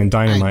when Napoleon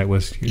Dynamite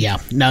was... Yeah.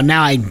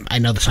 Now I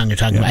know the song you're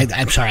talking about.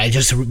 I'm sorry, I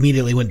just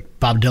immediately went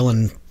Bob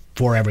Dylan,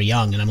 Forever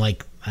Young, and I'm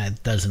like,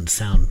 that doesn't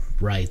sound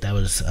right. That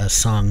was a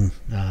song,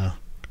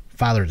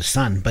 father to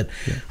son. But,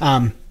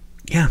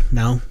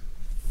 no.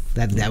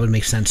 That would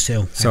make sense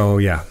too. So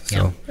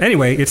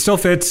anyway, it still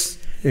fits.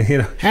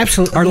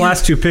 Absolutely. Our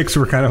last 2 picks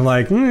were kind of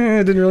like,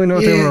 I didn't really know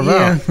what they were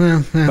about.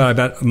 But I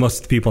bet most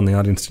of the people in the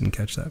audience didn't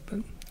catch that, but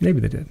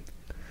maybe they did.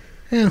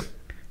 Yeah.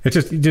 It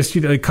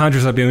it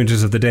conjures up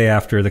images of the day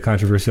after the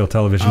controversial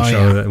television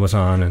show that was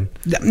on. And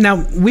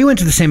now, we went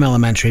to the same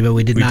elementary, but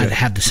we did not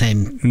have the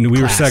same We were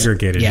class.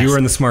 segregated. Yes. You were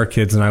in the smart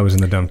kids, and I was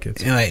in the dumb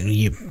kids.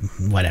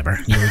 Whatever.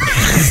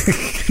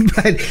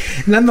 But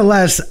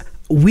nonetheless,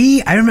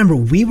 I remember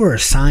we were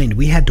assigned,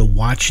 we had to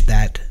watch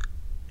that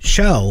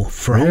show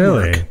for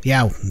homework.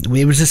 Yeah,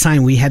 it was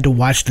assigned. We had to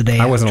watch the day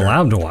I wasn't after.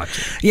 allowed to watch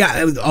it.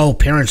 Yeah.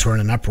 Parents were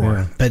in an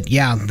uproar. But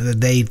yeah,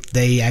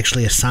 they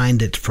actually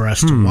assigned it for us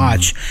to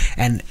watch.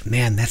 And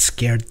man, that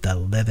scared the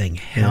living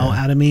hell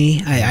out of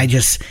me.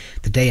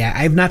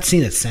 I've not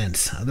seen it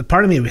since. The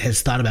part of me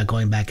has thought about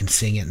going back and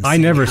seeing it. And I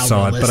seeing never how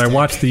saw it, but I realistic.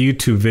 watched the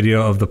YouTube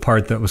video of the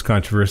part that was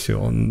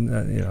controversial,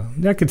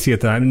 and I could see it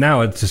then.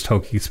 Now it's just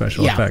hokey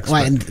special effects.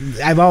 Well, but-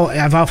 and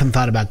I've often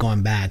thought about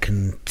going back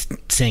and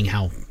seeing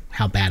how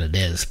bad it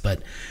is, but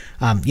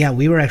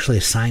we were actually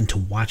assigned to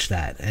watch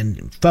that.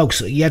 And folks,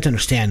 you have to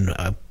understand,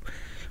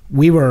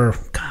 we were,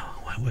 God,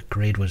 what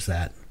grade was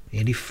that?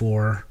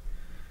 84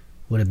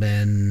 would have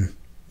been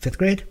 5th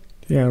grade.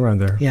 Yeah, around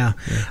there. Yeah.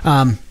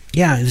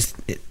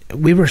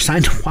 We were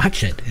assigned to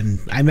watch it, and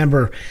I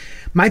remember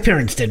my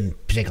parents didn't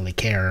particularly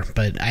care,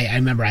 but I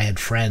remember I had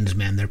friends,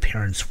 man, their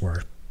parents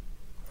were.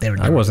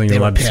 I wasn't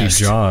even allowed to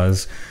see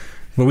Jaws.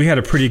 Well, we had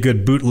a pretty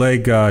good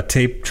bootleg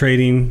tape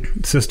trading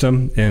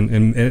system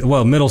in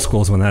middle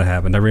school is when that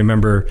happened. I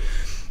remember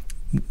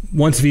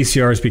once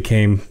VCRs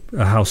became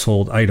a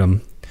household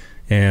item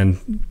and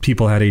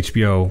people had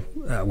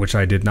HBO, which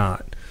I did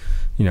not.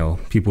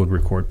 People would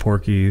record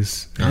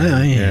Porky's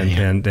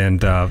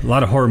and a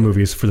lot of horror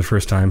movies for the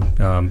first time,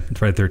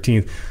 Friday the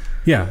 13th.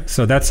 Yeah,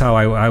 so that's how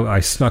I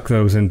snuck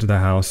those into the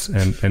house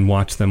and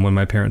watched them when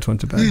my parents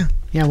went to bed.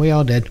 Yeah, we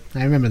all did.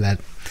 I remember that.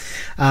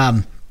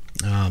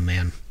 Oh,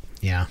 man.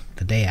 Yeah,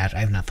 the day after.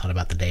 I have not thought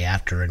about the day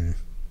after in,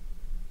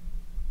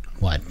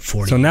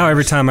 40 So now years.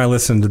 every time I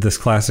listen to this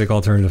classic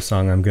alternative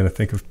song, I'm going to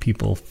think of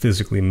people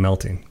physically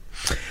melting.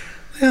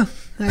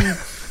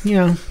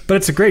 Yeah, But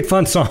it's a great,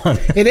 fun song.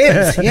 It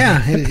is.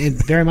 Yeah, it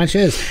very much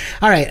is.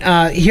 All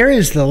right, here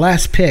is the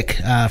last pick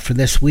for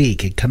this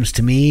week. It comes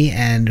to me,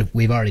 and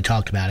we've already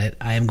talked about it.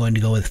 I am going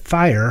to go with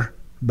Fire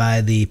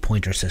by the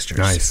Pointer Sisters.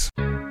 Nice.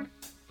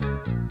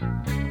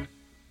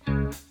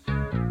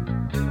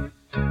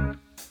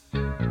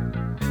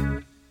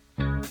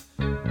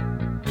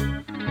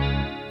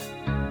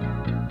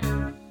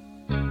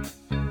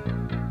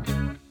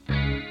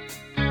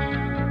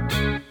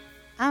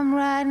 I'm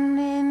riding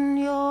in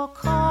your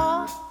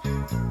car.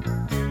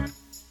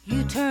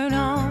 You turn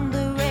on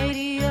the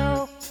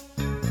radio.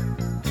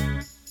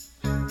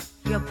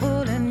 You're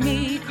pulling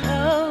me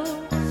close.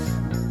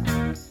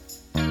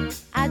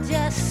 I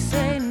just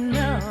say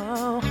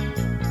no.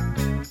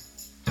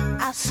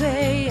 I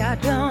say I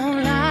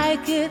don't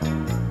like it,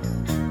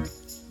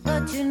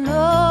 but you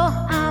know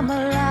I'm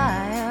a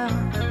liar.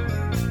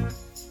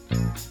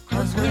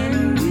 'Cause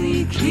when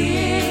we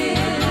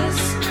kiss,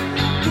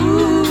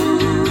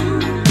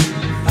 ooh,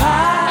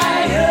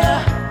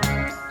 fire.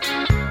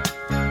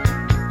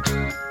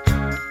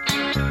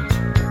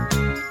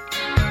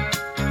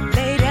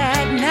 Late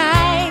at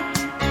night,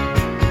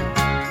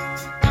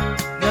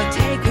 you're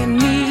taking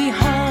me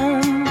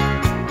home.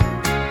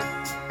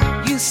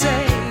 You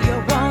say you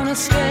wanna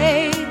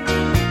stay.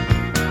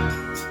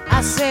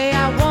 I say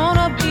I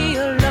wanna be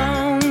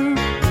alone.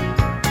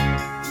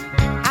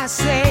 I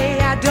say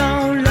I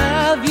don't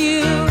love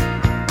you,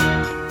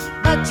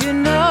 but you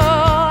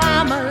know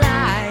I'm a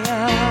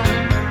liar.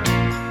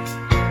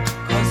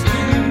 'Cause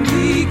when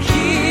we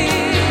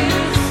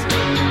kiss,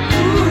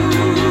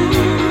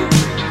 ooh,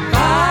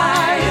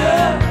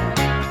 fire.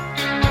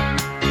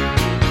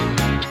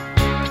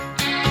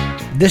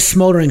 This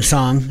smoldering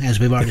song, as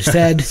we've already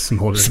said,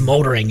 Smoldering.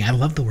 smoldering. I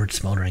love the word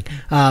smoldering.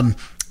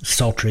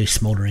 Sultry,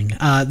 smoldering.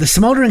 The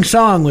smoldering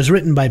song was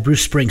written by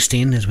Bruce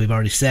Springsteen, as we've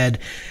already said.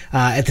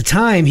 At the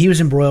time, he was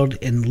embroiled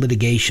in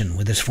litigation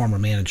with his former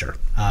manager,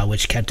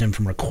 which kept him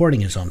from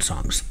recording his own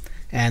songs.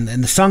 And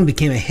the song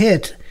became a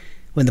hit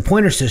when the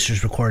Pointer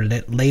Sisters recorded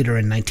it later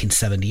in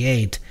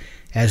 1978,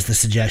 as the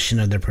suggestion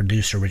of their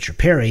producer Richard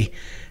Perry.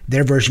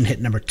 Their version hit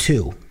number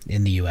 2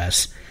 in the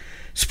U.S.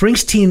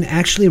 Springsteen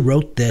actually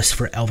wrote this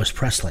for Elvis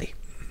Presley,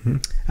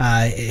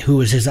 who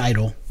was his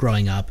idol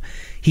growing up.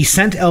 He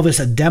sent Elvis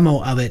a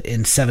demo of it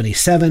in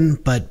 1977,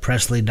 but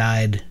Presley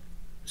died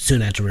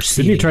soon after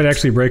receiving Didn't he try to it.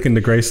 actually break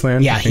into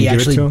Graceland? Yeah, and he give it to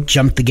actually him?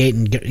 jumped the gate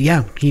and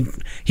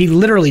he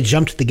literally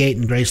jumped the gate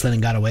in Graceland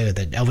and got away with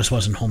it. Elvis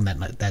wasn't home that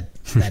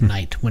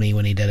night when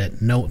he did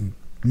it.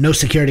 No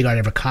security guard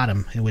ever caught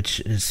him, which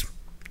is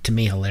to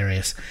me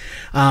hilarious.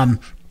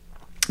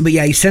 But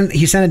yeah, he sent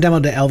a demo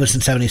to Elvis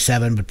in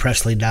 1977, but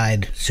Presley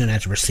died soon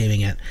after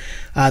receiving it.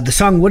 The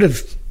song would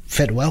have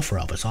fit well for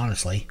Elvis,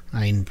 honestly.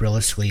 I mean,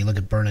 realistically, you look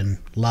at Burnin'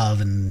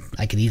 Love, and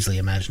I could easily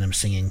imagine him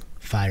singing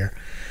Fire.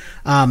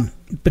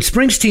 But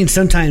Springsteen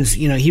sometimes,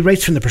 he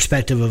writes from the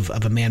perspective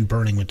of a man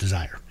burning with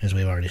desire, as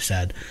we've already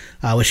said,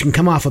 which can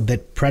come off a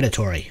bit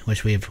predatory,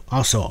 which we've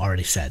also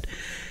already said.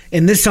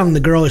 In this song, the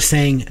girl is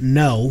saying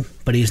no,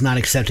 but he's not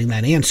accepting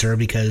that answer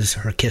because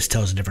her kiss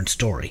tells a different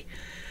story.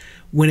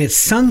 When it's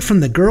sung from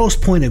the girl's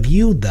point of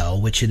view, though,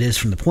 which it is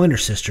from the Pointer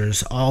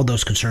Sisters, all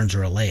those concerns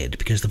are allayed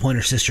because the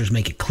Pointer Sisters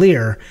make it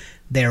clear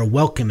they are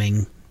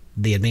welcoming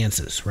the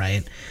advances,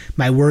 right?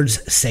 My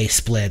words say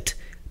split,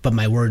 but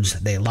my words,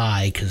 they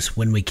lie because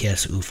when we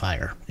kiss, ooh,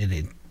 fire.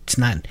 It's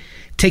not, it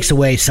takes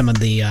away some of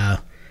the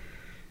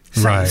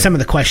some of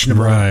the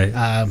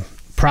questionable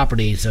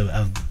properties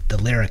of the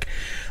lyric.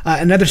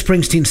 Another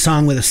Springsteen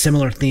song with a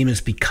similar theme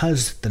is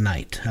Because the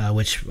Night,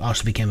 which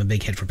also became a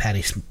big hit for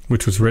Patti Smith.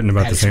 Which was written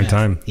about the same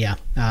time. Yeah.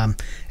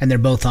 And they're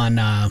both on,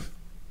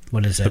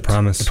 what is it? The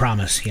Promise. The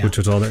Promise, yeah. Which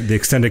was all the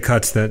extended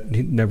cuts that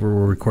never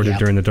were recorded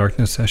during the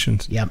Darkness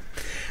sessions. Yep.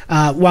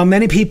 While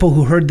many people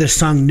who heard this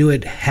song knew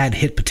it had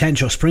hit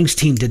potential,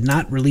 Springsteen did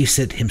not release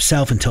it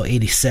himself until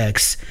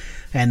 86.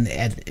 And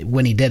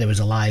when he did, it was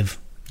a live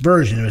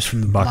version. It was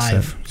from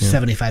live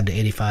 75 to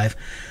 85.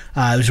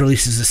 It was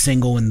released as a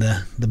single when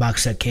the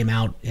box set came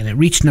out, and it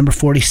reached number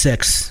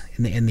 46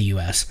 in the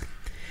U.S.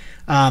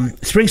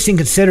 Springsteen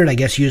considered, I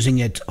guess, using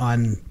it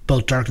on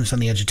both Darkness on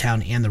the Edge of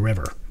Town and The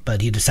River,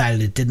 but he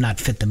decided it did not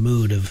fit the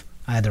mood of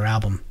either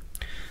album.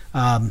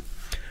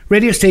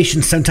 Radio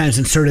stations sometimes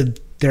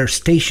inserted their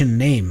station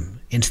name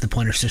into the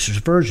Pointer Sisters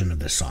version of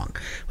this song,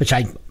 which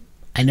I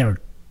never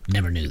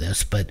knew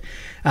this, but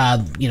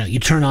you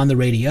turn on the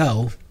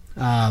radio.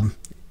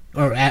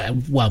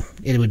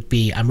 It would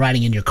be, I'm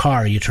riding in your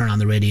car, you turn on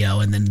the radio,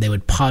 and then they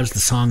would pause the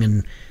song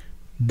and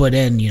put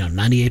in,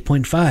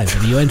 98.5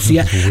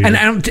 WNCF.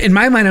 And in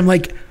my mind, I'm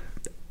like,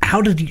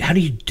 how do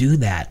you do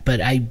that? But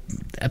I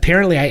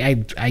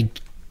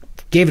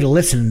gave it a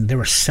listen. There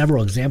were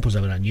several examples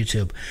of it on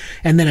YouTube.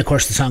 And then, of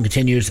course, the song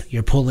continues,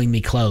 You're Pulling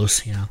Me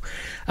Close,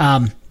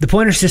 The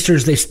Pointer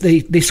Sisters,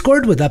 they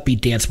scored with upbeat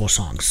danceable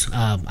songs.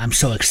 I'm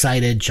So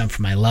Excited, Jump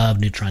for My Love,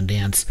 Neutron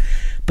Dance.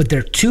 But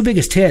their two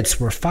biggest hits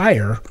were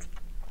Fire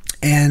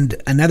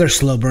and another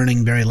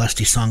slow-burning, very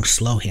lusty song,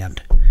 Slow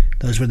Hand.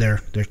 Those were their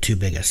two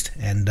biggest.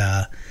 And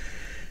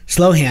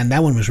Slow Hand,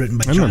 that one was written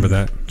by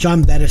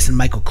John Bettis and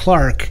Michael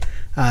Clark.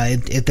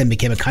 It then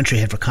became a country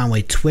hit for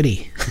Conway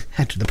Twitty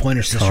after the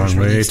Pointer Sisters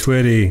released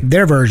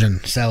their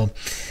version. So,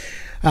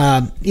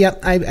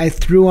 I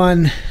threw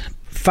on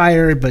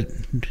Fire, but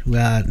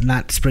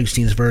not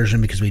Springsteen's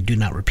version because we do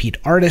not repeat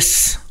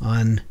artists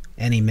on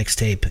any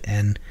mixtape.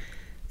 And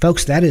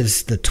folks, that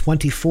is the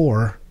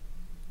 24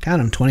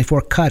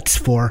 cuts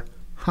for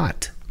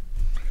Hot.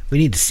 We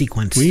need to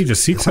sequence.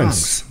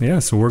 Songs. Yeah,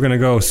 so we're going to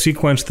go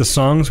sequence the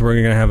songs. We're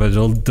going to have a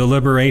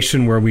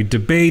deliberation where we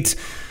debate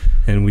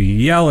and we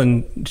yell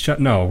and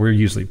no, we're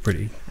usually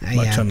pretty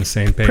much on the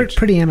same page.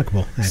 Pretty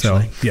amicable,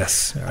 actually. So,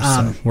 yes.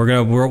 So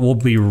we'll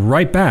be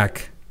right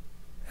back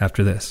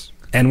after this.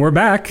 And we're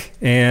back,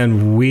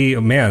 and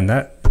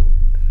that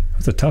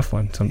was a tough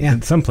one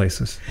in some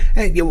places.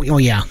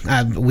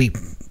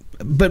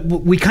 But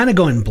we kind of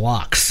go in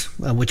blocks,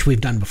 which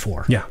we've done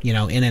before. Yeah.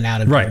 In and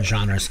out of different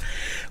genres.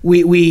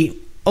 We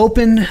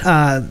open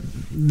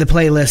the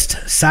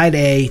playlist, side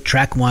A,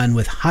 track 1,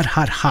 with Hot,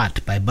 Hot, Hot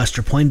by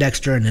Buster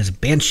Poindexter and his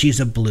Banshees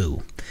of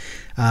Blue.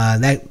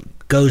 That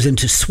goes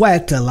into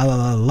Sweat, La La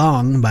La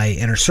Long by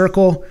Inner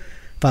Circle,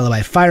 followed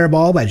by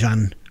Fireball by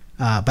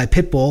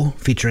Pitbull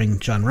featuring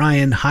John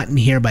Ryan, Hot in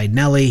Here by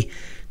Nelly,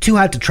 Too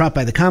Hot to Trot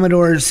by the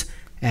Commodores,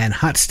 and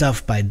Hot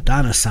Stuff by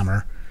Donna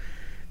Summer.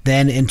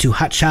 Then into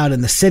Hot Child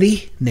in the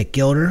City, Nick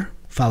Gilder,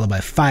 followed by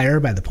Fire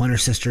by the Pointer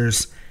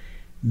Sisters,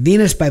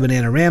 Venus by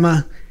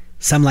Bananarama,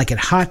 Some Like It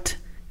Hot,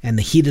 and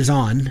The Heat Is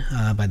On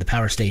by the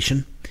Power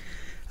Station.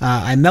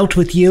 I Melt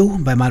With You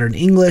by Modern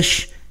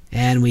English,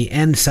 and we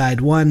end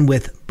side 1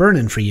 with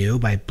Burnin' For You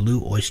by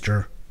Blue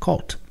Oyster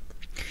Cult.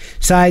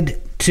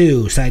 Side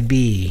 2, side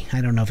B.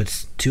 I don't know if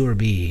it's 2 or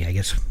B, I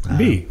guess.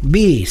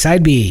 B,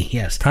 side B,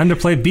 yes. Time to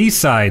play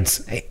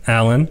B-sides,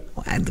 Alan.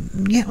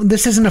 Yeah,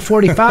 this isn't a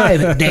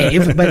 45,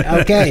 Dave, but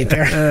okay,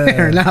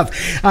 fair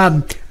enough.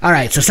 All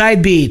right, so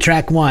side B,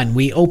 track 1.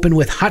 We open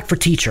with Hot for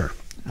Teacher,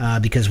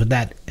 because with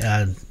that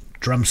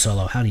drum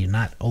solo, how do you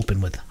not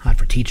open with Hot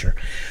for Teacher?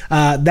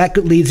 That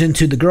leads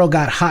into The Girl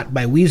Got Hot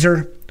by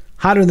Weezer,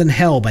 Hotter Than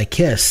Hell by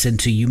Kiss,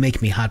 into You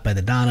Make Me Hot by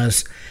the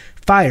Donnas,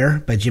 Fire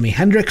by Jimi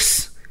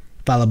Hendrix,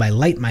 followed by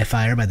Light My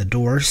Fire by The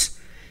Doors.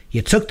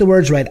 You Took the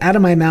Words Right Out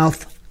of My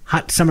Mouth,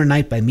 Hot Summer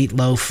Night by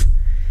Meatloaf.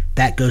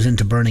 That goes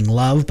into Burning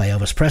Love by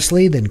Elvis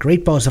Presley, then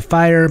Great Balls of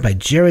Fire by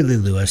Jerry Lee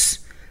Lewis,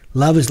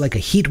 Love Is Like a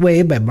Heat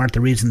Wave by Martha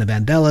Reeves and the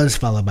Vandellas,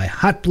 followed by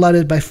Hot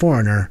Blooded by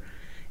Foreigner,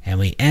 and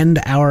we end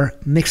our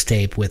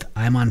mixtape with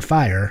I'm on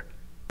Fire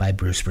by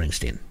Bruce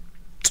Springsteen.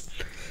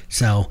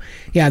 So,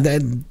 yeah,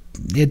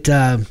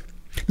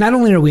 not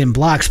only are we in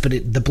blocks, but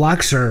the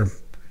blocks are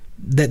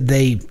that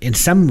they, in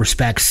some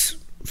respects,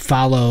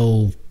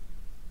 follow,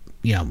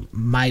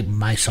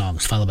 my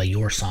songs, followed by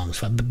your songs.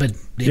 But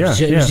it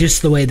was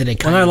just the way that it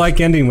kind of... And I like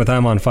ending with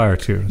I'm on Fire,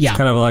 too. It's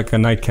kind of like a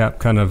nightcap,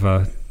 kind of...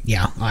 I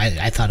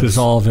thought it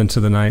dissolve into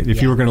the night.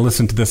 If you were going to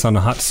listen to this on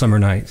a hot summer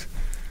night,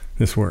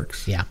 this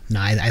works. Yeah.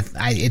 No,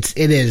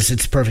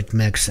 it's a perfect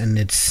mix, and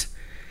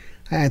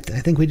I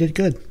think we did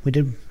good. We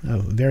did a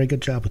very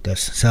good job with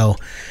this. So,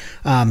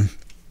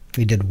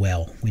 we did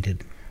well. We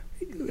did...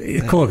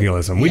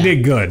 colloquialism. We Yeah.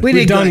 did good. We We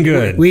did done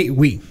good.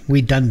 good.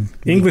 We done.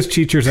 English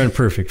teachers aren't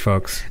perfect,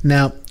 folks.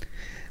 No,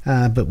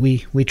 but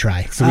we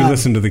try. So we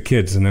listen to the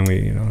kids, and then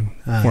we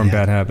form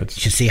bad habits.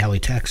 You should see how we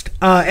text.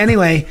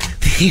 Anyway,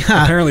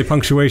 Apparently,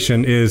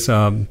 punctuation is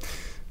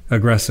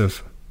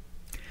aggressive.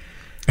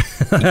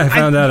 I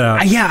found that out.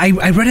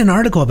 I read an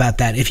article about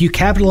that. If you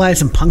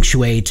capitalize and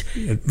punctuate,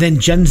 then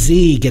Gen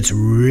Z gets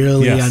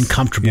really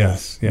uncomfortable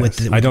with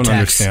the I don't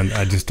text. understand.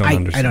 I just don't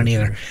understand. I don't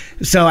either.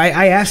 So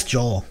I asked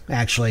Joel,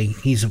 actually.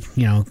 He's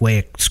away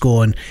at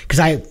school, and because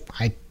I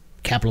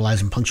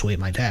capitalize and punctuate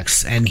my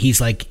texts, and he's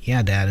like,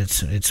 yeah, Dad,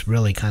 it's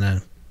really kind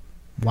of,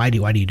 why do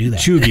you do that?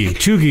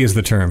 Chuggy is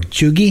the term.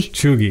 Chuggy?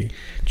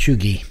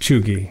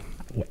 Chuggy.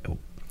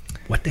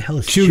 What the hell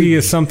is Chuggy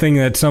is something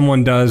that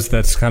someone does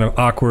that's kind of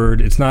awkward.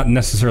 It's not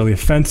necessarily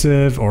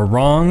offensive or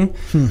wrong,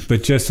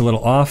 but just a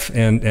little off.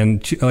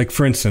 And like,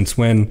 for instance,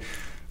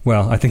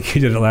 I think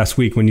you did it last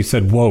week when you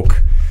said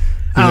woke.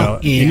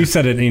 And you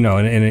said it,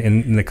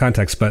 in the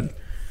context. But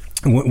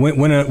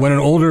when an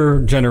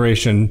older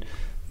generation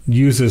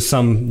uses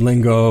some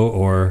lingo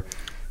or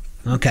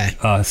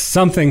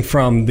something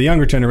from the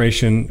younger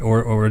generation,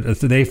 or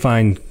they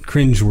find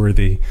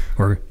cringeworthy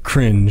or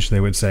cringe, they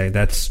would say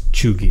that's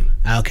chuggy.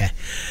 Okay,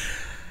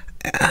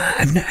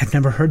 I've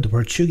never heard the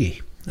word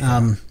chuggy.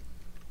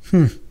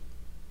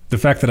 The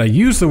fact that I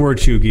use the word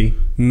chuggy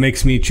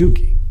makes me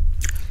chuggy.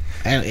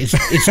 It's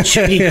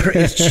chuggy.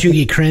 It's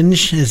chuggy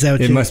cringe. Is that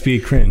what it must be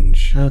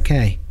cringe?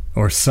 Okay,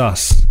 or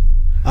sus.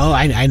 Oh,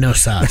 I know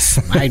sus.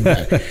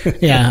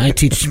 I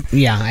teach.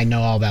 Yeah, I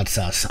know all about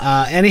sus.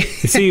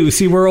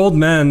 See, we're old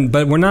men,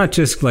 but we're not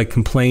just like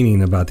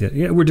complaining about it.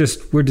 Yeah, we're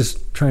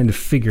just trying to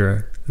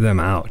figure them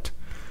out,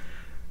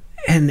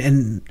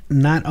 and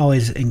not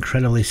always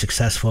incredibly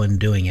successful in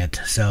doing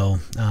it. So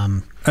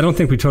I don't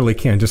think we totally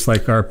can. Just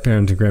like our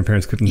parents and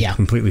grandparents couldn't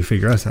completely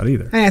figure us out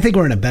either. I think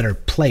we're in a better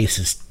place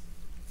as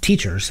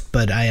teachers,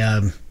 but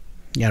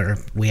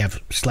we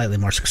have slightly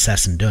more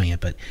success in doing it.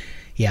 But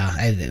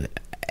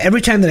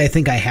every time that I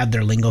think I have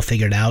their lingo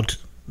figured out,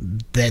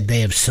 that they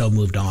have so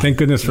moved on. Thank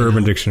goodness for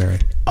Urban Dictionary.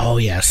 Oh,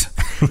 yes.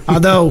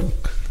 Although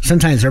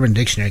sometimes Urban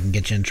Dictionary can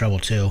get you in trouble,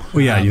 too.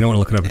 Well, yeah, you don't want to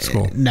look it up at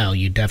school. No,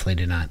 you definitely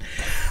do not.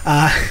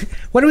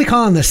 What are we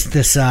calling this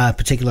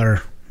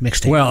particular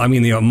mixtape? Well, I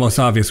mean, the most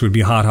obvious would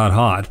be hot, hot,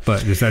 hot,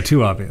 but is that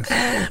too obvious?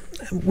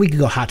 We could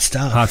go hot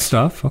stuff. Hot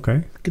stuff? Okay.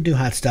 We could do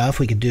hot stuff.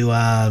 We could do,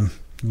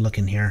 look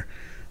in here,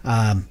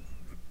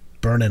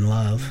 Burn in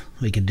Love.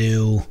 We could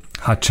do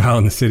Hot Child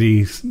in the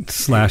City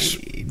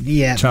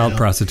 / child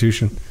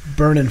prostitution.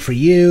 Burning for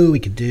You. We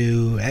could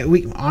do.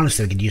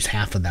 Honestly, we could use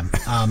half of them.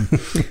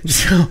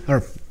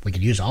 Or we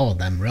could use all of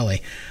them,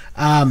 really.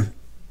 I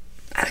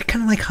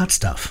kind of like hot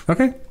stuff.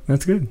 Okay,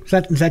 that's good. Is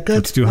that good?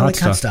 Let's do hot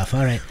stuff.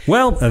 All right.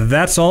 Well,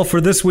 that's all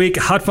for this week.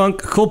 Hot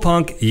funk, cool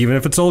punk, even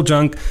if it's old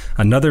junk.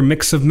 Another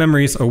mix of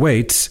memories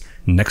awaits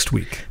next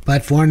week.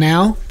 But for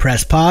now,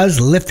 press pause,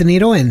 lift the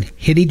needle, and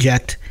hit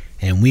eject,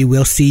 and we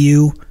will see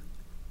you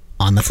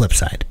on the flip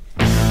side.